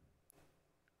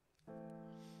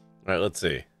 Alright, let's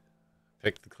see.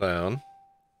 Pick the clown.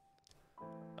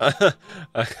 I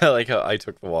like how I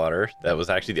took the water. That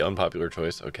was actually the unpopular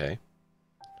choice. Okay.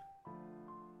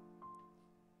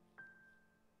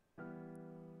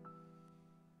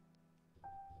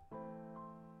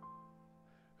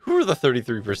 Who are the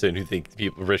 33% who think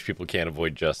rich people can't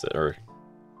avoid justice? Or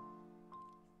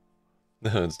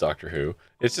no, it's Doctor Who.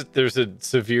 It's just there's a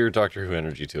severe Doctor Who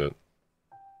energy to it.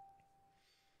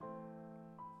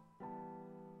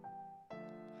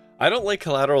 I don't like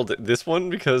Collateral this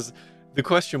one because the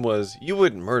question was, you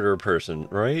wouldn't murder a person,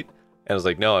 right? And I was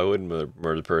like, no, I wouldn't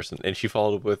murder the person. And she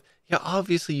followed up with, yeah,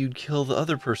 obviously you'd kill the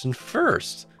other person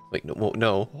first. Like,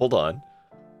 no, hold on.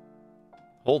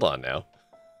 Hold on now.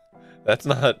 That's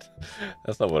not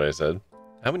what I said.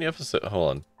 How many episodes? Hold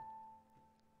on.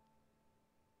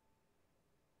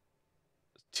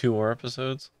 2 more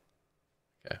episodes?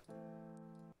 Okay.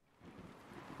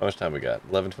 How much time we got?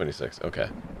 11:26. Okay.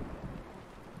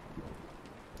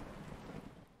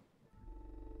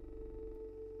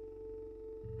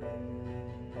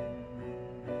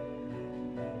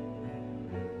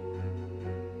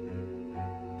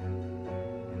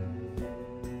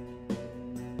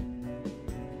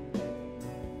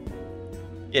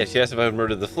 Yeah, she asked if I would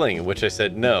murder the fling, in which I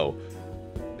said no.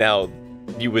 Now,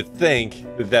 you would think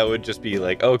that that would just be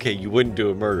like, okay, you wouldn't do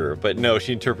a murder. But no,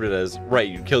 she interpreted it as, right,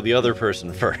 you'd kill the other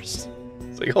person first.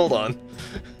 It's like, hold on.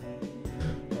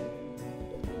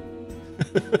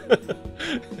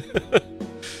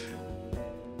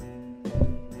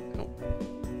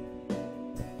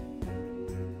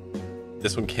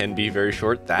 This one can be very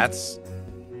short. That's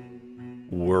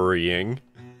worrying.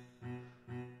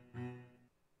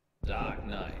 Dark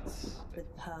Nights.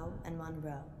 With Poe and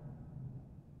Munro.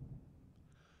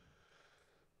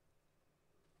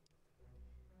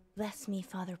 Bless me,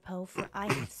 Father Poe, for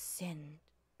I have sinned.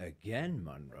 Again,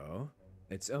 Munro?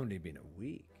 It's only been a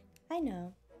week. I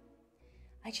know.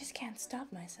 I just can't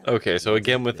stop myself. Okay, so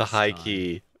again with the high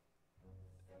key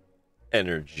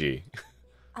energy.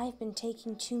 I've been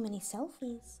taking too many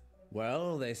selfies.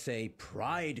 Well, they say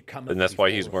pride cometh And that's why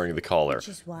before he's wearing the collar. Which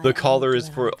is why The I collar do is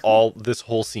what for I could. all this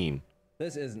whole scene.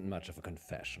 This isn't much of a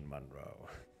confession, Munro.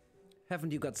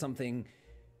 Haven't you got something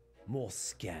more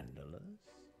scandalous?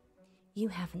 You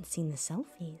haven't seen the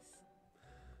selfies.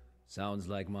 Sounds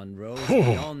like Munro's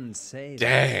beyond saving.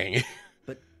 Dang.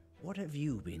 But what have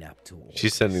you been up to?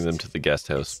 She's sending them to the guest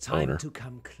house It's time owner. to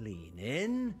come clean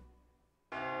in.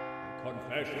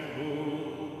 Confession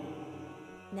booth.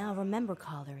 Now remember,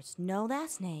 callers, no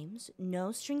last names,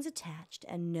 no strings attached,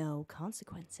 and no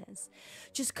consequences.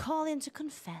 Just call in to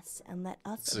confess and let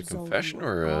us Is it a absolve confession you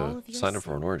or of all a of your sign up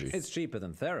for an sins. orgy? It's cheaper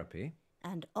than therapy.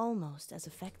 And almost as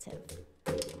effective.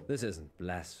 This isn't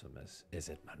blasphemous, is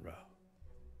it, Munro?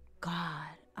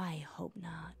 God, I hope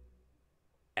not.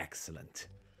 Excellent.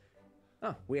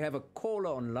 Ah, we have a caller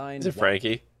on line. Is it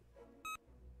Frankie?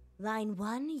 Line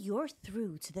 1, you're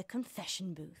through to the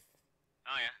confession booth.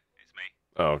 Oh yeah, it's me.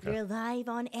 Oh, okay. You're live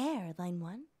on air, Line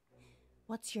 1.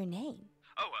 What's your name?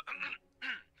 Oh,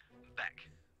 Beck.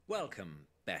 Welcome,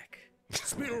 Beck.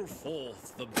 Spill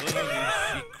forth the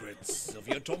burning secrets of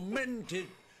your tormented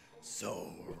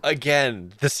soul.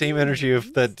 Again, the same energy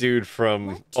of that dude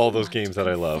from all those games that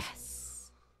I love.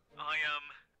 I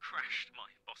crashed my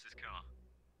boss's car.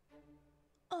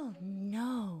 Oh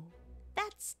no,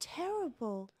 that's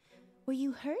terrible. Were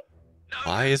you hurt?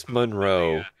 Why is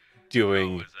Munro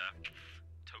doing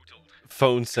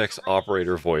phone sex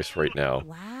operator voice right now?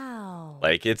 Wow.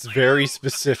 Like, it's very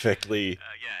specifically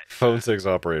phone sex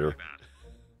operator.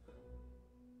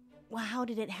 Well, how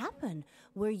did it happen?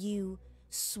 Were you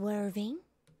swerving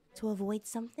to avoid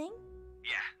something?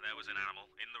 Yeah, there was an animal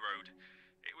in the road.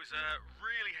 It was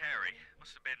really hairy.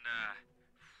 Must have been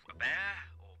a bear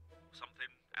or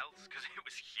something else, because it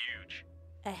was huge.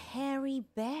 A hairy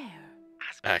bear.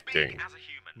 Acting. As a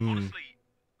human, honestly,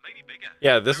 maybe bigger.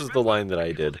 Yeah, this is the line that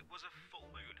I did.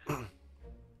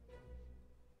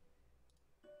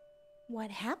 What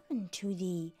happened to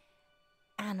the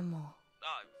animal?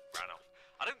 Ran off.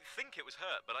 I don't think it was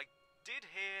hurt, but I did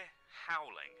hear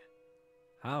howling.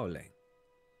 Howling?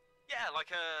 Yeah,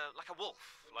 like a wolf.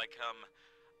 Like,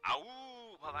 ow.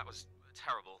 Well, that was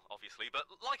terrible, obviously, but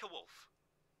like a wolf.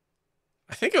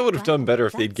 I think I would have done better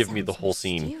if That they'd given me the sounds whole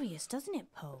scene. Mysterious, doesn't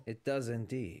it, Poe? It does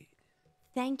indeed.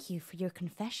 Thank you for your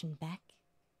confession, Beck.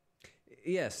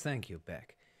 Yes, thank you,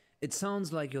 Beck. It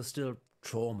sounds like you're still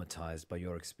traumatized by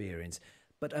your experience,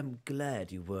 but I'm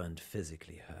glad you weren't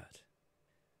physically hurt.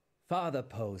 Father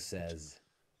Poe says,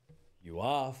 you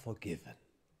are forgiven.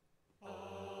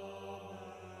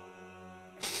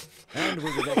 And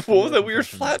What was that weird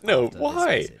flat note?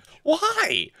 Why?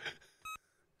 Why?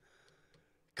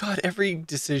 God, every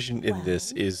decision in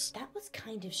this is That was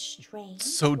kind of strange.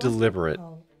 so wasn't it, deliberate.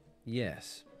 Poe?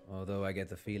 Yes, although I get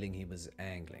the feeling he was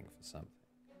angling for something.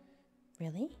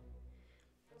 Really?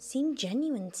 Seemed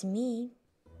genuine to me.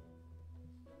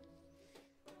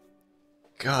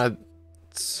 God,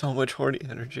 so much horny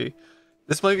energy.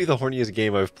 This might be the horniest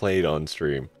game I've played on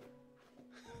stream.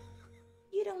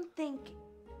 You don't think...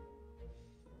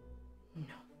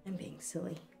 No, I'm being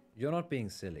silly. You're not being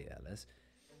silly, Alice.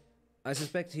 I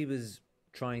suspect he was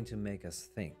trying to make us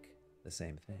think the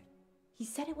same thing. He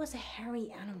said it was a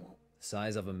hairy animal, The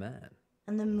size of a man.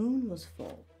 and the moon was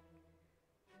full.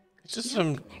 It's just You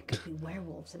don't some... think there could be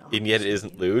werewolves in And yet it Oxford,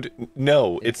 isn't do you? lewd.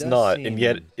 No, It it's does not. seem And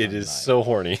yet it is so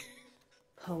horny.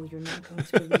 Poe, you're not going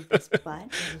to believe this, but...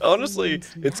 Honestly,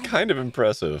 it's kind of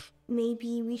impressive.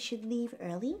 Maybe we should leave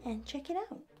early and check it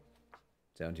out.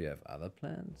 Don't you have other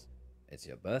plans? It's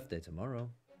your birthday tomorrow.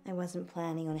 I wasn't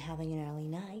planning on having an early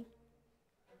night.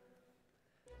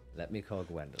 Let me call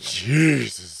Gwendolyn.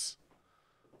 Jesus.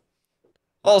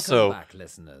 Also, back,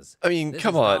 listeners. I mean, This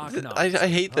come is on. Dark I Knight,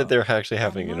 hate that they're actually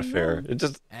having an affair. It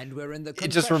just And we're in the it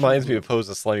just confession reminds me of booth. Poe's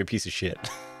a slimy piece of shit.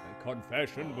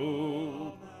 Confession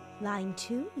booth. Line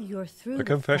 2, you're through. The to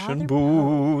confession Father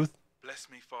Poe. booth. Bless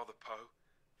me, Father Poe,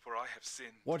 for I have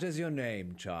sinned. What is your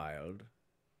name, child?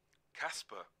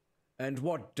 Casper. And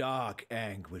what dark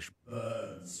anguish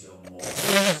burns your mortal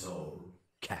soul,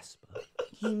 Casper?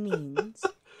 He means,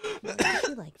 what would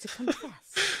you like to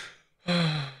confess?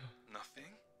 Nothing.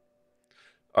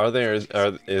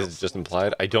 Is it just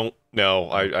implied? I don't know.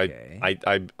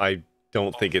 I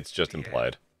don't think it's just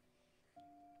implied.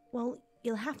 Well,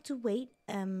 you'll have to wait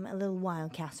a little while,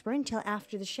 Casper, until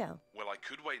after the show. Well, I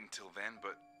could wait until then,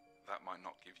 but that might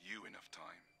not give you enough time.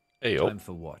 Hey, yo. Time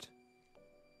for what?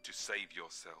 To save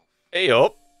yourself. Hey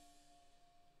up.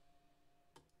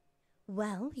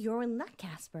 Well, you're in luck,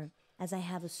 Casper, as I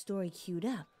have a story queued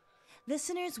up.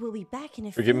 Listeners will be back in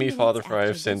a Forgive few me, minutes Father, for I have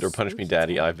after sinned, or this punish me, spooky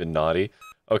Daddy. tale. I've been naughty.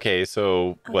 Okay,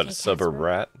 so what? Okay, Suburb Casper.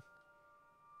 rat?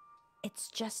 It's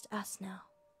just us now.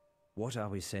 What are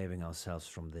we saving ourselves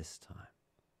from this time?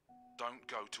 Don't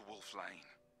go to Wolf Lane.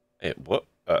 Hey, what?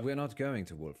 We're not going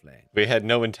to Wolf Lane. We had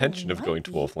no intention of might going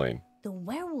to be. Wolf Lane. The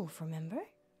werewolf, remember?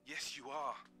 Yes, you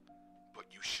are. But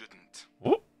you shouldn't.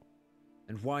 Whoop.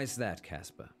 And why is that,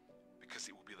 Casper? Because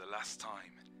it will be the last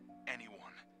time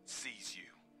anyone sees you.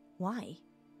 Why?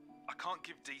 I can't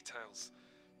give details,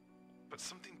 but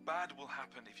something bad will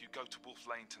happen if you go to Wolf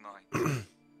Lane tonight.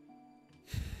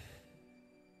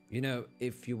 You know,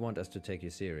 if you want us to take you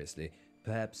seriously,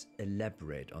 perhaps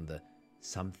elaborate on the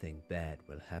something bad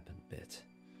will happen bit.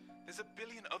 There's a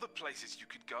billion other places you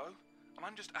could go, and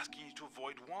I'm just asking you to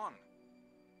avoid one.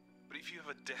 But if you have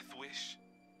a death wish,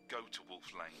 go to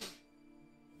Wolf Lane.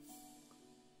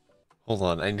 Hold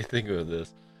on, I need to think about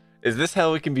this. Is this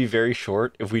how it can be very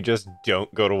short if we just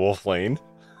don't go to Wolf Lane?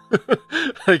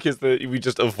 Like, is that we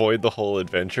just avoid the whole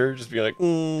adventure? Just be like,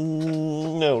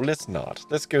 no, let's not.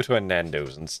 Let's go to a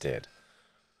Nando's instead.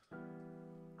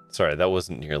 Sorry, that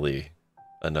wasn't nearly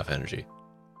enough energy.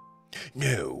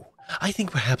 No, I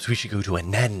think perhaps we should go to a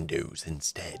Nando's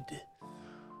instead.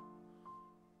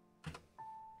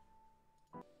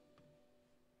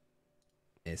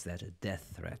 Is that a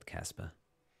death threat, Casper?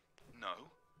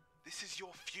 No, this is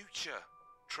your future.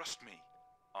 Trust me,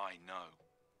 I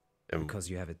know. Because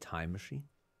you have a time machine?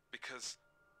 Because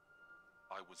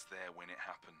I was there when it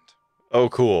happened. Oh,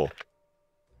 cool.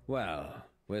 Well,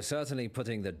 we're certainly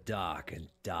putting the dark in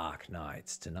dark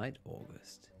nights tonight,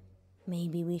 August.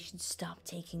 Maybe we should stop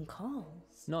taking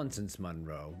calls. Nonsense,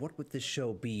 Munro. What would this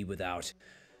show be without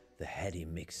the heady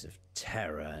mix of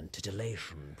terror and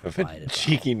titillation provided by...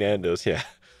 Cheeky Nando's, yeah.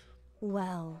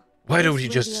 Well, why don't this you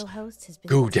just radio host has been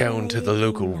go down to the very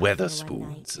local naughty one Weatherspoons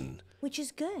night, and, which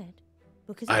is good,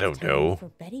 because I it's don't time know, for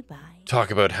Betty Bye.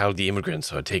 talk about how the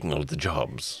immigrants are taking all the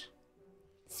jobs.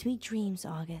 Sweet dreams,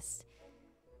 August.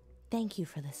 Thank you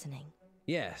for listening.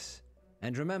 Yes,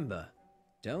 and remember,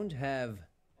 don't have...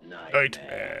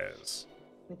 Nightmares.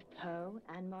 With Poe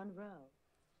and Munro.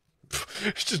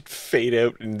 Just fade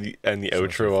out in the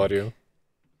outro audio.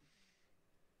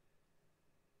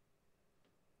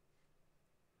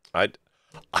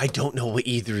 I don't know what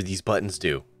either of these buttons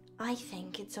do. I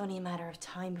think it's only a matter of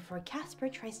time before Casper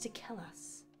tries to kill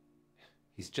us.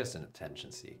 He's just an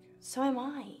attention seeker. So am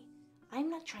I. I'm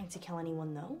not trying to kill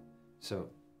anyone, though. So,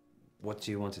 what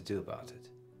do you want to do about it?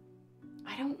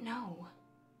 I don't know.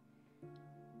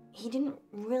 He didn't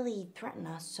really threaten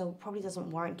us, so probably doesn't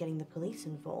warrant getting the police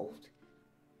involved.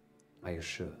 Are you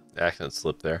sure? Accent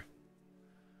slip there.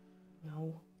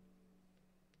 No.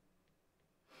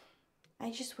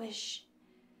 I just wish...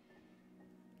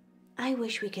 I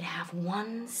wish we could have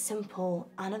one simple,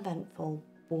 uneventful,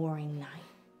 boring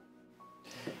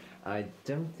night. I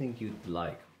don't think you'd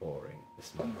like boring,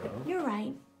 Miss Munro. You're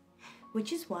right.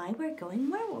 Which is why we're going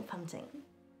werewolf hunting.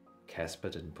 Casper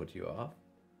didn't put you off?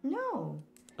 No.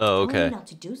 Oh, okay. Only not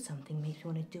to do something makes me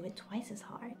want to do it twice as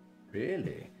hard.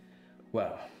 Really?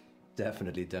 Well,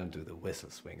 definitely don't do the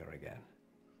whistle swinger again.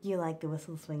 You like the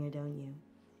whistle swinger, don't you?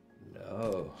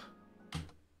 No.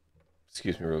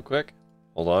 Excuse me real quick.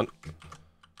 Hold on.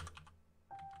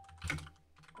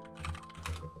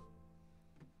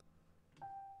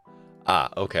 Ah,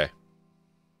 okay.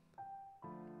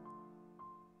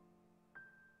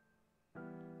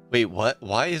 Wait, what?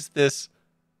 Why is this?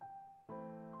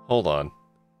 Hold on.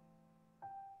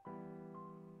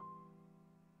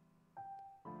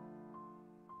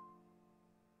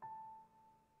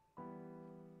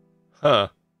 Huh.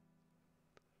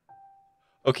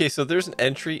 Okay, so there's an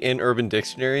entry in Urban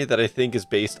Dictionary that I think is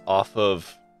based off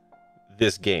of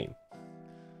this game.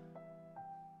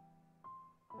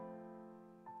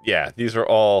 Yeah, these are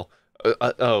all...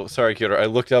 oh, sorry, Kyoto. I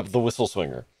looked up the whistle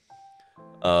swinger.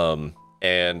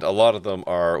 And a lot of them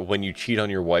are when you cheat on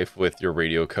your wife with your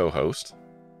radio co-host.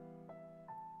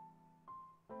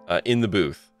 In the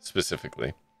booth,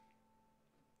 specifically.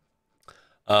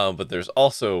 But there's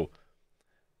also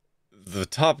the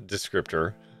top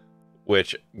descriptor,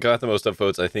 which got the most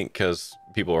upvotes, I think, because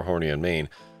people are horny in Maine,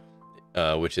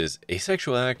 which is a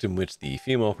sexual act in which the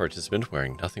female participant,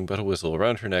 wearing nothing but a whistle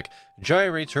around her neck,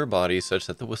 gyrates her body such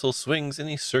that the whistle swings in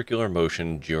a circular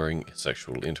motion during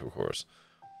sexual intercourse.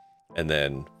 And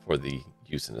then, for the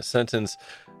use in a sentence,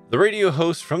 the radio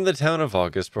host from the town of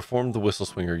August performed the whistle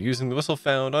swinger using the whistle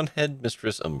found on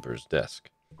Headmistress Umber's desk.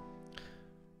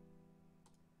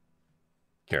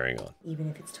 Carrying on. Even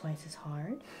if it's twice as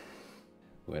hard?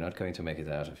 We're not going to make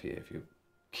it out of here if you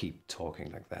keep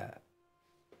talking like that.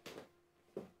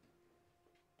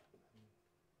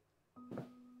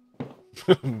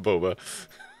 Boba.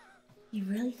 You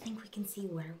really think we can see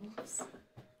werewolves?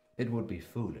 It would be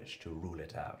foolish to rule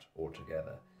it out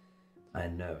altogether. I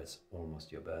know it's almost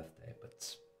your birthday,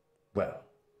 but, well,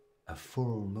 a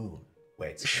full moon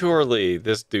waits. Surely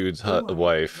this dude's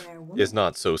wife is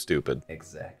not so stupid.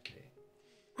 Exactly.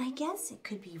 I guess it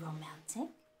could be romantic.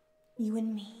 You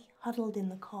and me, huddled in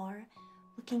the car,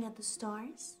 looking at the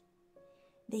stars.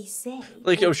 They say...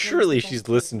 Like, oh, surely she's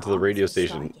listened to the radio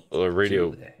station, or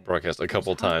radio broadcast a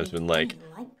couple times, been like,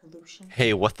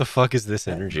 hey, what the fuck is this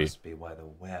energy? That must be why the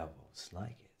werewolves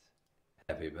like it.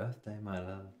 Happy birthday, my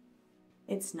love.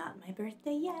 It's not my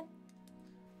birthday yet.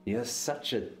 You're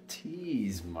such a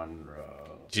tease,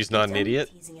 Munro. She's not an idiot?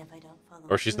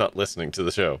 Or she's not listening to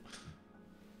the show?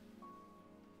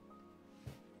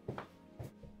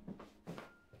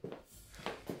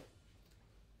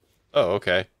 Oh,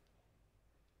 okay.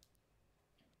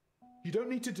 You don't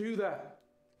need to do that.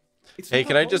 Hey,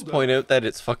 can I just point out that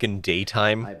it's fucking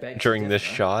daytime during this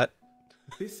shot?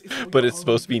 But it's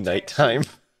supposed to be nighttime.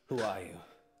 Who are you?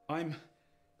 I'm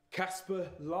Casper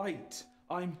Light.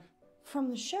 I'm... From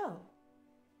the show.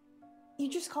 You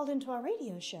just called into our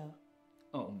radio show.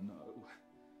 Oh no.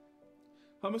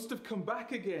 I must have come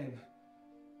back again.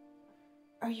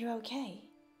 Are you okay?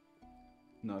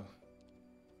 No.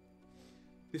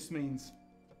 This means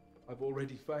I've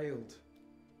already failed.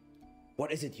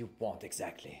 What is it you want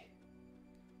exactly?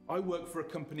 I work for a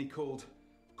company called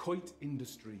Coit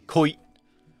Industries. Coit.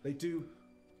 They do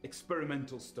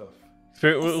experimental stuff.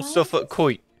 Experimental stuff at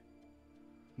Coit.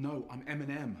 No, I'm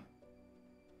Eminem.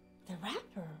 The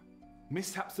rapper.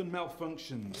 Mishaps and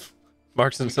malfunctions.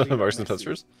 Marks and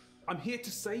Spencer's. I'm here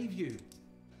to save you.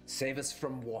 Save us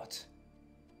from what?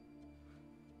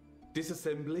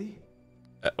 Disassembly.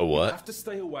 A what? You have to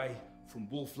stay away from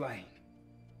Wolf Lane.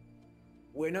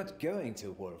 We're not going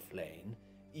to Wolf Lane.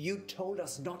 You told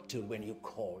us not to when you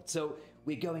called, so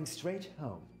we're going straight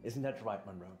home. Isn't that right,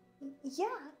 Munro? Yeah.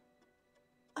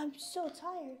 I'm so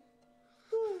tired.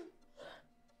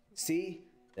 See?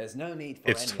 There's no need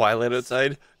for It's twilight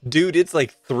outside? Dude, it's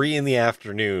like 3 in the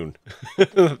afternoon.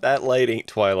 That light ain't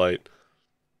twilight.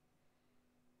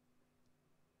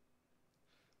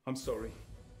 I'm sorry.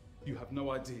 You have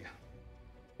no idea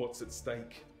what's at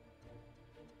stake.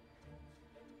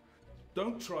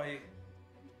 Don't try it.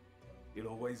 It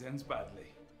always ends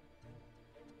badly.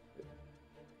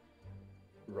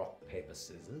 Rock, paper,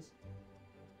 scissors?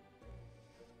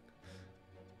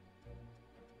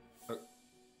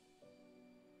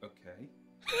 Okay.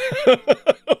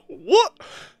 What?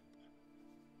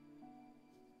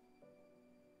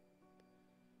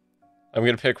 I'm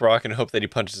gonna pick Rock and hope that he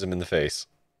punches him in the face.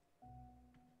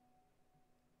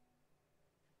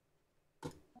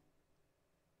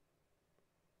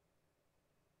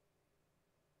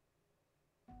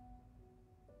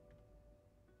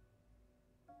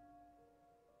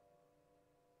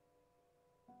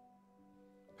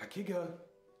 Back you go.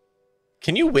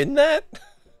 Can you win that?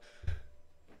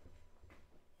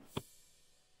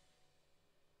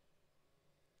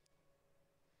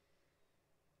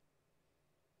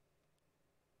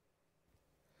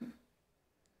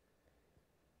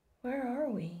 Where are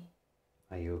we?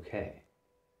 Are you okay?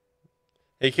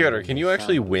 Hey, Kyoto, can you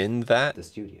actually win that? The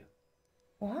studio.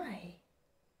 Why?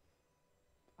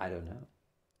 I don't know.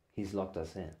 He's locked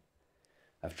us in.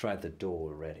 I've tried the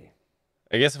door already.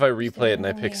 I guess if I replay it and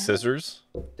I pick scissors,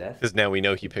 Death? because now we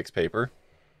know he picks paper.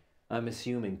 I'm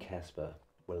assuming Casper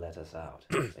will let us out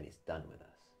when he's done with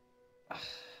us.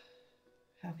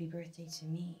 Happy birthday to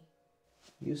me.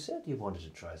 You said you wanted to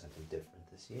try something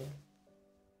different this year.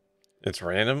 It's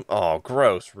random? Oh,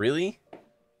 gross. Really?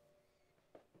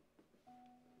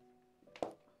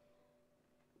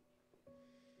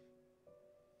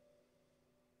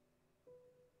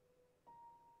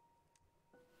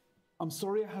 I'm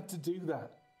sorry I had to do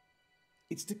that.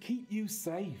 It's to keep you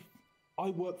safe. I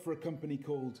work for a company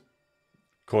called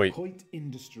Coit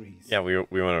Industries. Yeah, we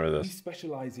went over We this.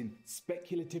 specialize in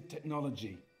speculative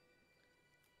technology.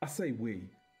 I say we.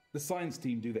 The science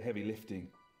team do the heavy lifting.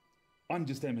 I'm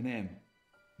just M&M.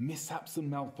 Mishaps and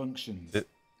malfunctions.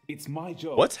 It's my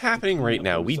job. What's happening to right clean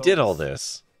up now? the We did all results.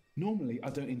 this. Normally, I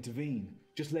don't intervene.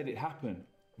 Just let it happen.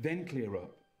 Then clear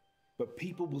up. But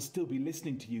people will still be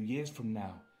listening to you years from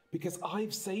now. Because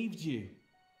I've saved you.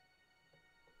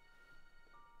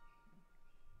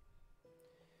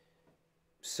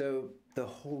 So, the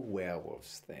whole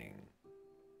werewolves thing.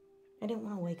 I didn't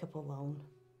want to wake up alone.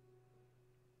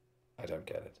 I don't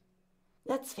get it.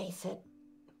 Let's face it,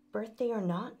 birthday or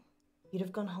not, you'd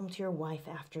have gone home to your wife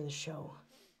after the show.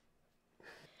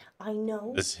 I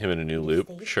know. This is him in a new you'd loop?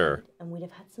 stayed Sure. put and we'd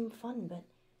have had some fun, but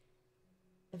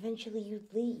eventually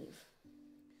you'd leave.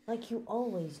 Like you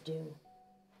always do.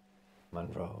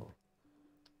 Munro.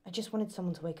 I just wanted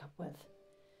someone to wake up with.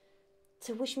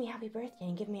 To wish me happy birthday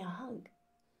and give me a hug.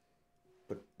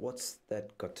 But what's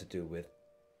that got to do with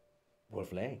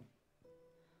Wolf Lane?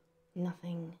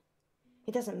 Nothing.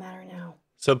 It doesn't matter now.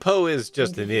 So Poe is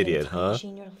just Maybe an if you get a idiot, time huh?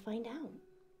 machine, you'll find out.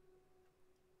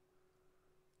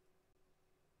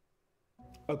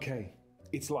 Okay,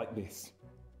 it's like this.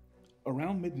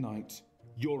 Around midnight,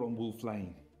 you're on Wolf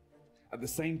Lane. At the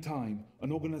same time,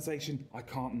 an organization I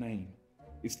can't name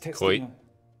is testing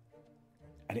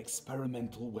an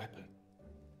experimental weapon.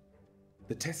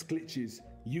 The test glitches,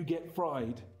 you get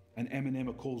fried, and Eminem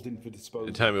are called in for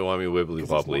disposal. Timey-wimey wibbly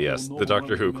wobbly, yes. The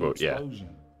Doctor Who quote, yeah.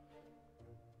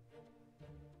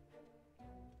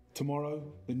 Tomorrow,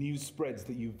 the news spreads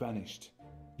that you've vanished.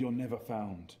 You're never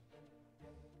found.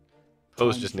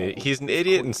 Poe's just an idiot. He's an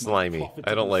idiot and slimy.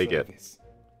 I don't like it.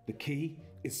 The key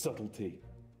is subtlety.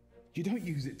 You don't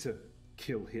use it to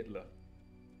kill Hitler.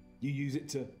 You use it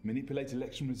to manipulate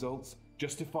election results,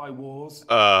 justify wars.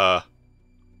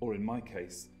 Or in my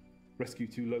case, rescue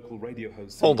 2 local radio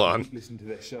hosts. Hold on. Listen to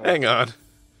their show. Hang on.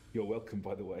 You're welcome,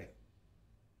 by the way.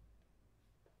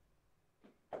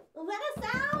 Let us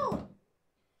out!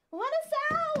 Let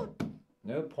us out!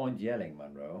 No point yelling,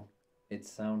 Munro.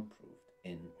 It's soundproofed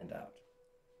in and out.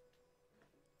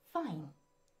 Fine.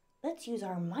 Let's use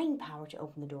our mind power to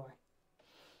open the door.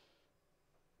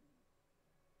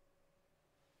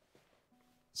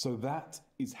 So that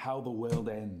is how the world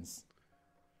ends.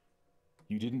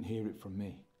 You didn't hear it from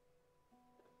me.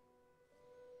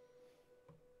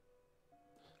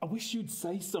 I wish you'd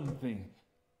say something.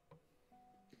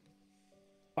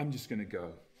 I'm just gonna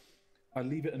go. I'll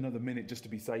leave it another minute just to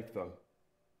be safe, though.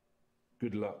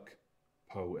 Good luck,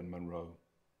 Poe and Munro.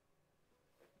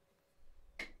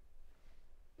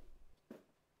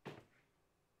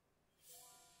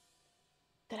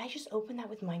 Did I just open that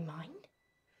with my mind?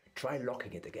 Try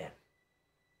locking it again.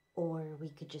 Or we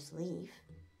could just leave.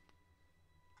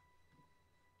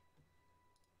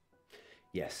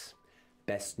 Yes,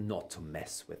 best not to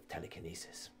mess with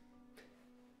telekinesis.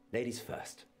 Ladies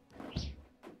first.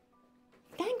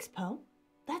 Thanks, Poe.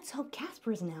 Let's hope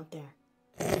Casper isn't out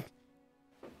there.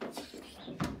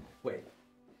 Wait.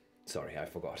 Sorry, I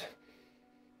forgot.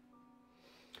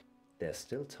 There's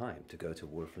still time to go to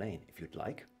Wolf Lane if you'd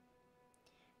like.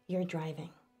 You're driving.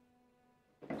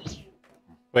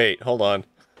 Wait, hold on.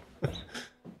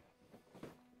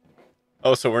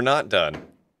 Oh, so we're not done.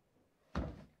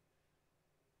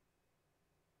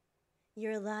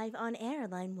 You're live on air,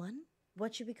 Line 1.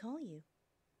 What should we call you?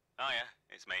 Oh yeah,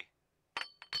 it's me.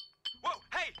 Whoa,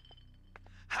 hey!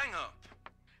 Hang up.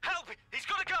 Help! He's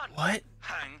got a gun! What?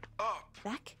 Hang up.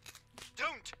 Back?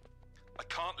 Don't! I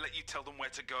can't let you tell them where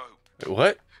to go. Wait,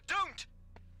 what? Don't!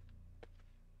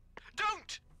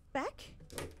 Don't! Back?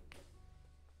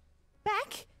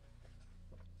 Back?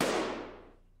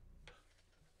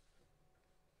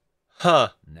 Huh.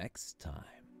 Next time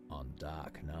on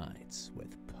Dark Nights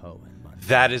with Poe and Munro.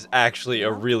 That is actually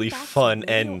a really fun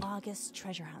end. August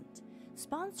Treasure Hunt,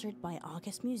 sponsored by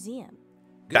August Museum.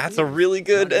 That's a really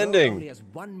good Munro ending. only has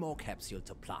one more capsule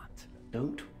to plant.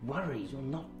 Don't worry, you'll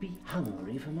not be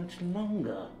hungry for much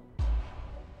longer.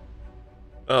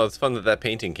 Oh, it's fun that that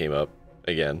painting came up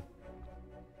again.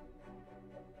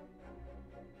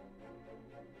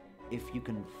 If you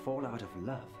can fall out of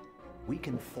love, we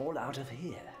can fall out of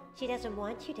here. She doesn't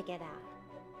want you to get out.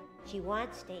 She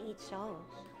wants to eat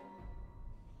souls.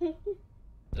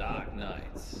 Dark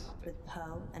Nights. With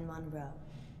Poe and Munro.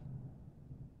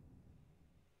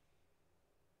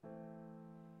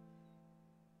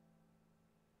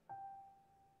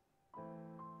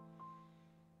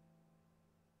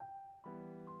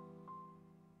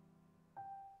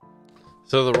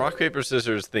 So the rock, paper,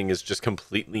 scissors thing is just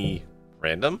completely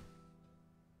random?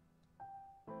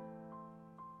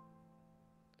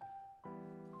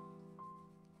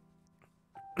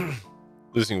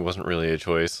 Losing wasn't really a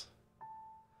choice.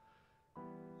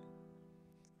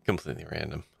 Completely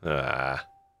random. That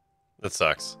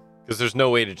sucks. Because there's no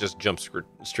way to just jump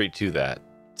straight to that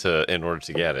in order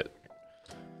to get it.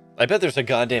 I bet there's a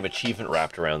goddamn achievement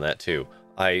wrapped around that too.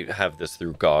 I have this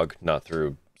through GOG, not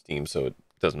through Steam, so it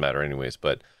doesn't matter anyways,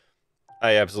 but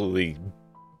I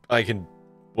can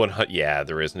yeah,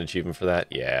 there is an achievement for that.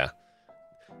 Yeah.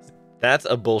 That's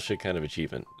a bullshit kind of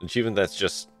achievement. Achievement that's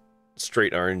just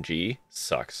straight RNG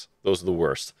sucks. Those are the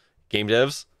worst. Game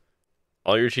devs,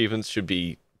 all your achievements should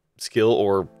be skill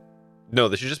or no,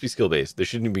 they should just be skill based. They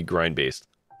shouldn't be grind based.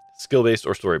 skill-based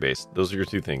or story-based. Those are your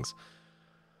two things.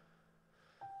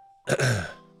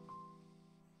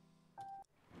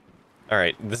 All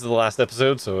right, this is the last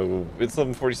episode, so it's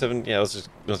 11:47. Yeah, let's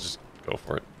just go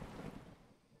for it.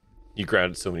 You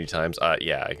grounded so many times.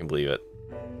 Yeah, I can believe it.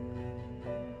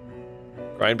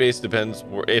 Grind based depends.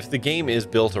 If the game is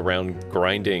built around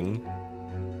grinding,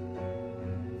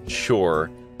 sure.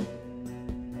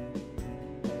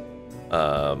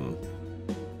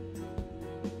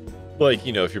 Like,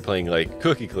 you know, if you're playing like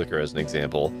Cookie Clicker as an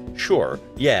example, sure,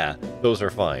 yeah, those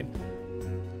are fine.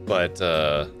 But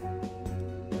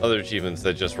other achievements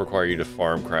that just require you to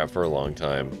farm crap for a long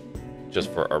time,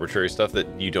 just for arbitrary stuff that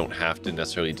you don't have to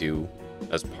necessarily do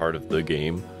as part of the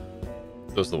game,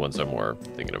 those are the ones I'm more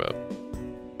thinking about.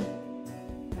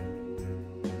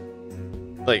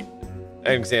 Like,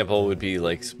 an example would be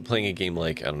like playing a game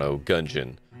like, I don't know,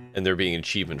 Gungeon, and there being an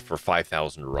achievement for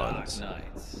 5,000 runs.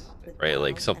 Right?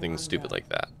 Like something stupid like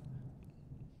that.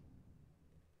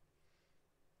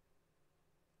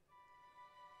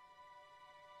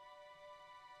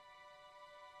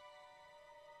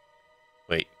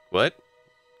 Wait, what?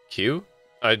 Q?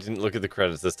 I didn't look at the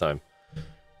credits this time.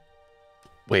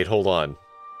 Wait, hold on.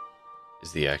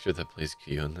 Is the actor that plays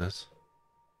Q in this?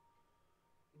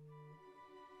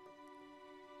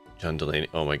 John Delaney.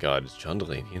 Oh my god, is John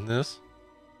Delaney in this?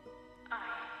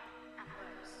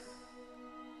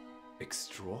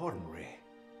 Extraordinary.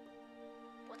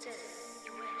 What is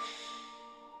your wish?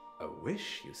 A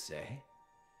wish, you say?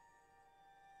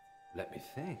 Let me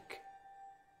think.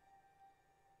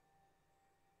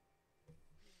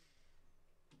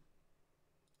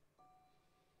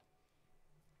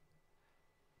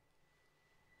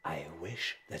 I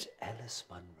wish that Alice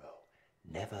Munro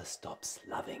never stops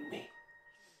loving me.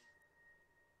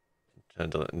 John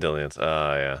Dillance.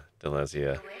 Ah, yeah. Dillance,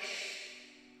 yeah.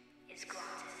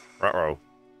 Ruh-roh.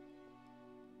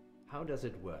 How does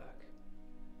it work?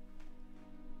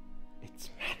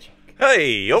 It's magic.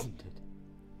 Hey, yup.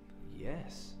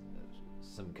 Yes,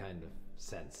 some kind of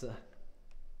sensor.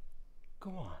 Go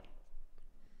on.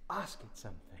 Ask it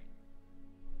something.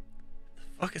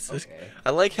 Fuck is this? Okay.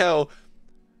 I like how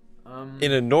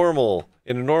in a normal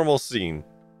scene,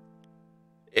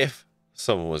 if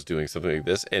someone was doing something like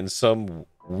this and some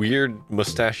weird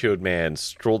mustachioed man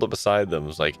strolled up beside them,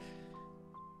 was like,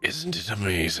 "Isn't it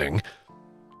amazing?"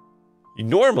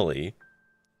 Normally,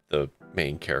 the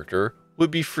main character would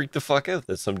be freaked the fuck out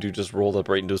that some dude just rolled up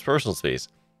right into his personal space.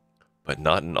 But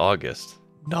not in August.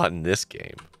 Not in this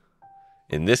game.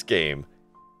 In this game,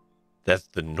 that's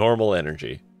the normal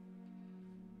energy.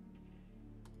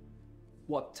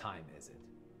 What time is it?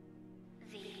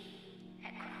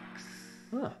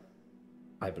 Huh.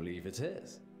 I believe it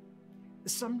is.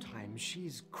 Sometimes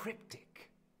she's cryptic.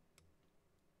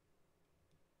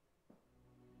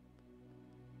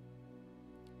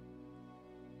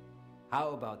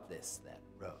 How about this then,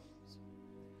 Rose?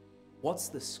 What's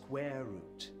the square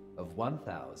root of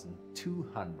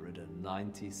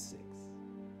 1,296?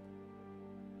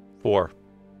 4.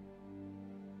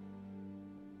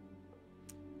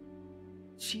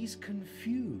 She's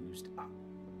confused.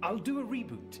 I'll do a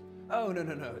reboot. Oh,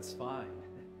 no, it's fine.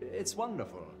 It's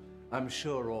wonderful. I'm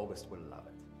sure August will love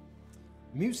it.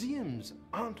 Museums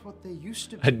aren't what they used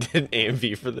to be. I did an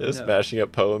AMV for this, No. mashing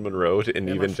up Poe and Munro to an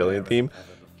Evangelion theme.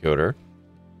 Yoder,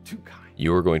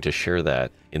 you are going to share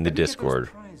that in the Discord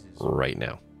right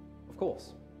now. Of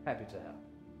course. Happy to help.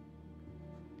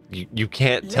 You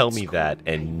can't tell me that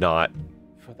and not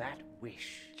For that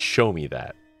wish. show me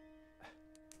that.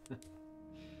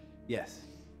 Yes.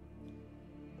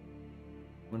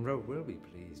 Monroe will be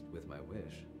pleased with my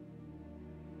wish.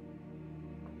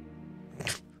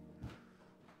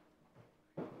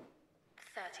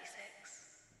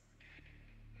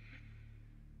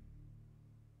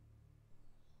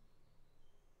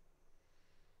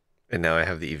 And now I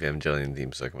have the Evangelion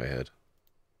theme stuck in my head.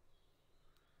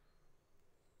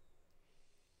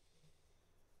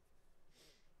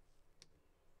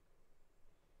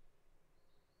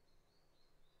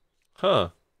 Huh.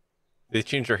 They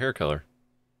changed her hair color.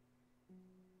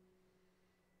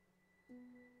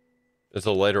 It's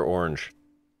a lighter orange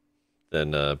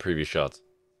than previous shots.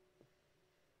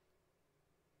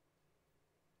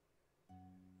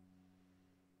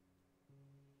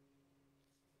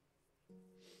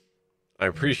 I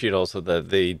appreciate also that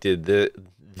they did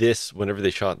this whenever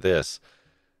they shot this.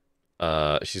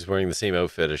 She's wearing the same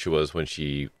outfit as she was when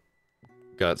she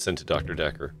got sent to Dr.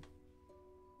 Dekker.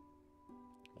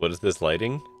 What is this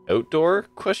lighting? Outdoor?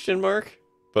 Question mark?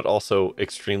 But also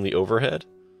extremely overhead?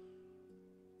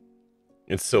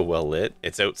 It's so well lit.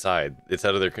 It's outside. It's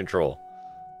out of their control.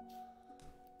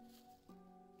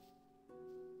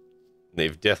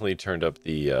 They've definitely turned up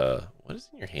the, what is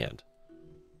in your hand?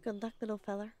 Good luck, little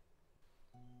feller.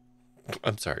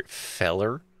 I'm sorry,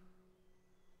 feller?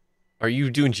 Are you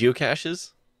doing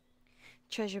geocaches?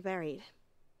 Treasure buried.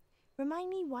 Remind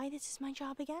me why this is my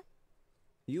job again?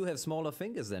 You have smaller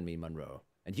fingers than me, Munro,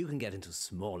 and you can get into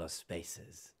smaller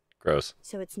spaces. Gross.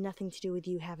 So it's nothing to do with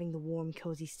you having the warm,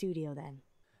 cozy studio then?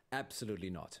 Absolutely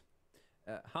not.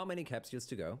 How many capsules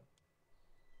to go?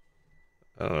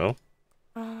 I don't know.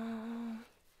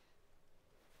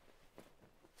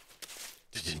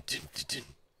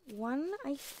 One,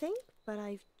 I think, but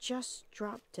I've just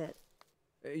dropped it.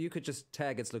 You could just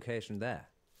tag its location there.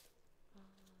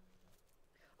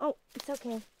 Oh, it's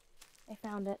okay. I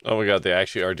found it. Oh my god, they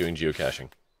actually are doing geocaching.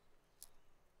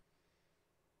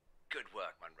 Good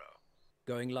work, Munro.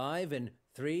 Going live in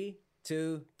 3,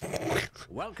 2...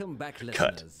 Welcome back,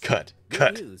 listeners. Cut.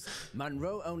 Good news.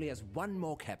 Munro only has one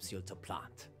more capsule to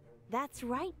plant. That's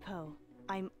right, Poe.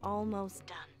 I'm almost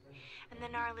done. And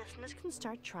then our listeners can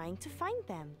start trying to find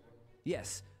them.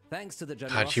 Yes, thanks to the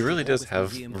God, she really does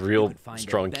have real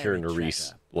strong Kieran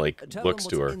Reese like looks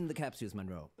to her. In the capsules,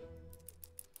 Munro.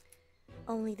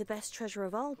 Only the best treasure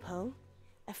of all, Poe.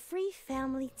 A free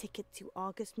family ticket to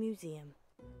August Museum.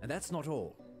 And that's not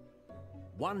all.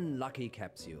 One lucky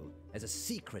capsule has a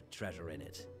secret treasure in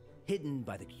it, hidden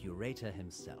by the curator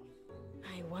himself.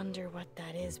 I wonder what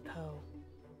that is, Poe.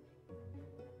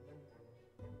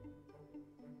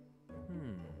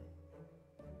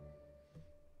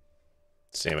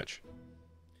 Sandwich.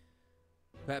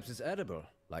 Perhaps it's edible,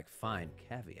 like fine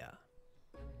caviar.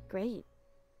 Great.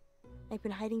 I've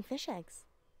been hiding fish eggs.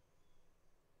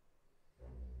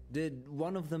 Did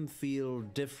one of them feel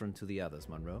different to the others,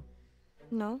 Munro?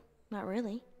 No, not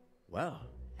really. Well,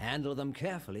 handle them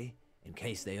carefully, in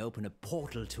case they open a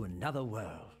portal to another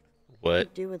world. What?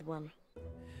 Could do with one.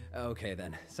 Okay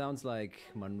then, sounds like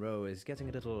Munro is getting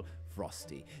a little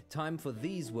frosty. Time for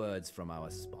these words from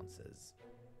our sponsors.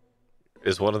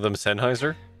 Is one of them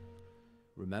Sennheiser?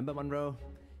 Remember, Munro,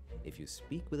 if you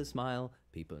speak with a smile,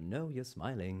 people know you're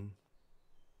smiling.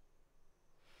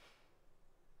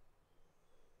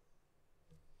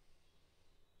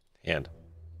 Hand.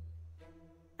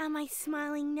 Am I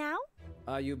smiling now?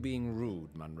 Are you being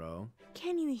rude, Munro?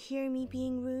 Can you hear me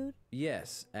being rude?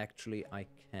 Yes, actually I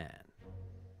can.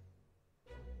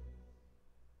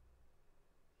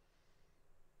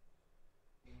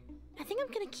 I think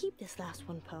I'm gonna keep this last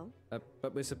one, Poe.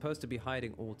 But we're supposed to be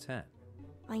hiding all 10.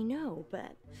 I know,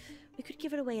 but we could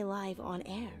give it away live on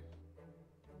air.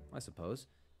 I suppose.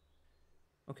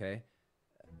 Okay.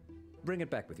 Bring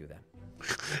it back with you then.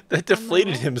 That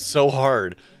deflated him so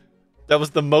hard. That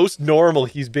was the most normal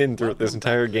he's been throughout this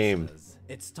entire game.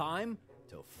 It's time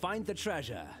to find the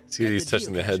treasure. See he's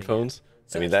touching the headphones?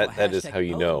 I mean, that is how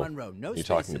you know you're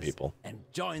talking to people. And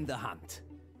join the hunt.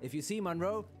 If you see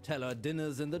Munro, tell her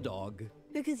dinner's in the dog.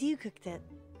 Because you cooked it.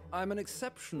 I'm an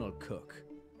exceptional cook.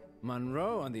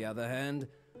 Munro, on the other hand,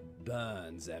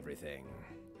 burns everything.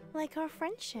 Like our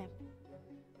friendship.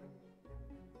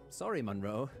 Sorry,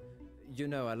 Munro. You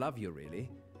know I love you, really.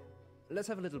 Let's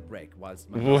have a little break whilst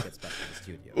Munro gets back to the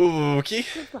studio. Okay.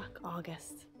 Good luck,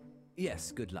 August.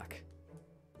 Yes, good luck.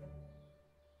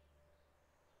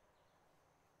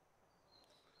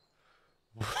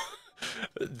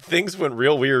 Things went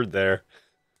real weird there.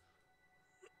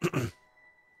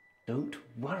 Don't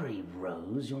worry,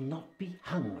 Rose. You'll not be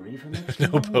hungry for much No,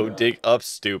 longer. Poe, dig up,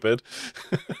 stupid.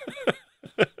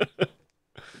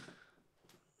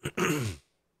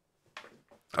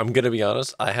 I'm gonna be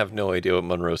honest, I have no idea what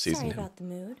Munro sees in Sorry him. about the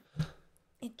mood.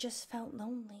 It just felt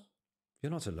lonely.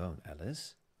 You're not alone,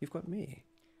 Alice. You've got me.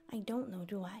 I don't know,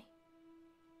 do I?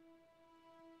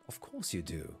 Of course you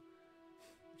do.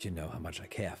 You know how much I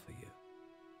care for you.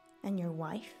 And your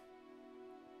wife?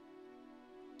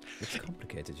 It's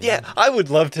complicated, Yeah, know? I would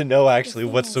love to know actually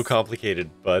thing what's so is- complicated,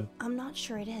 bud. I'm not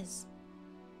sure it is.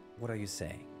 What are you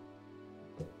saying?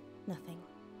 Nothing.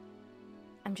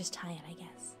 I'm just tired, I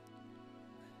guess.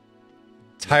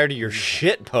 Tired of your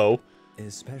shit, Poe.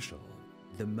 Is special.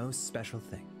 The most special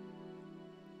thing.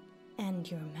 And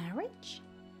your marriage?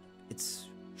 It's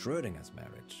Schrodinger's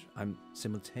marriage. I'm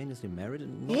simultaneously married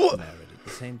and What? not married at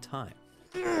the same time.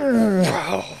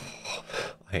 I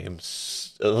am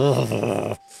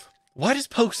Why does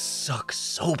Poe suck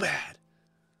so bad?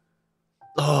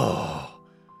 Oh,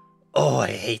 I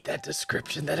hate that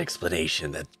description, that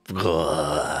explanation, that...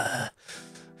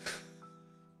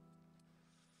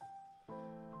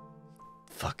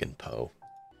 Fucking Poe.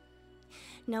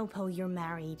 No, Poe, you're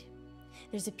married.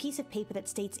 There's a piece of paper that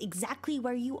states exactly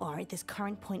where you are at this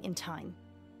current point in time.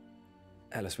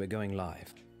 Alice, we're going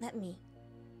live. Let me.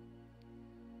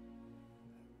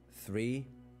 3,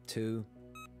 2.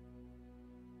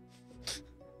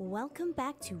 Welcome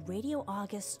back to Radio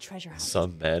August Treasure Hunt.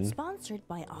 Some men. Sponsored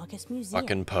by August Museum.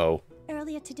 Fucking Poe.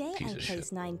 Earlier today, Piece I of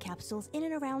placed 9 capsules in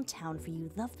and around town for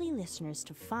you lovely listeners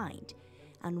to find.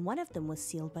 And one of them was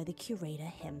sealed by the curator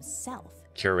himself.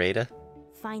 Curator?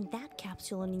 Find that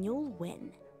capsule and you'll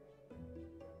win.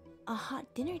 A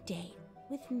hot dinner date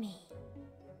with me,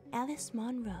 Alice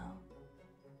Munro.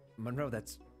 Munro,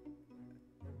 that's...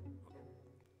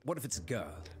 What if it's a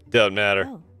girl? Doesn't matter.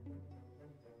 Oh.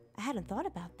 I hadn't thought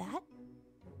about that.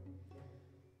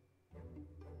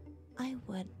 I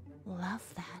would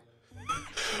love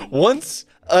that. Once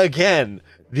again,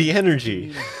 the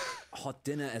energy. Hot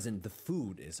dinner as in the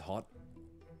food is hot,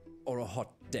 or a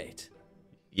hot date?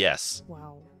 Yes.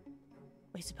 Well,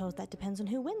 I suppose that depends on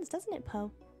who wins, doesn't it,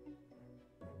 Poe?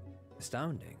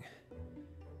 Astounding.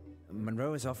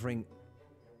 Munro is offering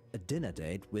a dinner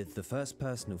date with the first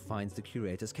person who finds the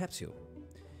curator's capsule.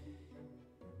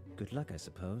 Good luck, I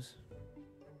suppose.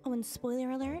 Oh, and spoiler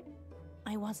alert,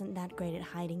 I wasn't that great at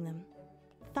hiding them.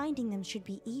 Finding them should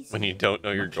be easy. When you don't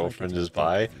know your girlfriend is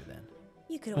bi.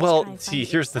 You could always try Well, and see, find it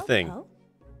here's the yourself, thing. Poe.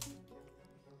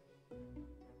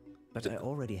 But I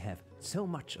already have so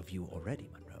much of you already,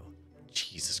 Munro.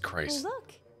 Jesus Oh, Christ.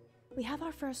 look, we have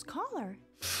our first caller.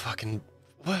 Fucking...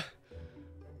 What?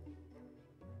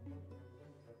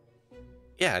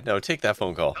 Yeah, no, take that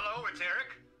phone call. Hello, it's Eric.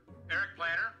 Eric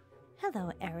Planner.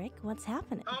 Hello, Eric. What's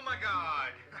happening? Oh my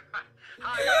God.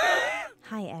 Hi.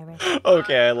 Hi, Eric.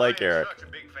 Okay, I like Eric. Such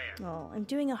a big fan. Oh, I'm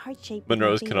doing a heart shape.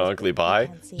 Monroe's canonically bi?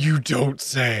 You don't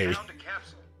say. Found a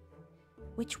capsule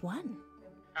Which one?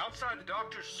 outside the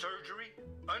doctor's surgery,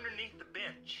 underneath the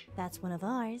bench. That's one of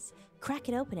ours. Crack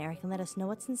it open, Eric, and let us know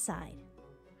what's inside.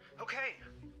 Okay.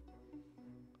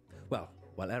 Well,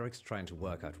 while Eric's trying to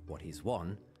work out what he's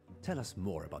won, tell us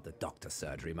more about the doctor's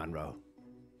surgery, Munro.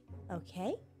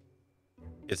 Okay.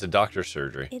 It's a doctor's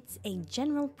surgery. It's a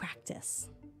general practice.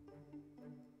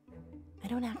 I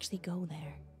don't actually go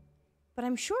there, but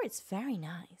I'm sure it's very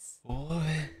nice.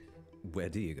 Boy. Where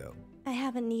do you go? I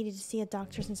haven't needed to see a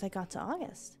doctor since I got to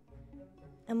August.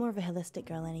 I'm more of a holistic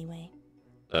girl anyway.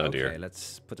 Oh, okay, dear.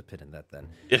 let's put a pin in that then.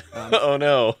 Oh,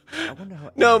 no. I wonder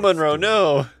how No, Eric's Monroe, doing.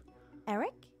 no.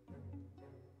 Eric?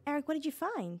 Eric, what did you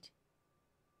find?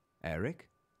 Eric?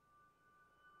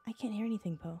 I can't hear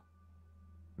anything, Poe.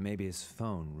 Maybe his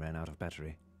phone ran out of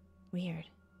battery. Weird.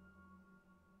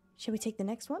 Shall we take the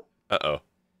next one? Uh-oh.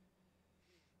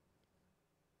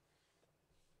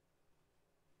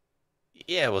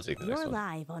 Yeah, we'll take the next You're one.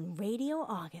 live on Radio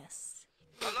August.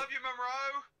 I love you,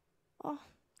 Monroe. Oh,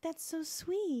 that's so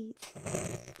sweet.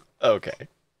 Okay.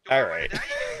 All right.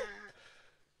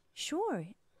 Sure,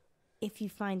 if you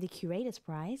find the curator's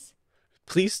prize.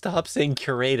 Please stop saying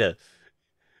curator.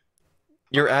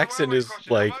 Your accent is,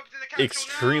 like,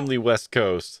 extremely West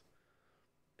Coast.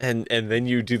 And then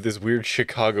you do this weird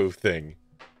Chicago thing.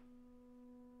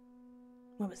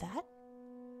 What was that?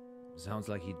 Sounds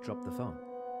like he dropped the phone.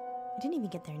 I didn't even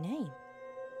get their name.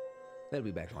 They'll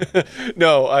be back.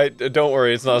 No, don't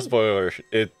worry, it's not a spoiler.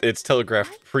 It's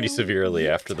telegraphed pretty severely You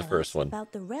after the tell first us one.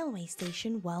 About the railway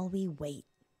station while we wait.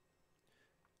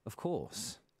 Of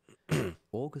course.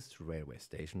 August Railway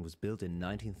Station was built in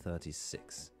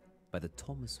 1936 by the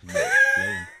Thomas More Clay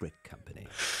and Brick Company.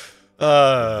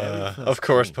 Of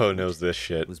course Poe knows this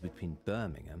shit. Was between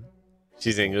Birmingham.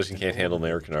 She's English and can't handle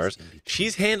American R's.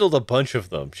 She's handled a bunch of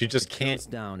them. She just can't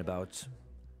handle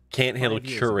 5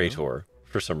 years ago, curator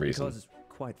for some reason. Because,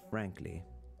 quite frankly,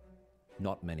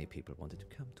 not many people wanted to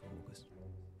come to August.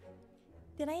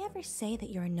 Did I ever say that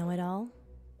you're a know-it-all?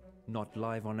 Not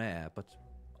live on air, but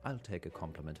I'll take a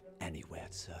compliment anywhere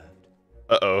it's served.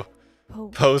 Uh-oh. Poe.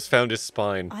 Poe's found his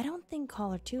spine. I don't think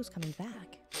caller 2 is coming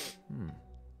back.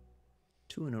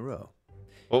 2 in a row.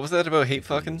 What was that about hate If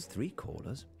you fucking? use 3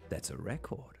 callers, that's a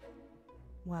record.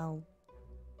 Well,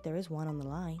 there is one on the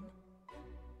line.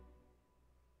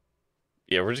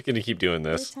 Yeah, we're just gonna keep doing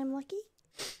Third this. time lucky?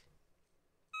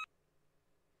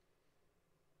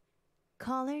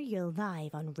 Caller, you're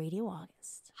live on Radio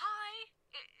August. Hi,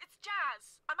 it's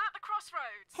Jazz. I'm at the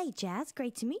crossroads. Hey, Jazz,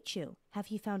 great to meet you. Have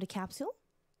you found a capsule?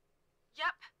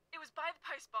 Yep, it was by the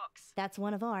postbox. That's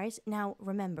one of ours. Now,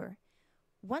 remember,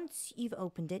 once you've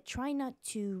opened it, try not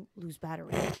to lose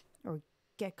battery, or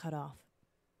get cut off,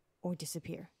 or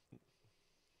disappear.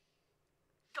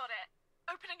 Got it.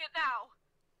 Opening it now.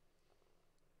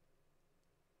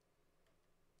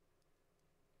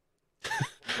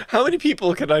 How many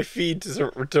people can I feed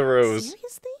to Rose?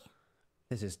 Seriously?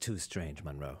 This is too strange,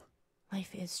 Munro.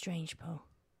 Life is strange, Poe.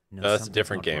 No, That's a something's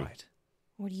different not game. right.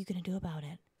 What are you gonna do about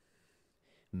it?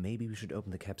 Maybe we should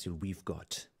open the capsule we've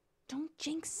got. Don't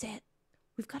jinx it.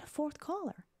 We've got a fourth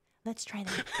caller. Let's try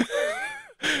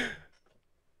that.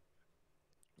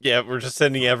 Yeah, we're just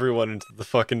sending everyone into the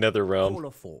fucking nether realm.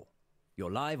 Caller 4. You're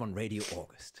live on Radio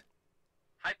August.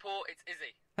 Hi, Paul. It's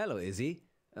Izzy. Hello, Izzy.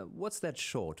 What's that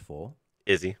short for?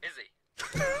 Izzy.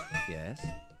 Izzy. Yes?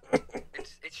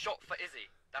 It's short for Izzy.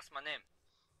 That's my name.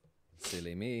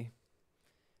 Silly me.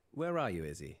 Where are you,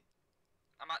 Izzy?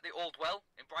 I'm at the Old Well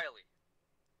in Brierley.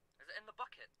 Is it in the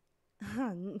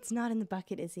bucket? It's not in the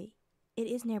bucket, Izzy. It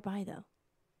is nearby, though.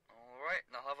 Alright,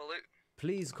 now have a look.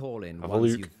 Please call in Have a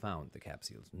once look. you've found the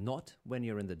capsules, not when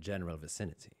you're in the general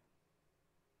vicinity.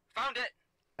 Found it!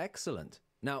 Excellent.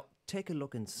 Now, take a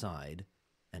look inside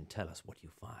and tell us what you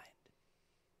find.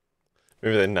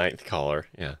 Maybe the 9th caller.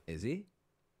 Yeah. Izzy?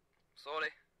 Sorry.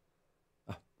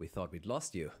 Oh, we thought we'd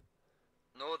lost you.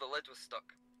 No, the lid was stuck.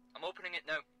 I'm opening it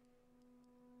now.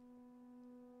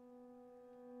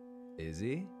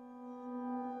 Izzy?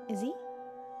 Izzy?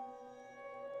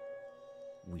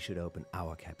 We should open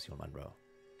our capsule, Munro.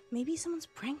 Maybe someone's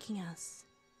pranking us.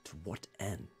 To what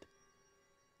end?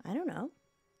 I don't know.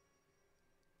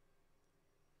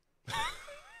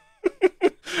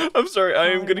 I'm sorry, I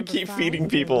am Caller going to number keep 5, feeding you're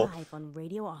people. Live on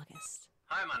Radio August.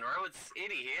 Hi, Munro. It's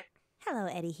Eddie here. Hello,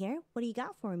 Eddie here. What do you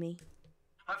got for me?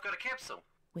 I've got a capsule.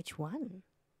 Which one?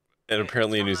 And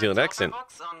apparently a New Zealand accent.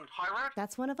 Box on High Road?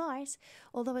 That's one of ours,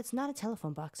 although it's not a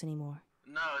telephone box anymore.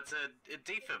 No, it's a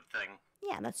defib thing.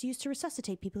 Yeah, that's used to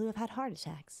resuscitate people who have had heart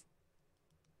attacks.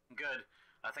 Good.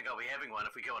 I think I'll be having one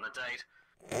if we go on a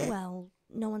date. Well,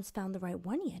 no one's found the right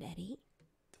one yet, Eddie.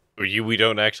 We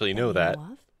don't actually know that. Know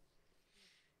of?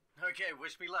 Okay,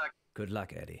 wish me luck. Good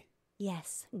luck, Eddie.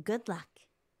 Yes, good luck.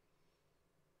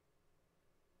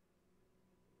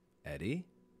 Eddie?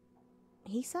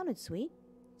 He sounded sweet.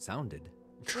 Sounded.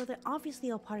 Well, they're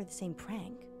obviously all part of the same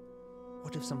prank.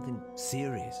 What if something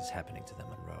serious is happening to them,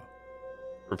 Munro?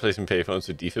 Replacing payphones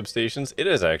with defib stations? It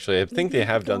is actually. I think they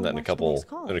have done that in a couple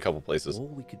places. Or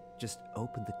we could just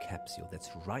open the capsule that's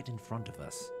right in front of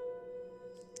us.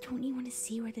 Don't you want to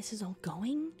see where this is all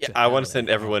going? Yeah, I want to send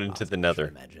everyone into the nether.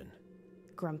 Imagine.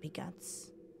 Grumpy guts.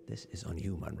 This is on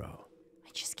you, Munro. I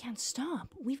just can't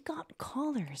stop. We've got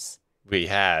callers. We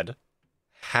had.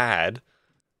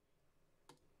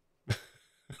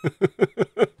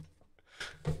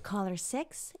 Caller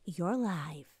 6, you're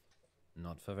live.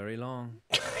 Not for very long.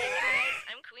 Hey guys,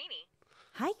 I'm Queenie.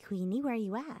 Hi, Queenie. Where are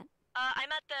you at?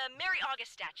 I'm at the Mary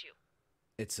August statue.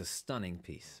 It's a stunning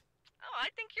piece. Oh, I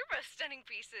think you're both stunning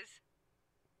pieces.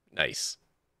 Nice.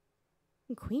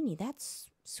 Queenie, that's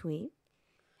sweet.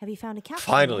 Have you found a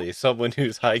capsule? Finally, someone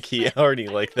who's high-key already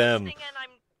like them. And I'm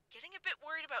getting a bit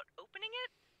worried about opening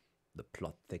it. The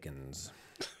plot thickens.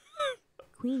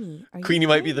 Queenie, are you Queenie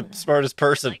might be the smartest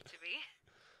person.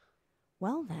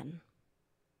 Well then,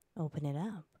 open it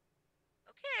up.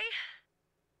 Okay.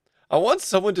 I want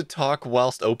someone to talk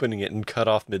whilst opening it and cut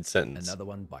off mid-sentence. Another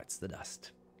one bites the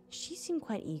dust. She seemed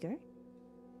quite eager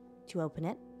to open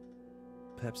it.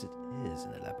 Perhaps it is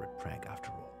an elaborate prank after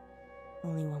all.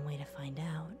 Only one way to find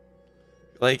out.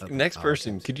 Like, Okay, next I'll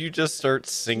person, get could you just start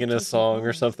singing a song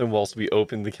or something whilst we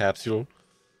open the capsule?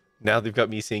 Now they've got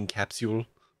me saying capsule.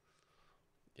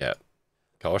 Yeah.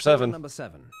 Caller 7. Number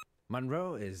 7.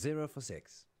 Munro is 0 for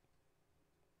 6.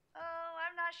 Oh,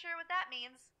 I'm not sure what that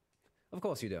means. Of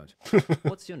course you don't.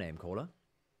 What's your name, caller?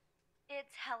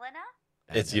 It's Helena?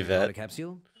 It's Have you got Yvette. a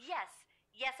capsule?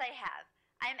 Yes, I have.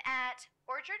 I'm at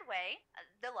Orchard Way,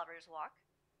 the Lover's Walk.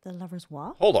 The Lover's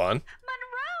Walk? Hold on.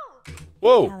 Monroe!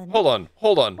 Whoa, Helena. hold on.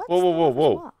 Whoa, What's whoa, the whoa, Lover's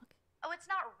whoa. Walk? Oh, it's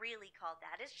not really called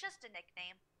that. It's just a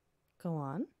nickname. Go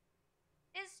on.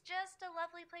 It's just a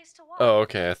lovely place to walk. Oh,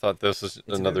 okay. I thought this was It's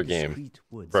a another very game discreet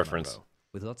woods, reference. Munro,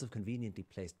 with lots of conveniently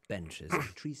placed benches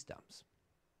and tree stumps.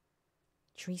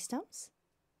 Tree stumps?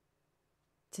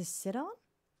 To sit on?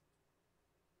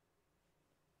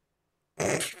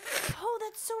 Oh,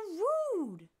 that's so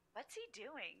rude! What's he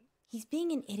doing? He's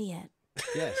being an idiot.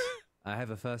 Yes, I have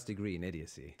a first degree in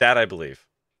idiocy. That I believe.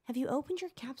 Have you opened your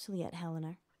capsule yet,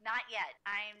 Helena? Not yet.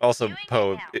 I'm Also, doing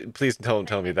Poe, it now. please don't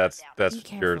tell me that's Be your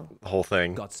careful. whole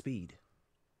thing. Godspeed.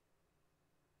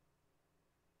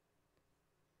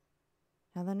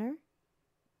 Helena?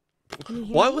 Can you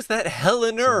hear Why me? was that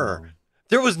Helener?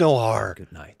 There was no R.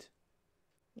 Good night.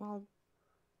 Well,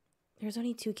 there's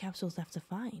only 2 capsules left to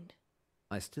find.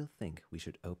 I still think we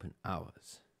should open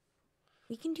ours.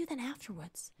 We can do that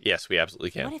afterwards. Yes, we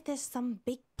absolutely can. What if there's some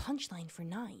big punchline for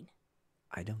 9?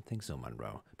 I don't think so,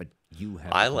 Munro, but you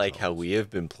have I the like how controls. we have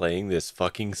been playing this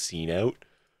fucking scene out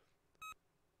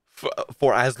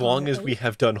for as long as we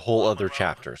have done whole other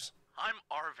chapters. I'm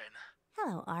Arvin.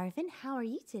 Hello, Arvin. How are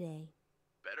you today?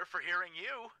 Better for hearing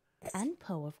you. And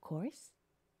Poe, of course.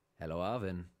 Hello,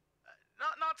 Arvin.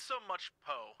 Not so much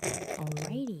Poe.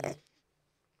 Alrighty.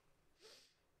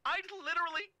 I'd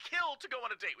literally kill to go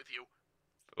on a date with you.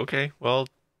 Okay, well...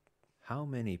 How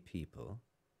many people?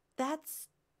 That's...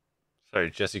 Sorry,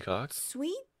 Jesse Cox?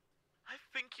 sweet? I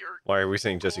think you're... Why are we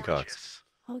saying Jesse Cox?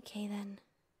 Okay, then.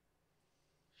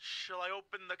 Shall I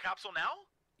open the capsule now?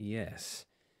 Yes,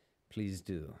 please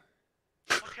do.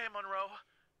 Okay, Munro.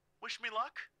 Wish me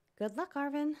luck. Good luck,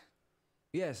 Arvin.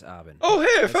 Yes, Arvin. Oh, hey,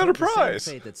 I Let's found a hope the same prize!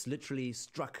 fate that's literally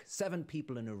struck 7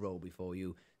 people in a row before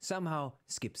you somehow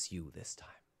skips you this time.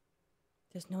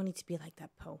 There's no need to be like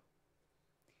that, Poe.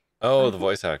 Oh, the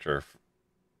voice actor.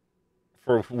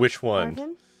 For which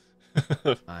one?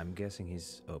 Arvin? I'm guessing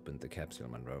he's opened the capsule,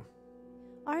 Munro.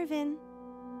 Arvin.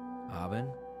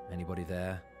 Arvin? Anybody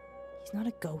there? He's not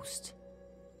a ghost.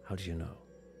 How do you know?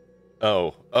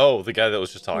 Oh, the guy that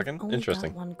was just talking? We've only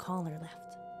Interesting. got one caller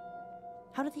left.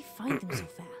 How did they find them so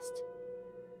fast?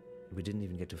 We didn't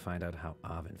even get to find out how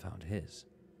Arvin found his.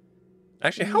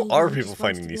 Actually, how Maybe are he people just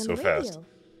wants finding to be these on so the fast? radio.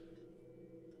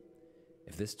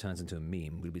 If this turns into a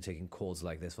meme, we'll be taking calls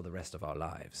like this for the rest of our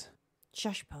lives.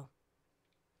 Shush, Poe.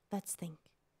 Let's think.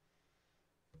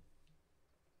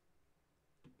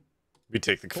 We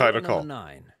take the Caller final call. number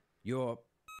 9. You're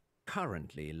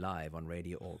currently live on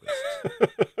Radio August.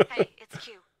 Hey, it's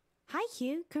Q. Hi,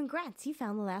 Q. Congrats, you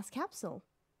found the last capsule.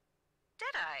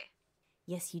 Did I?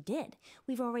 Yes, you did.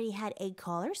 We've already had 8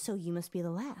 callers, so you must be the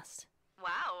last.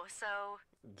 Wow, so...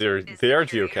 They are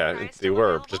geocached. They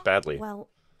were, just badly. Well,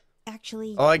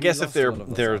 actually... Oh, I guess We if lost one of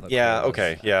those they're other yeah, callers.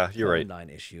 okay, yeah, you're Phone right. line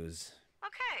issues.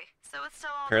 Okay, so it's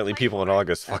still on Apparently the people in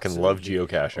August fucking love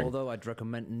geocaching. Although I'd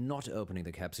recommend not opening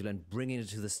the capsule and bringing it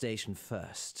to the station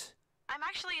first. I'm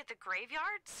actually at the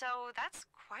graveyard, so that's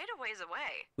quite a ways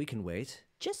away. We can wait.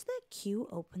 Just let Q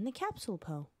open the capsule,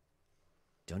 Poe.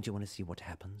 Don't you want to see what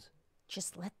happens?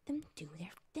 Just let them do their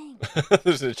thing.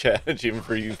 There's a challenge even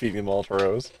for you feeding them all to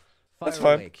Rose. That's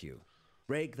Fire fine. away, Q.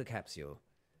 Break the capsule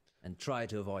and try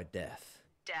to avoid death.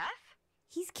 Death?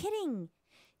 He's kidding.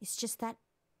 It's just that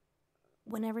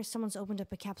whenever someone's opened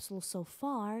up a capsule so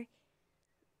far,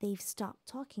 they've stopped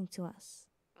talking to us.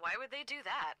 Why would they do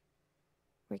that?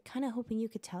 We're kind of hoping you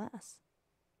could tell us.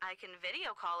 I can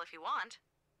video call if you want.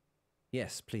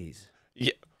 Yes, please.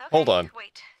 Yeah. Okay, Hold on.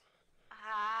 Wait.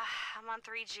 I'm on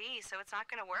 3G, so it's not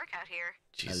going to work out here.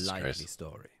 Jesus a likely Christ.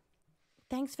 story.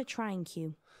 Thanks for trying,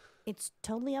 Q. It's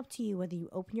totally up to you whether you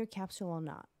open your capsule or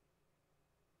not.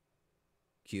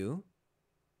 Q?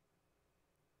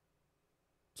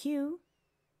 Q?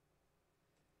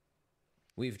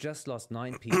 We've just lost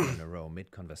 9 people in a row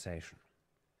mid-conversation.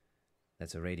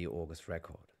 That's a Radio August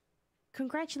record.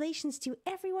 Congratulations to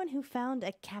everyone who found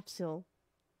a capsule.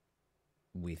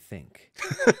 We think.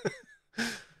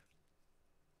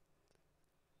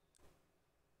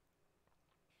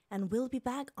 And we'll be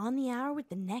back on the hour with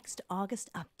the next August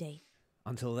update.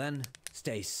 Until then,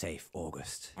 stay safe,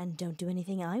 August. And don't do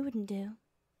anything I wouldn't do.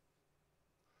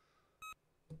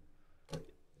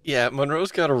 Yeah,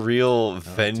 Monroe's got a real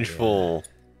vengeful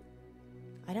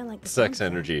I don't like the sex sound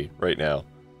of energy right now.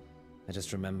 I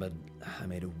just remembered I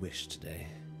made a wish today.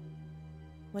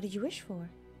 that. What did you wish for?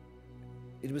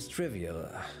 It was trivial.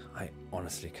 I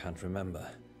honestly can't remember.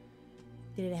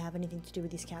 Did it have anything to do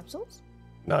with these capsules?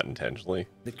 Not intentionally.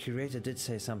 The curator did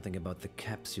say something about the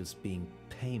capsules being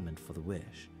payment for the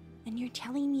wish. And you're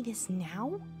telling me this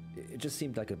now? It just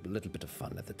seemed like a little bit of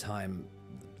fun at the time.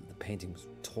 The painting was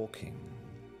talking.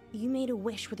 You made a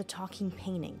wish with a talking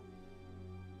painting.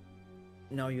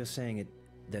 Now you're saying it,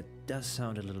 that does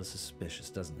sound a little suspicious,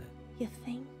 doesn't it? You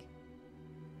think?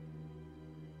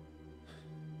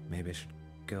 Maybe I should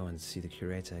go and see the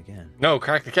curator again. No,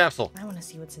 crack the capsule. I want to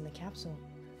see what's in the capsule.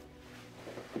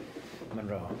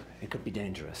 Munro, it could be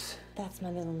dangerous. That's my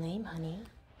little name, honey.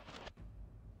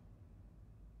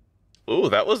 Ooh,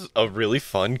 that was a really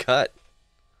fun cut.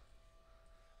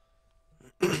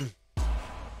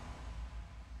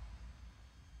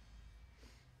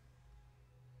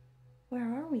 Where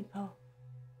are we, Poe?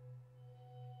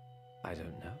 I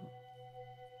don't know.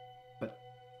 But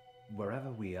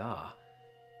wherever we are,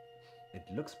 it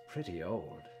looks pretty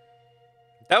old.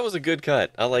 That was a good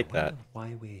cut. I like that.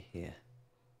 Why we're here?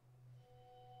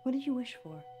 What did you wish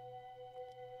for?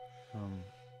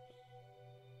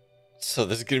 So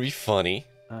this is gonna be funny.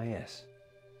 Ah, yes.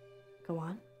 Go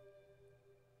on.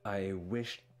 I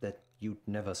wished that you'd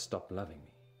never stop loving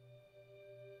me.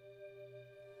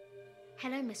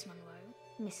 Hello, Miss Munro,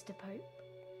 Mr. Pope.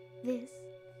 This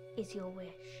is your wish.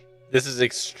 This is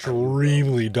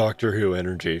extremely Doctor Who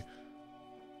energy.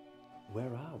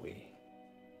 Where are we?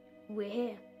 We're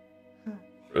here.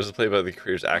 Rose is played by the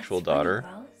creator's actual daughter.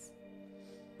 Rose?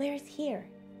 Where's here?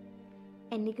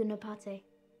 Enigunapate.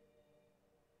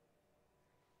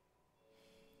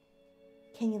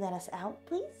 Can you let us out,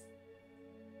 please?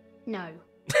 No.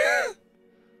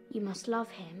 You must love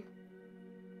him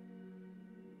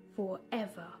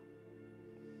forever.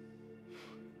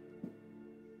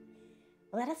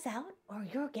 Let us out, or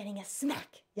you're getting a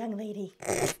smack, young lady.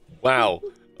 Wow.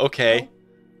 Okay.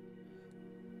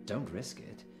 Don't risk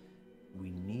it.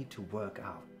 We need to work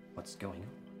out what's going on.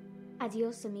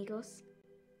 Adios, amigos.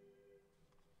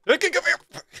 Okay, come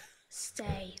here.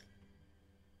 Stay.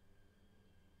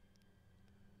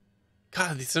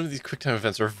 God, some of these QuickTime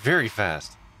events are very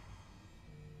fast.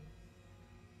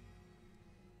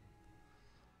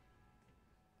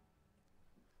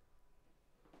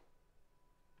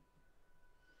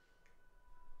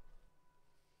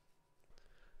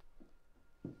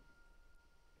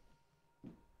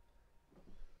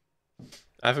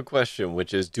 I have a question,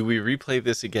 which is, do we replay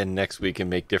this again next week and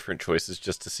make different choices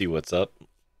just to see what's up?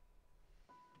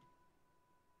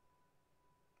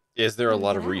 Is there a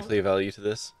lot of replay value to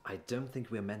this? I don't think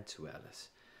we're meant to, Alice.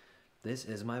 This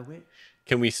is my wish.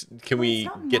 Can we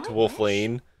get to Wolf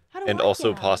Lane and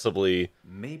also possibly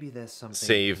maybe there's something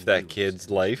save that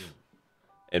kid's life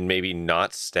and maybe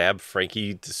not stab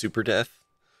Frankie to super death?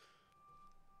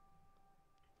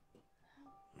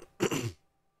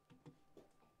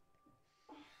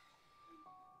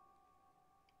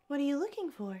 What are you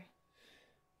looking for?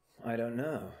 I don't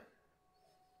know.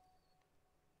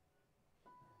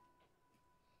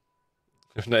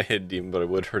 If not hit a demon, but I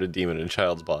would hurt a demon in a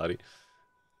child's body.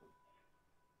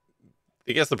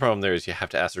 I guess the problem there is you have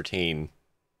to ascertain.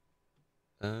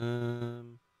 Oh,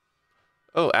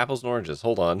 apples and oranges.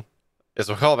 Hold on. It's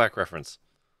a callback reference.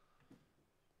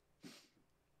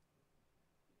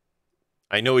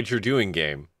 I know what you're doing,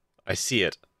 game. I see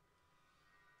it.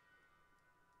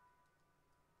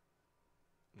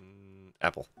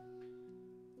 Apple.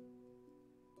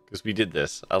 Because we did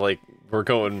this. We're doing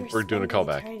a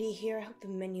callback. Eternity here. I hope the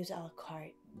menu's a la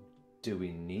carte. Do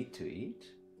we need to eat?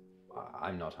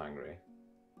 I'm not hungry.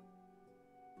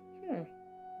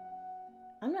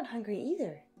 I'm not hungry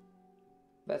either.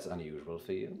 That's unusual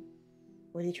for you.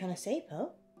 What are you trying to say,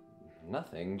 Poe?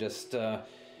 Nothing, just,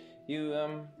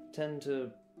 you, tend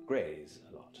to graze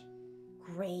a lot.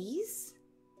 Graze?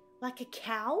 Like a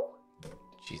cow?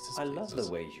 Jesus, I love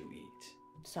the way you eat.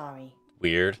 Sorry.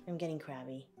 Weird. I'm getting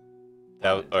crabby.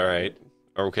 Alright.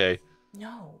 Okay.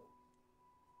 No.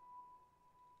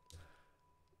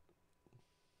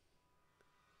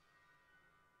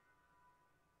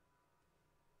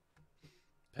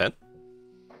 Pen?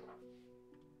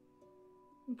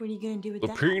 What are you gonna do with The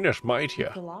that? penis might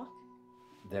With the lock?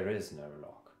 There is no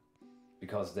lock.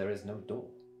 Because there is no door.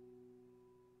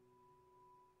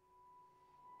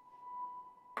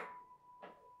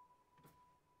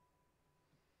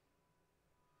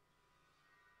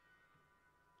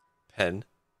 Pen.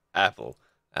 Apple.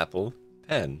 Apple.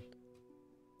 Pen.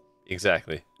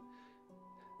 Exactly.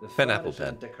 The Pen, furniture apple, pen.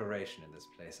 and decoration in this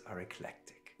place are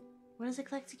eclectic. What does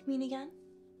eclectic mean again?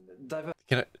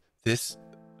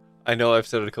 I know I've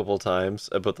said it a couple of times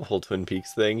about the whole Twin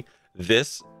Peaks thing.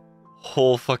 This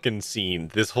whole fucking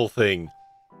scene, this whole thing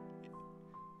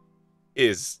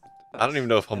is, I don't even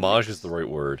know if homage is the right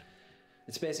word.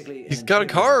 It's basically He's got a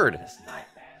card!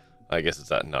 Nightmare. I guess it's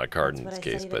not a card in That's this what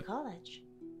I case, studied but at college.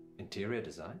 Interior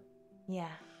design?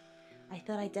 Yeah. I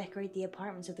thought I'd decorate the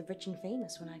apartments of the rich and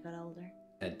famous when I got older.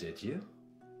 And did you?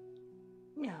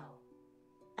 No.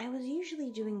 I was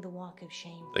usually doing the walk of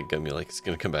shame. that gummy like it's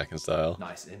gonna come back in style.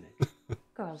 Nice image.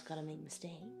 Girls gotta make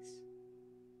mistakes.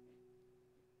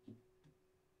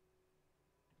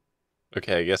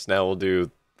 Okay, I guess now we'll do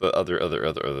the other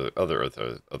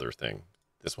thing.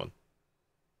 This one.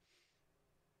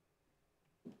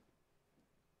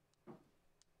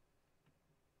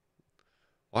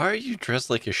 Why are you dressed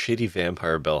like a shitty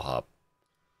vampire bellhop?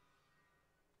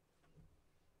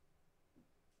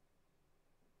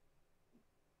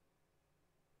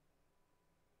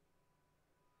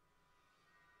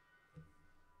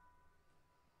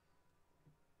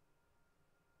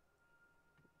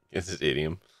 Is it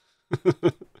idiom?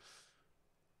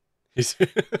 He's he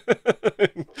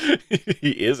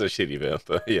is a shitty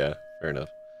vampire. Yeah, fair enough.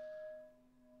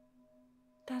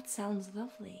 That sounds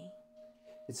lovely.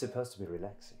 It's supposed to be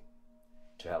relaxing.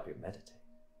 To help you meditate.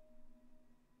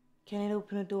 Can it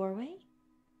open a doorway?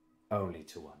 Only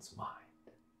to one's mind.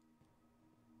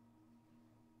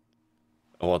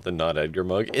 I want the not Edgar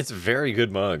mug. It's a very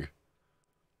good mug.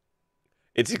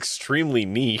 It's extremely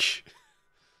niche.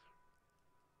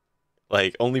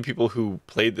 Like, only people who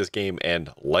played this game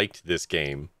and liked this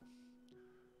game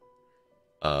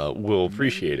will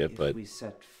appreciate it, but if we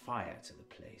set fire to the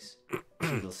place,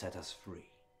 it'll set us free.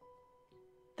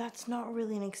 That's not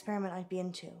really an experiment I'd be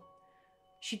into.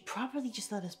 She'd probably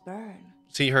just let us burn.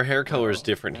 see, her hair color is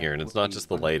different here, and it's not just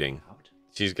the lighting.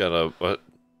 She's got a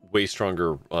way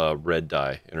stronger red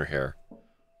dye in her hair.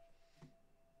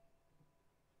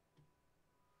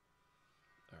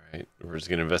 All right, we're just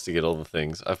gonna investigate all the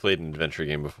things. I've played an adventure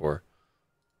game before.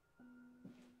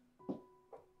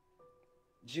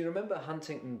 Do you remember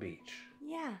Huntington Beach?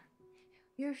 Yeah.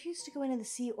 You refused to go into the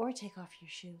sea or take off your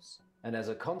shoes. And as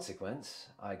a consequence,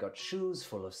 I got shoes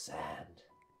full of sand.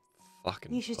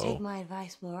 Fucking You should take my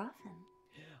advice more often.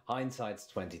 Hindsight's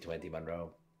 20/20,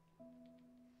 Munro.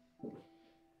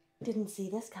 Didn't see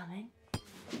this coming.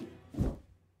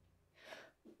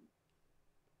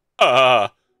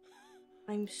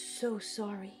 I'm so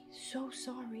sorry. So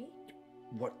sorry.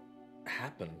 What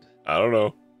happened? I don't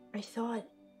know. I thought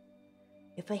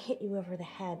if I hit you over the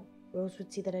head, Rose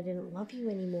would see that I didn't love you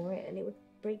anymore and it would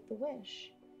break the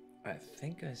wish. I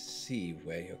think I see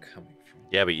where you're coming from.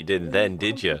 Yeah, but you didn't then,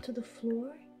 did you? To the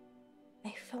floor,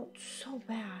 I felt so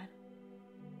bad.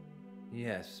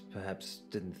 Yes, perhaps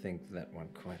didn't think that one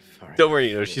quite far. Don't worry,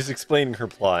 you know, she's explaining her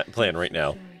plan right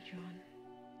now. Sorry, John.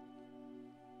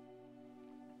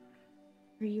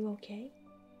 Are you okay?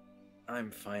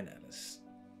 I'm fine, Alice.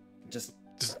 Just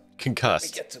concussed.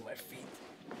 Let me get to my feet.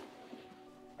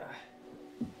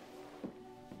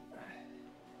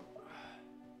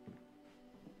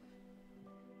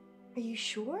 Are you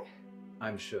sure?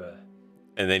 I'm sure.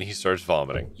 And then he starts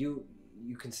vomiting. You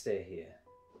can stay here.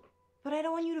 But I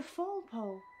don't want you to fall,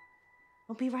 Poe.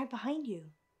 I'll be right behind you.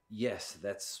 Yes,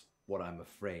 that's what I'm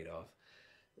afraid of.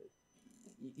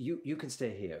 You can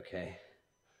stay here, okay?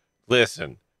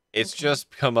 Listen, it's just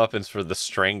comeuppance for the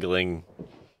strangling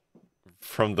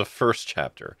from the first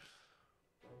chapter.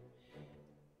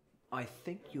 I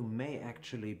think you may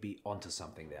actually be onto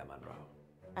something there, Munro.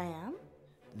 I am?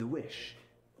 The wish.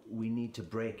 We need to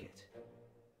break it.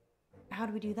 How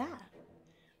do we do that?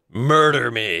 Murder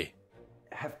me!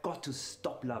 Have got to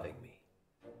stop loving me.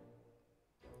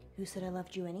 Who said I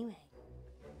loved you anyway?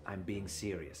 I'm being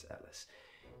serious, Alice.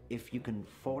 If you can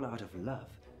fall out of love,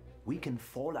 we can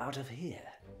fall out of here.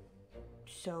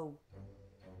 So,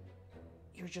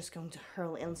 you're just going to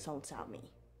hurl insults at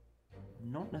me?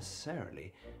 Not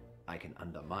necessarily. I can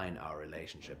undermine our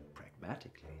relationship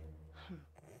pragmatically.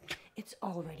 It's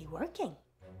already working.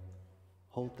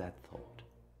 Hold that thought.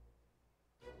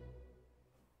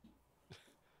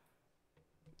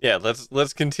 Yeah,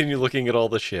 let's continue looking at all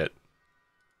the shit.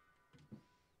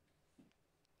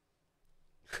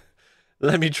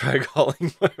 Let me try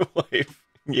calling my wife.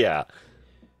 Yeah.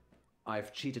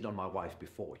 I've cheated on my wife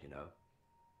before, you know.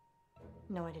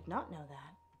 No, I did not know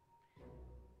that.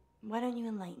 Why don't you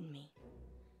enlighten me?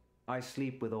 I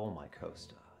sleep with all my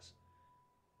co-stars.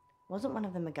 Wasn't one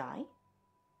of them a guy?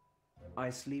 I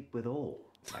sleep with all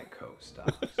my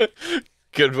co-stars.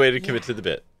 Good way to commit to the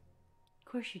bit.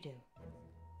 Of course you do.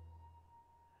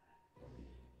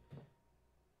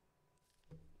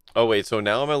 Oh wait, so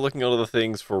now am I looking at all the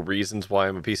things for reasons why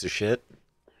I'm a piece of shit?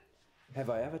 Have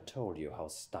I ever told you how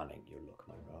stunning you look,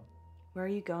 Munro? Where are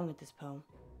you going with this poem?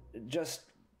 Just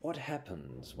what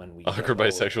happens when we... Awkward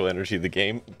Bisexual Energy, the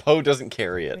game. Poe doesn't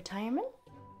carry it. Retirement?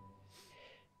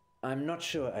 I'm not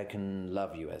sure I can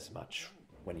love you as much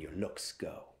when your looks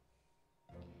go.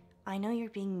 I know you're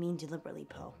being mean deliberately,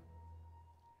 Poe.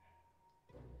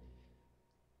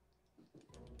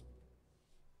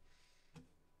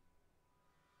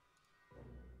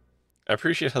 I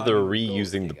appreciate how they're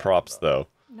reusing the props, though.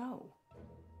 No.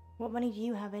 What money do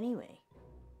you have anyway?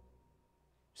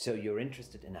 So you're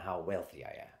interested in how wealthy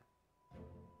I am?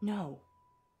 No.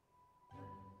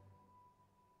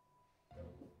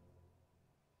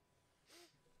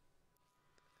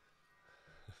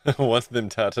 Once them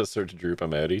tatas start to droop,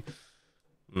 I'm outie.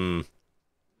 So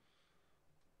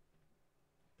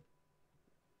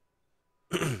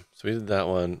we did that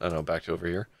one. I don't know, back to over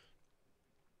here.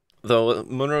 Though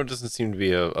Munro doesn't seem to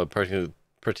be a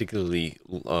particularly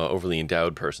overly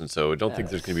endowed person, so I don't think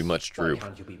there's going to be much droop. Why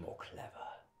can't you be more clever?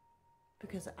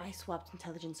 Because I swapped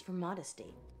intelligence for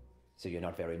modesty. So you're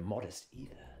not very modest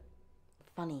either.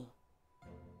 Funny.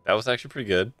 That was actually pretty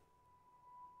good.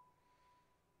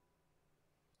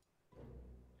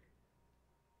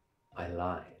 I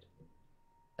lied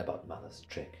about Mother's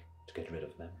trick to get rid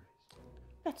of memories.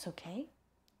 That's okay.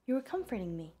 You were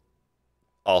comforting me.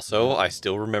 Also, I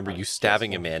still remember you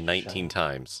stabbing a man 19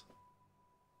 times.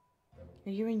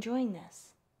 You're enjoying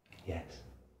this? Yes.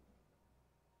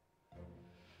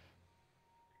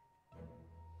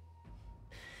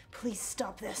 Please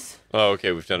stop this. Oh,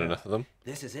 okay, we've done enough of them.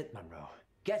 This is it, Munro.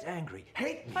 Get angry.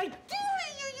 Hate me. I do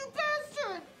hate you, you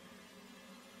bastard!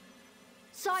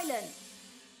 Silence!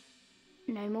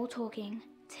 No more talking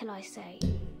till I say.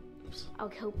 I'll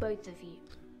kill both of you.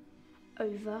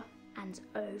 Over and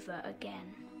over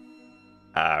again.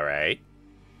 All right.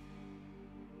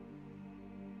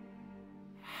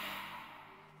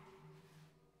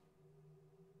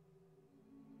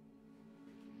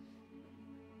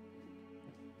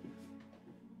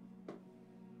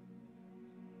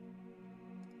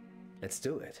 Let's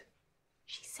do it.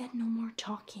 She said no more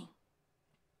talking.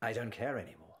 I don't care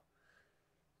anymore.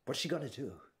 What's she gonna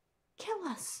do? Kill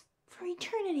us for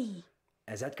eternity.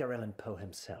 As Edgar Allan Poe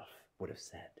himself would have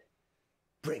said,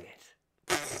 bring it.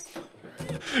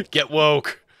 Get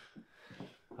woke.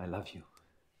 I love you.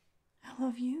 I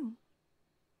love you.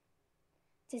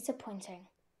 Disappointing.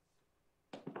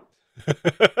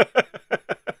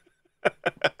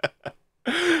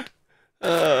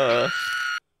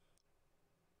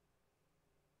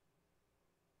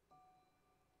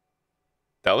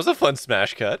 That was a fun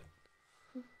smash cut.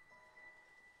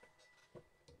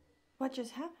 What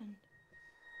just happened?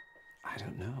 I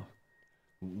don't know.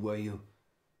 Were you?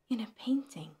 In a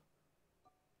painting.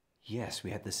 Yes,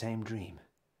 we had the same dream.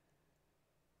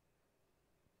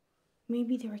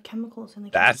 Maybe there were chemicals in the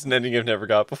That's an ending I've never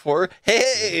got before.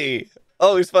 Hey!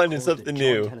 Always finding something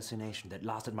new. Hallucination that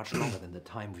lasted much longer than the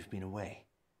time we've been away.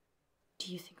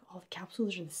 Do you think all the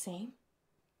capsules are the same?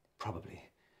 Probably.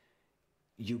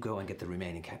 You go and get the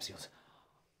remaining capsules.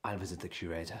 I'll visit the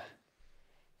curator.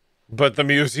 But the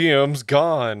museum's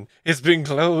gone. It's been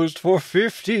closed for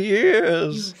 50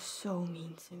 years. You're so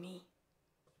mean to me.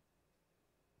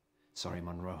 Sorry,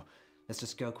 Munro. Let's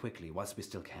just go quickly whilst we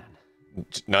still can.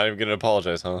 Not even gonna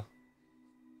apologize, huh?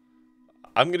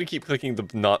 I'm gonna keep clicking the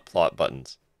not plot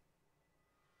buttons.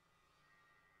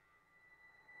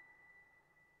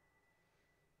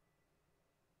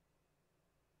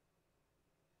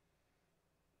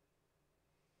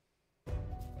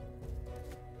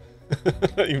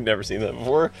 You've never seen that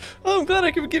before? Oh, I'm glad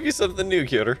I could give you something new,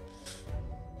 cuter.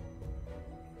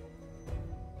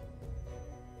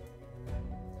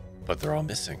 But they're all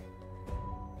missing.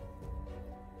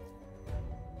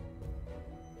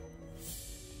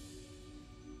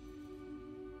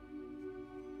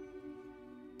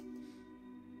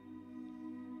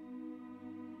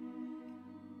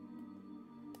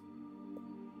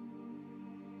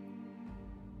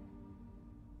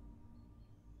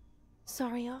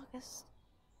 Sorry, August.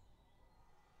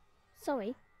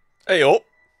 Sorry. Hey, oh.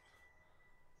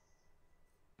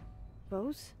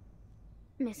 Rose?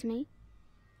 Miss me?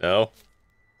 No.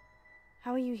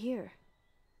 How are you here?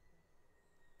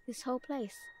 This whole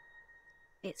place.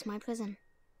 It's my prison.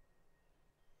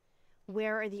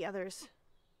 Where are the others?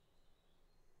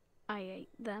 I ate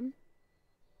them.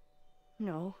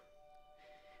 No.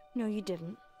 No, you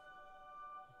didn't.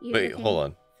 You Wait, looking hold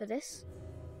on. For this?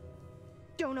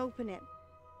 Don't open it.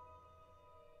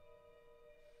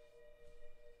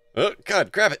 Oh,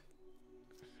 God, grab it.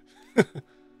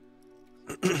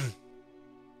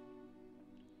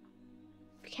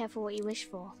 Be careful what you wish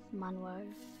for, Munro.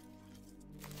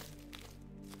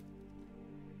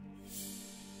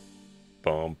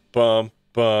 Bum, bum,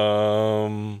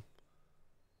 bum.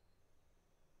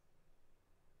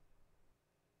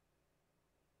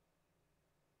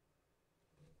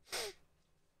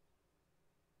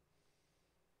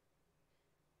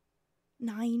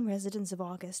 Nine residents of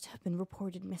August have been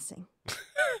reported missing.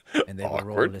 And they were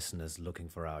all listeners looking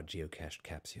for our geocached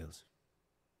capsules.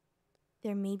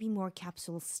 There may be more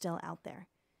capsules still out there.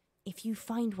 If you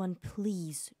find one,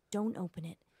 please don't open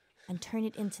it and turn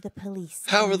it into the police.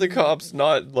 How are the cops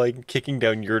not, like, kicking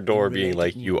down your door being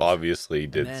like, you obviously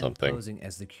did man something? Posing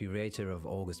as the curator of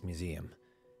August Museum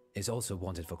is also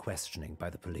wanted for questioning by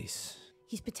the police.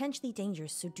 He's potentially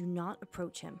dangerous, so do not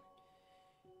approach him.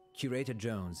 Curator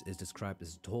Jones is described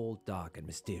as tall, dark, and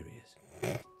mysterious.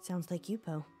 Sounds like you,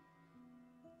 Poe.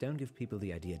 Don't give people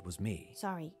the idea it was me.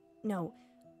 Sorry. No,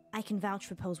 I can vouch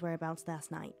for Poe's whereabouts last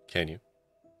night. Can you?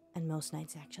 And most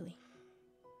nights, actually.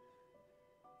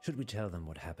 Should we tell them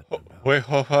what happened? Wait,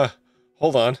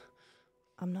 hold on.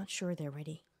 I'm not sure they're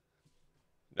ready.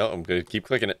 No, I'm going to keep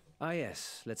clicking it. Ah,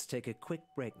 yes. Let's take a quick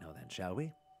break now then, shall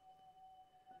we?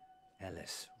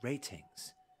 Ellis,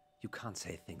 ratings. You can't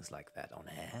say things like that on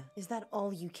air. Is that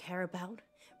all you care about?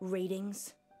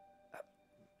 Ratings?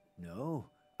 No.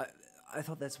 I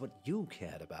thought that's what you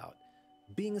cared about.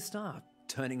 Being a star,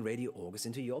 turning Radio August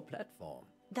into your platform.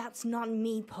 That's not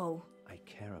me, Poe. I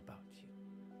care about you.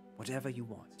 Whatever you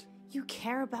want. You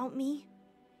care about me?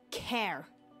 Care.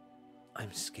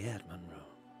 I'm scared, Munro.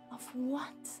 Of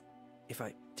what? If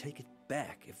I take it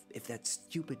back if that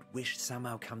stupid wish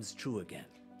somehow comes true again.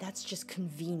 That's just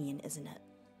convenient, isn't it?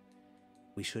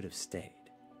 We should have stayed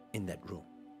in that room.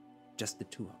 Just the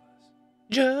two of us.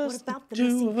 What about the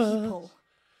missing people?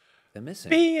 They're missing.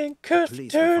 Being cursed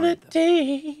Police will find them.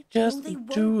 eternity, just No, they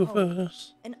the two won't, of Poe.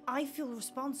 us. And I feel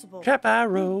responsible. Trap We're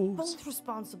arrows. both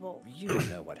responsible. You don't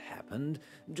know what happened.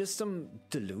 Just some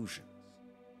delusions.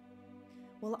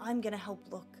 Well, I'm gonna help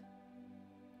look.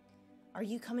 Are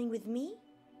you coming with me?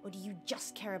 Or do you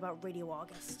just care about Radio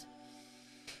August?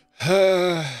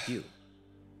 You.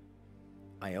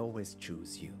 I always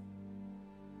choose you.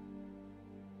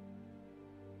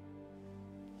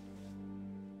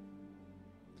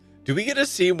 Do we get a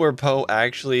scene where Poe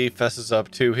actually fesses up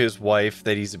to his wife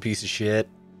that he's a piece of shit?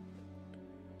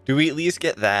 Do we at least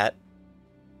get that?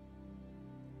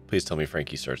 Please tell me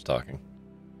Frankie starts talking.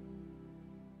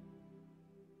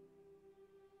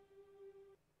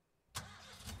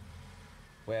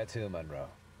 Where to, Munro?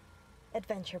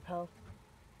 Adventure, Poe.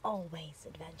 Always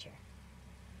adventure.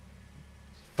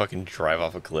 Fucking drive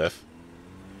off a cliff.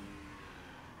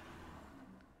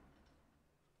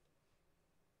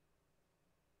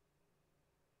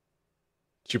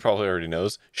 She probably already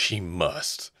knows. She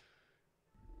must.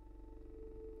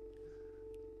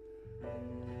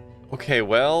 Okay,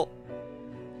 well...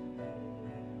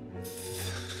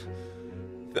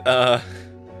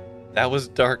 that was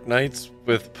Dark Nights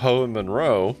with Poe and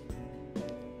Munro.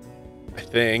 I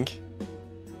think.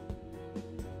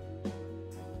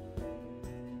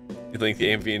 You link the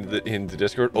AMV in the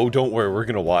Discord? Oh, don't worry, we're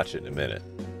gonna watch it in a minute.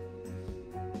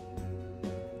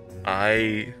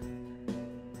 I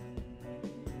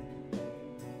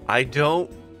don't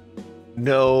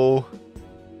know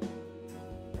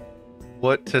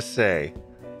what to say.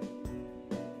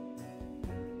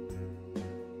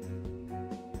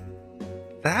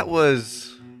 That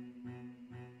was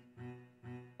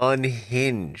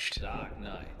unhinged. Dark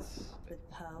Nights. With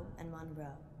Poe and Munro.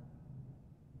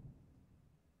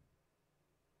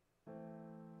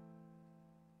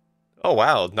 Oh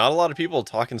wow, not a lot of people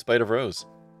talk in spite of Rose.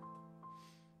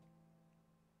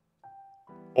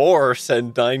 Or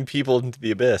send 9 people into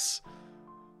the abyss.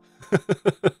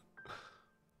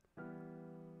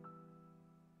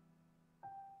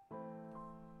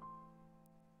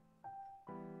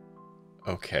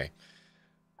 Okay.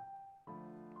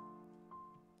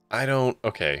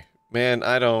 Okay. Man,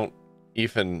 I don't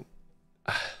even...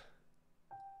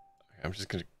 I'm just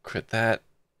gonna quit that.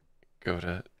 Go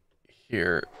to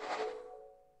here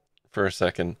for a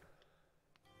second.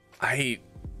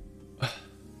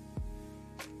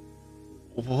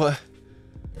 What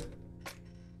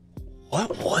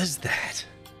was that?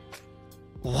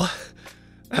 What?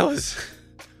 That was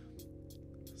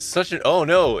such an... Oh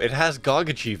no, it has GOG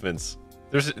achievements.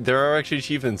 There are actually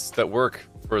achievements that work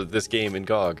for this game in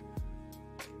GOG.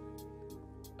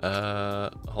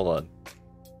 Hold on.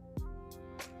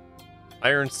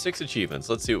 I earned 6 achievements.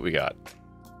 Let's see what we got.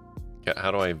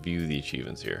 How do I view the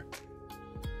achievements here?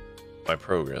 My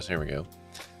progress. Here we go.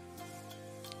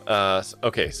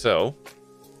 Okay, so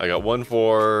I got 1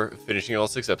 for finishing all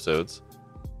 6 episodes.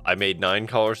 I made 9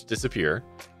 callers disappear.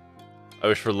 I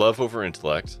wish for love over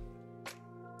intellect.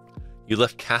 You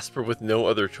left Casper with no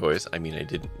other choice. I mean, I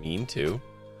didn't mean to.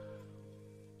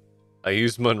 I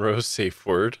used Munro's safe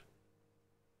word.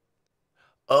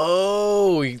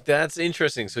 Oh, that's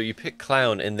interesting. So you pick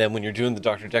clown, and then when you're doing the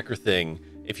Dr. Dekker thing,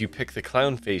 if you pick the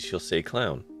clown face, you'll say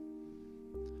clown.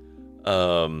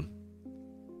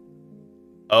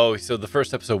 Oh, so the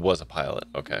first episode was a pilot.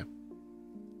 Okay.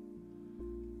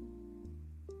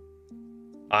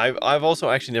 I've also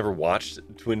actually never watched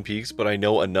Twin Peaks, but I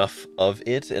know enough of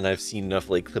it, and I've seen enough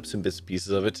like clips and bits and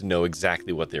pieces of it to know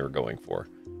exactly what they were going for.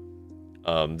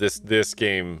 This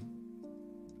game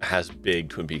has big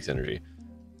Twin Peaks energy.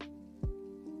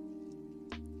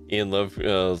 Ian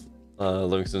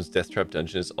Livingstone's Death Trap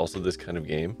Dungeon is also this kind of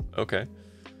game. Okay.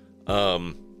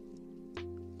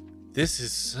 This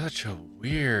is such a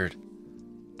weird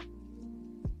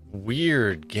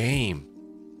game.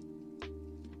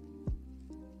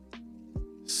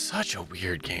 Such a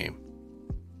weird game.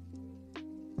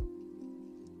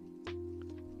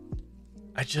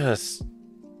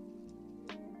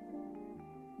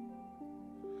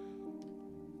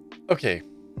 Okay.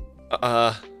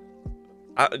 I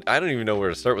don't even know where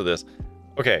to start with this.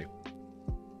 Okay.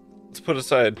 Let's put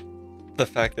aside the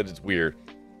fact that it's weird.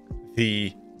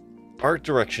 The art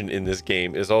direction in this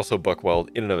game is also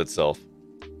buckwild in and of itself.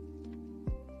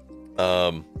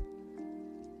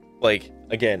 Like,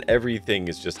 again, everything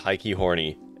is just high-key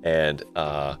horny and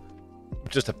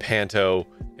just a panto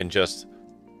and just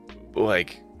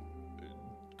like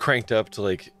cranked up to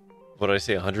like what did I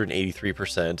say,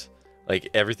 183%. Like,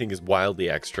 everything is wildly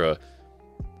extra.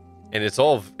 And it's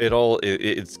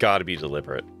got to be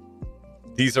deliberate.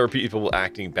 These are people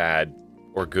acting bad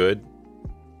or good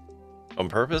on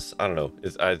purpose. I don't know.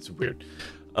 It's weird.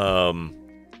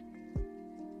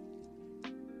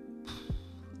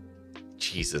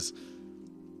 Jesus.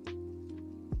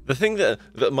 The thing that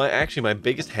my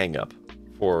biggest hang up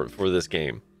for this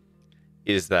game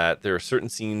is that there are certain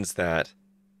scenes that,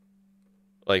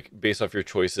 like, based off your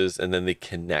choices, and then they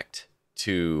connect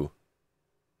to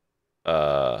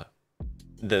like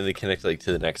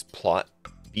to the next plot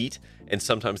beat, and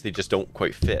sometimes they just don't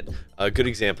quite fit. A good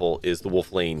example is the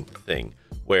Wolf Lane thing,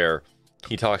 where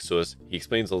he talks to us, he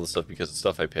explains all the stuff because of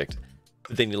stuff I picked,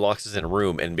 but then he locks us in a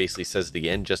room and basically says it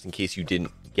again just in case you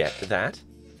didn't get that.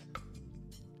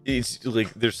 It's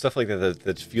like there's stuff like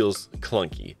that feels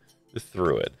clunky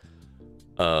through it.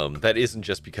 That isn't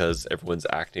just because everyone's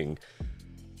acting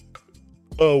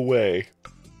away.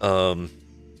 But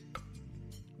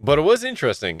it was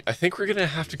interesting. I think we're gonna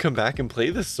have to come back and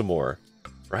play this some more,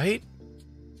 right?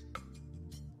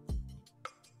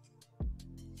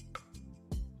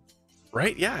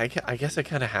 Right? Yeah, I guess I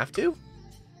kind of have to.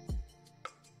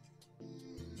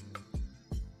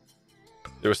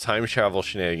 There was time travel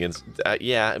shenanigans.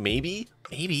 Yeah, maybe.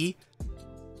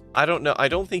 I don't know. I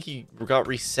don't think he got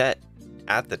reset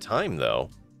at the time, though.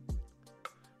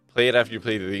 Play it after you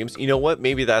play the games. You know what?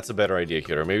 Maybe that's a better idea,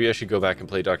 kiddo. Maybe I should go back and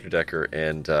play Dr. Decker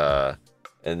and the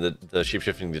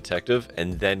Shapeshifting Detective,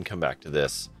 and then come back to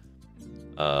this.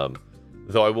 Though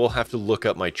I will have to look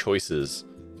up my choices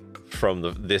from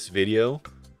this video,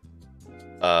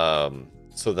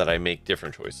 so that I make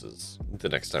different choices the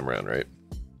next time around, right?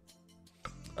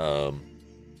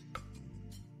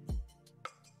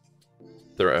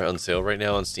 They're on sale right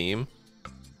now on Steam.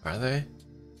 Are they?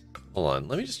 Hold on,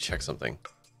 let me just check something.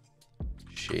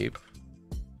 Shape.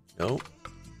 Nope.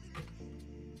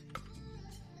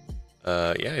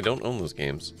 Yeah, I don't own those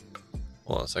games.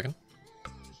 Hold on a second.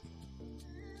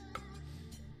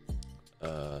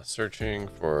 Searching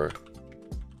for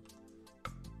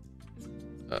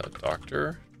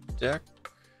Dr. Deck.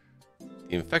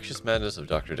 The Infectious Madness of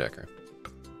Dr. Decker.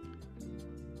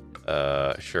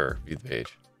 Sure, view the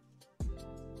page.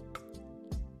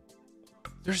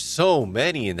 There's so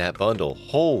many in that bundle.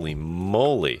 Holy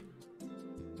moly.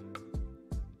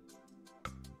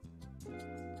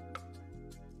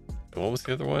 And what was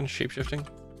the other one? Shapeshifting?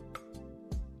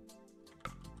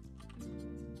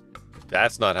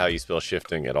 That's not how you spell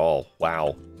shifting at all.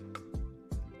 Wow.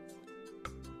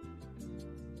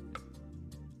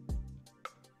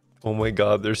 Oh my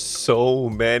god, there's so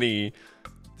many.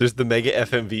 There's the Mega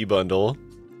FMV bundle.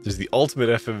 There's the Ultimate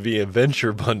FMV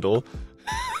Adventure bundle.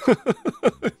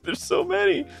 There's so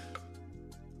many.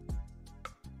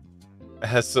 It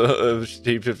has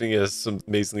Shapeshifting has some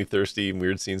amazingly thirsty and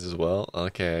weird scenes as well.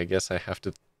 Okay, I guess I have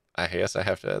to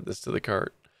add this to the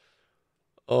cart.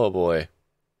 Oh boy.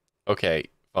 Okay,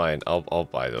 fine. I'll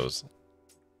buy those.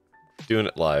 Doing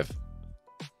it live.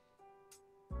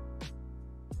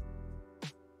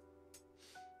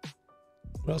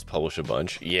 What else? Publish a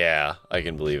bunch? Yeah, I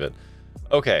can believe it.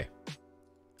 Okay.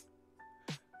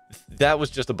 That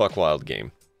was just a buck wild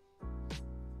game.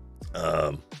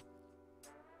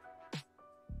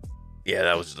 Yeah,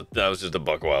 that was just a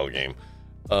buck wild game.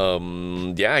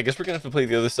 Yeah, I guess we're gonna have to play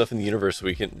the other stuff in the universe so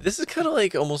we can. This is kind of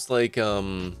like almost like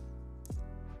oh,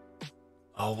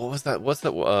 what was that? What's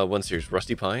that one series?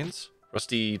 Rusty Pines?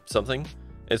 Rusty something?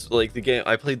 It's like the game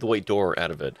I played the White Door out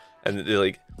of it, and they're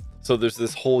like, so there's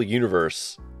this whole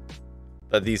universe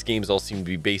that these games all seem to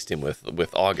be based in with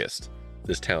August,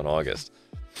 this town August.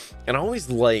 And I always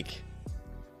like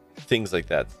things like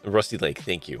that. Rusty Lake,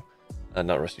 thank you.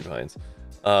 Not Rusty Pines.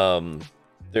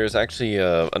 There's actually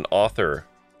an author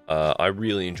I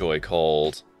really enjoy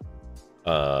called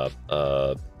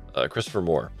Christopher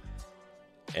Moore.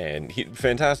 And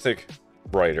fantastic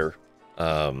writer.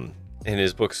 And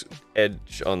his books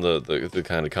edge on the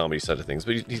kind of comedy side of things,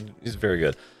 but he's very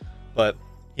good. But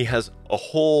he has a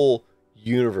whole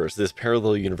universe, this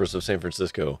parallel universe of San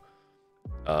Francisco,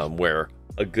 where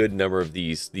a good number of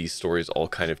these stories all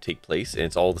kind of take place, and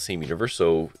it's all the same universe.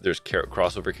 So there's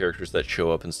crossover characters that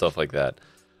show up and stuff like that.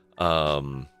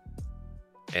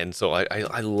 And so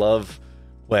I love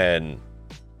when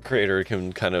creator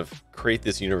can kind of create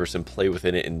this universe and play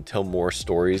within it and tell more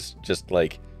stories, just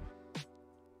like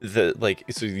so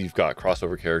you've got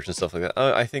crossover characters and stuff like that.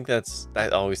 I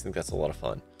always think that's a lot of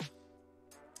fun.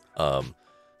 So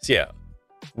yeah,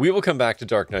 we will come back to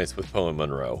Dark Knights with Poe and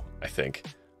Munro, I think.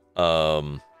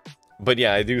 But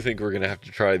yeah, I do think we're gonna have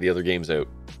to try the other games out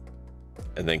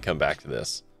and then come back to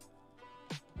this.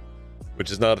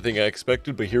 which is not a thing I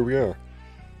expected, but here we are.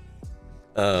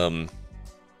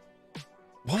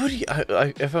 What would you,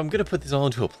 if I'm gonna put this all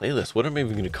into a playlist, what am I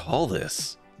even gonna call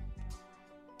this?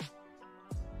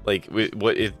 Like,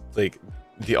 what if, like,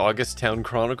 the August Town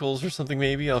Chronicles or something,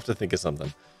 maybe? I'll have to think of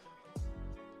something.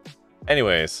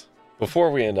 Anyways,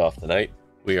 before we end off the night,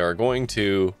 we are going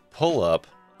to pull up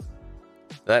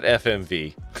that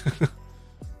FMV.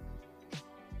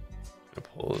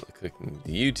 Clicking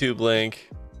the YouTube link,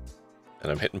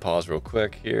 and I'm hitting pause real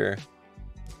quick here.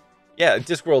 Yeah,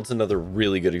 Discworld's another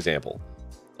really good example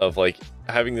of, like,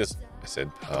 having this. I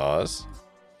said pause.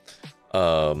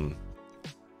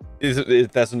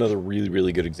 That's another really,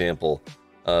 really good example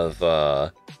of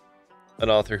an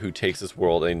author who takes this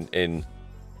world and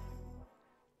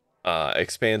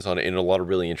expands on it in a lot of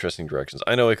really interesting directions.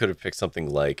 I know I could have picked something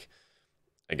like,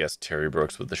 I guess, Terry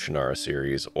Brooks with the Shannara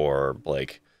series, or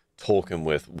like Tolkien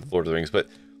with Lord of the Rings, but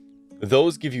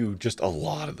those give you just a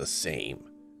lot of the same.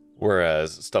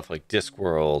 Whereas stuff like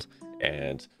Discworld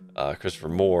and Christopher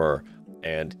Moore,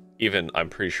 and even, I'm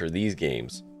pretty sure, these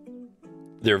games,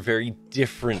 they're very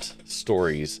different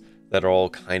stories that are all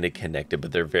kind of connected,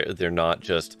 but they're not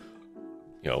just,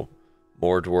 you know,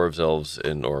 more dwarves, elves,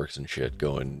 and orcs and shit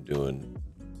doing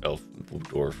elf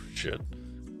dwarf shit,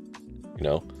 you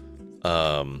know.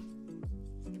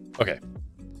 Okay,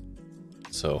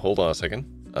 so hold on a second.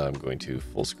 I'm going to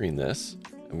full screen this.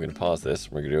 I'm going to pause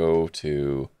this. We're going to go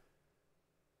to,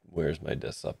 where's my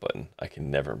desktop button? I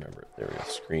can never remember it. There we go.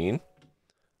 Screen.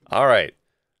 All right.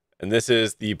 And this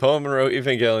is the Poe and Munro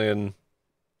Evangelion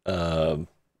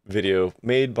video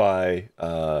made by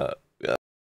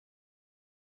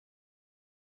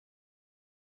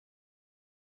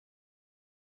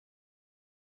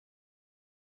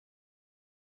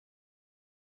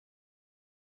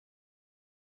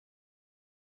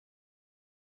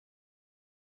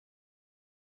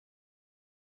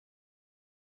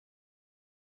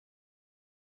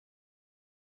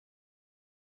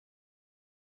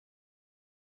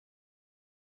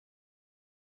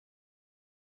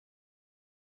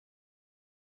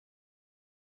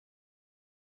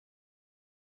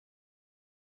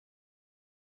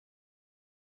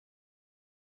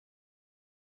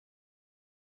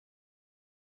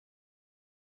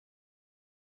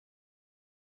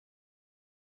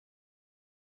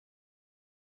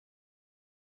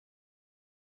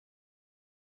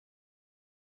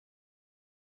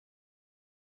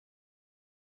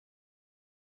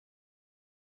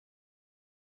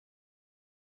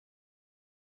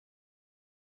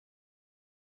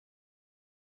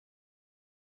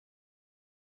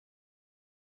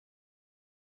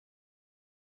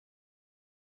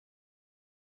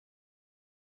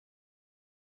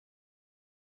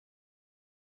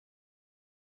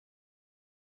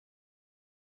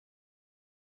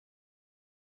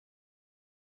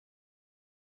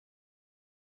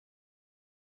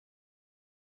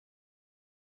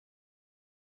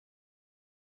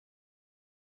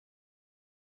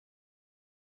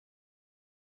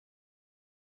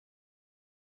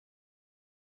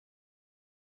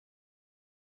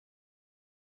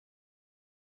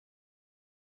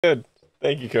good.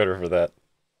 Thank you, Coder, for that.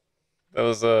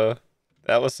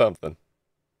 That was something.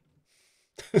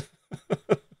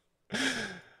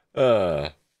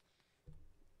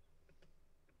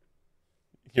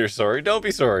 You're sorry? Don't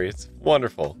be sorry. It's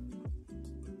wonderful.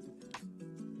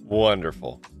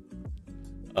 Wonderful.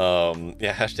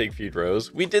 Yeah, hashtag feed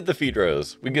rows. We did the feed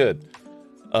rows. We good.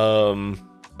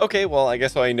 Okay, well, I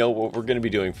guess I know what we're gonna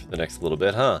be doing for the next little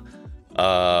bit, huh?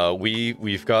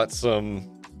 We've got some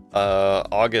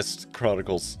August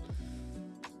Chronicles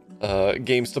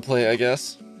games to play, I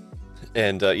guess.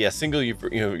 And yeah, single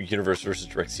universe versus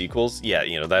direct sequels. Yeah,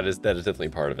 that is definitely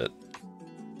part of it.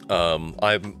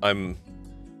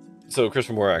 So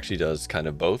Christopher Moore actually does kind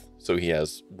of both. So he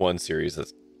has one series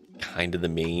that's kind of the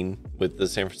main with the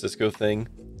San Francisco thing,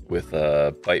 with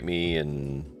Bite Me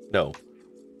and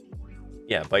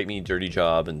Bite Me, Dirty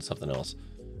Job, and something else.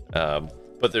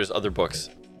 But there's other books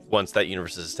once that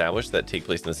universe is established that take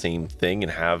place in the same thing and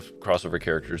have crossover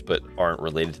characters but aren't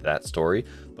related to that story,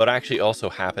 but actually also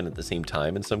happen at the same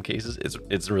time in some cases.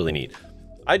 It's really neat.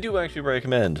 I do actually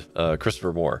recommend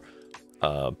Christopher Moore.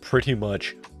 Pretty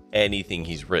much anything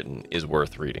he's written is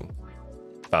worth reading.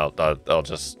 I'll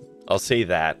say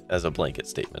that as a blanket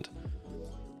statement.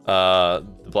 The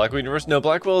Blackwell universe? No,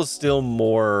 Blackwell is still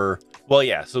more... Well,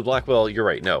 yeah, so Blackwell, you're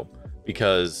right, no.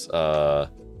 Because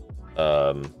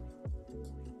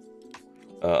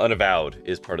Unavowed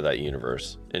is part of that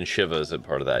universe, and Shiva is a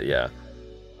part of that, yeah.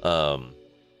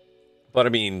 But I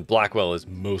mean, Blackwell is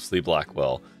mostly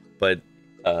Blackwell, but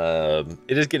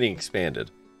it is getting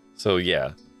expanded. So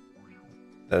yeah,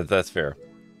 That's fair.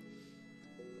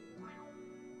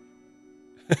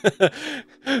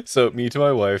 So, me to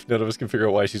my wife, none of us can figure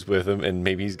out why she's with him, and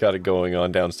maybe he's got it going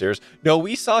on downstairs. No,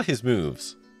 we saw his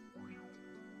moves.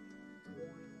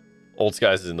 Old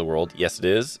Skies is in the world. Yes, it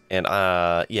is. And,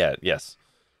 yes.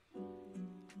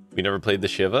 We never played the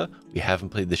Shiva. We haven't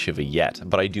played the Shiva yet,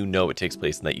 but I do know it takes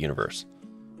place in that universe.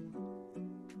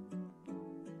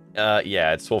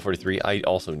 Yeah, it's 12:43. I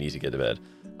also need to get to bed.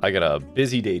 I got a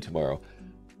busy day tomorrow.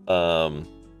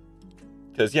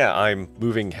 Because, yeah, I'm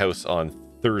moving house on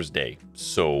Thursday,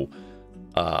 so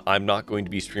I'm not going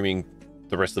to be streaming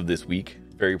the rest of this week,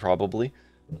 very probably,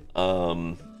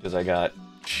 because I got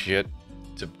shit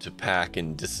to pack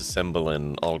and disassemble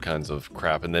and all kinds of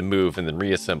crap, and then move and then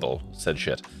reassemble said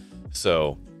shit.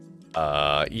 So,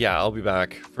 yeah, I'll be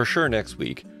back for sure next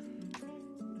week.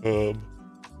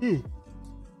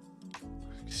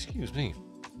 Excuse me.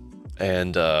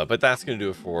 And, but that's gonna do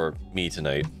it for me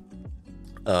tonight.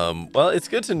 Well, it's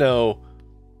good to know.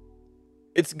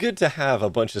 It's good to have a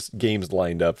bunch of games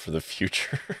lined up for the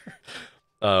future.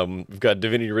 We've got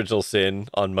Divinity Original Sin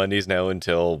on Mondays now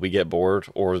until we get bored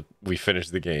or we finish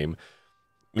the game.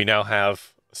 We now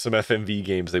have some FMV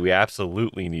games that we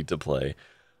absolutely need to play.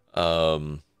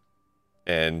 And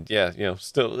yeah, you know,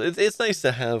 still, it's nice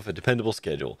to have a dependable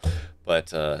schedule. But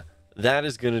that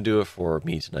is going to do it for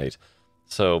me tonight.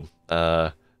 So,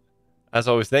 as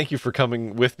always, thank you for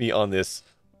coming with me on this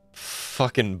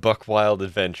fucking buck wild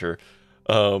adventure.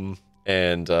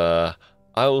 And I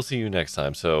will see you next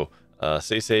time. So,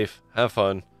 stay safe, have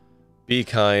fun, be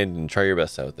kind, and try your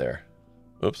best out there.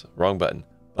 Oops, wrong button.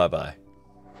 Bye-bye.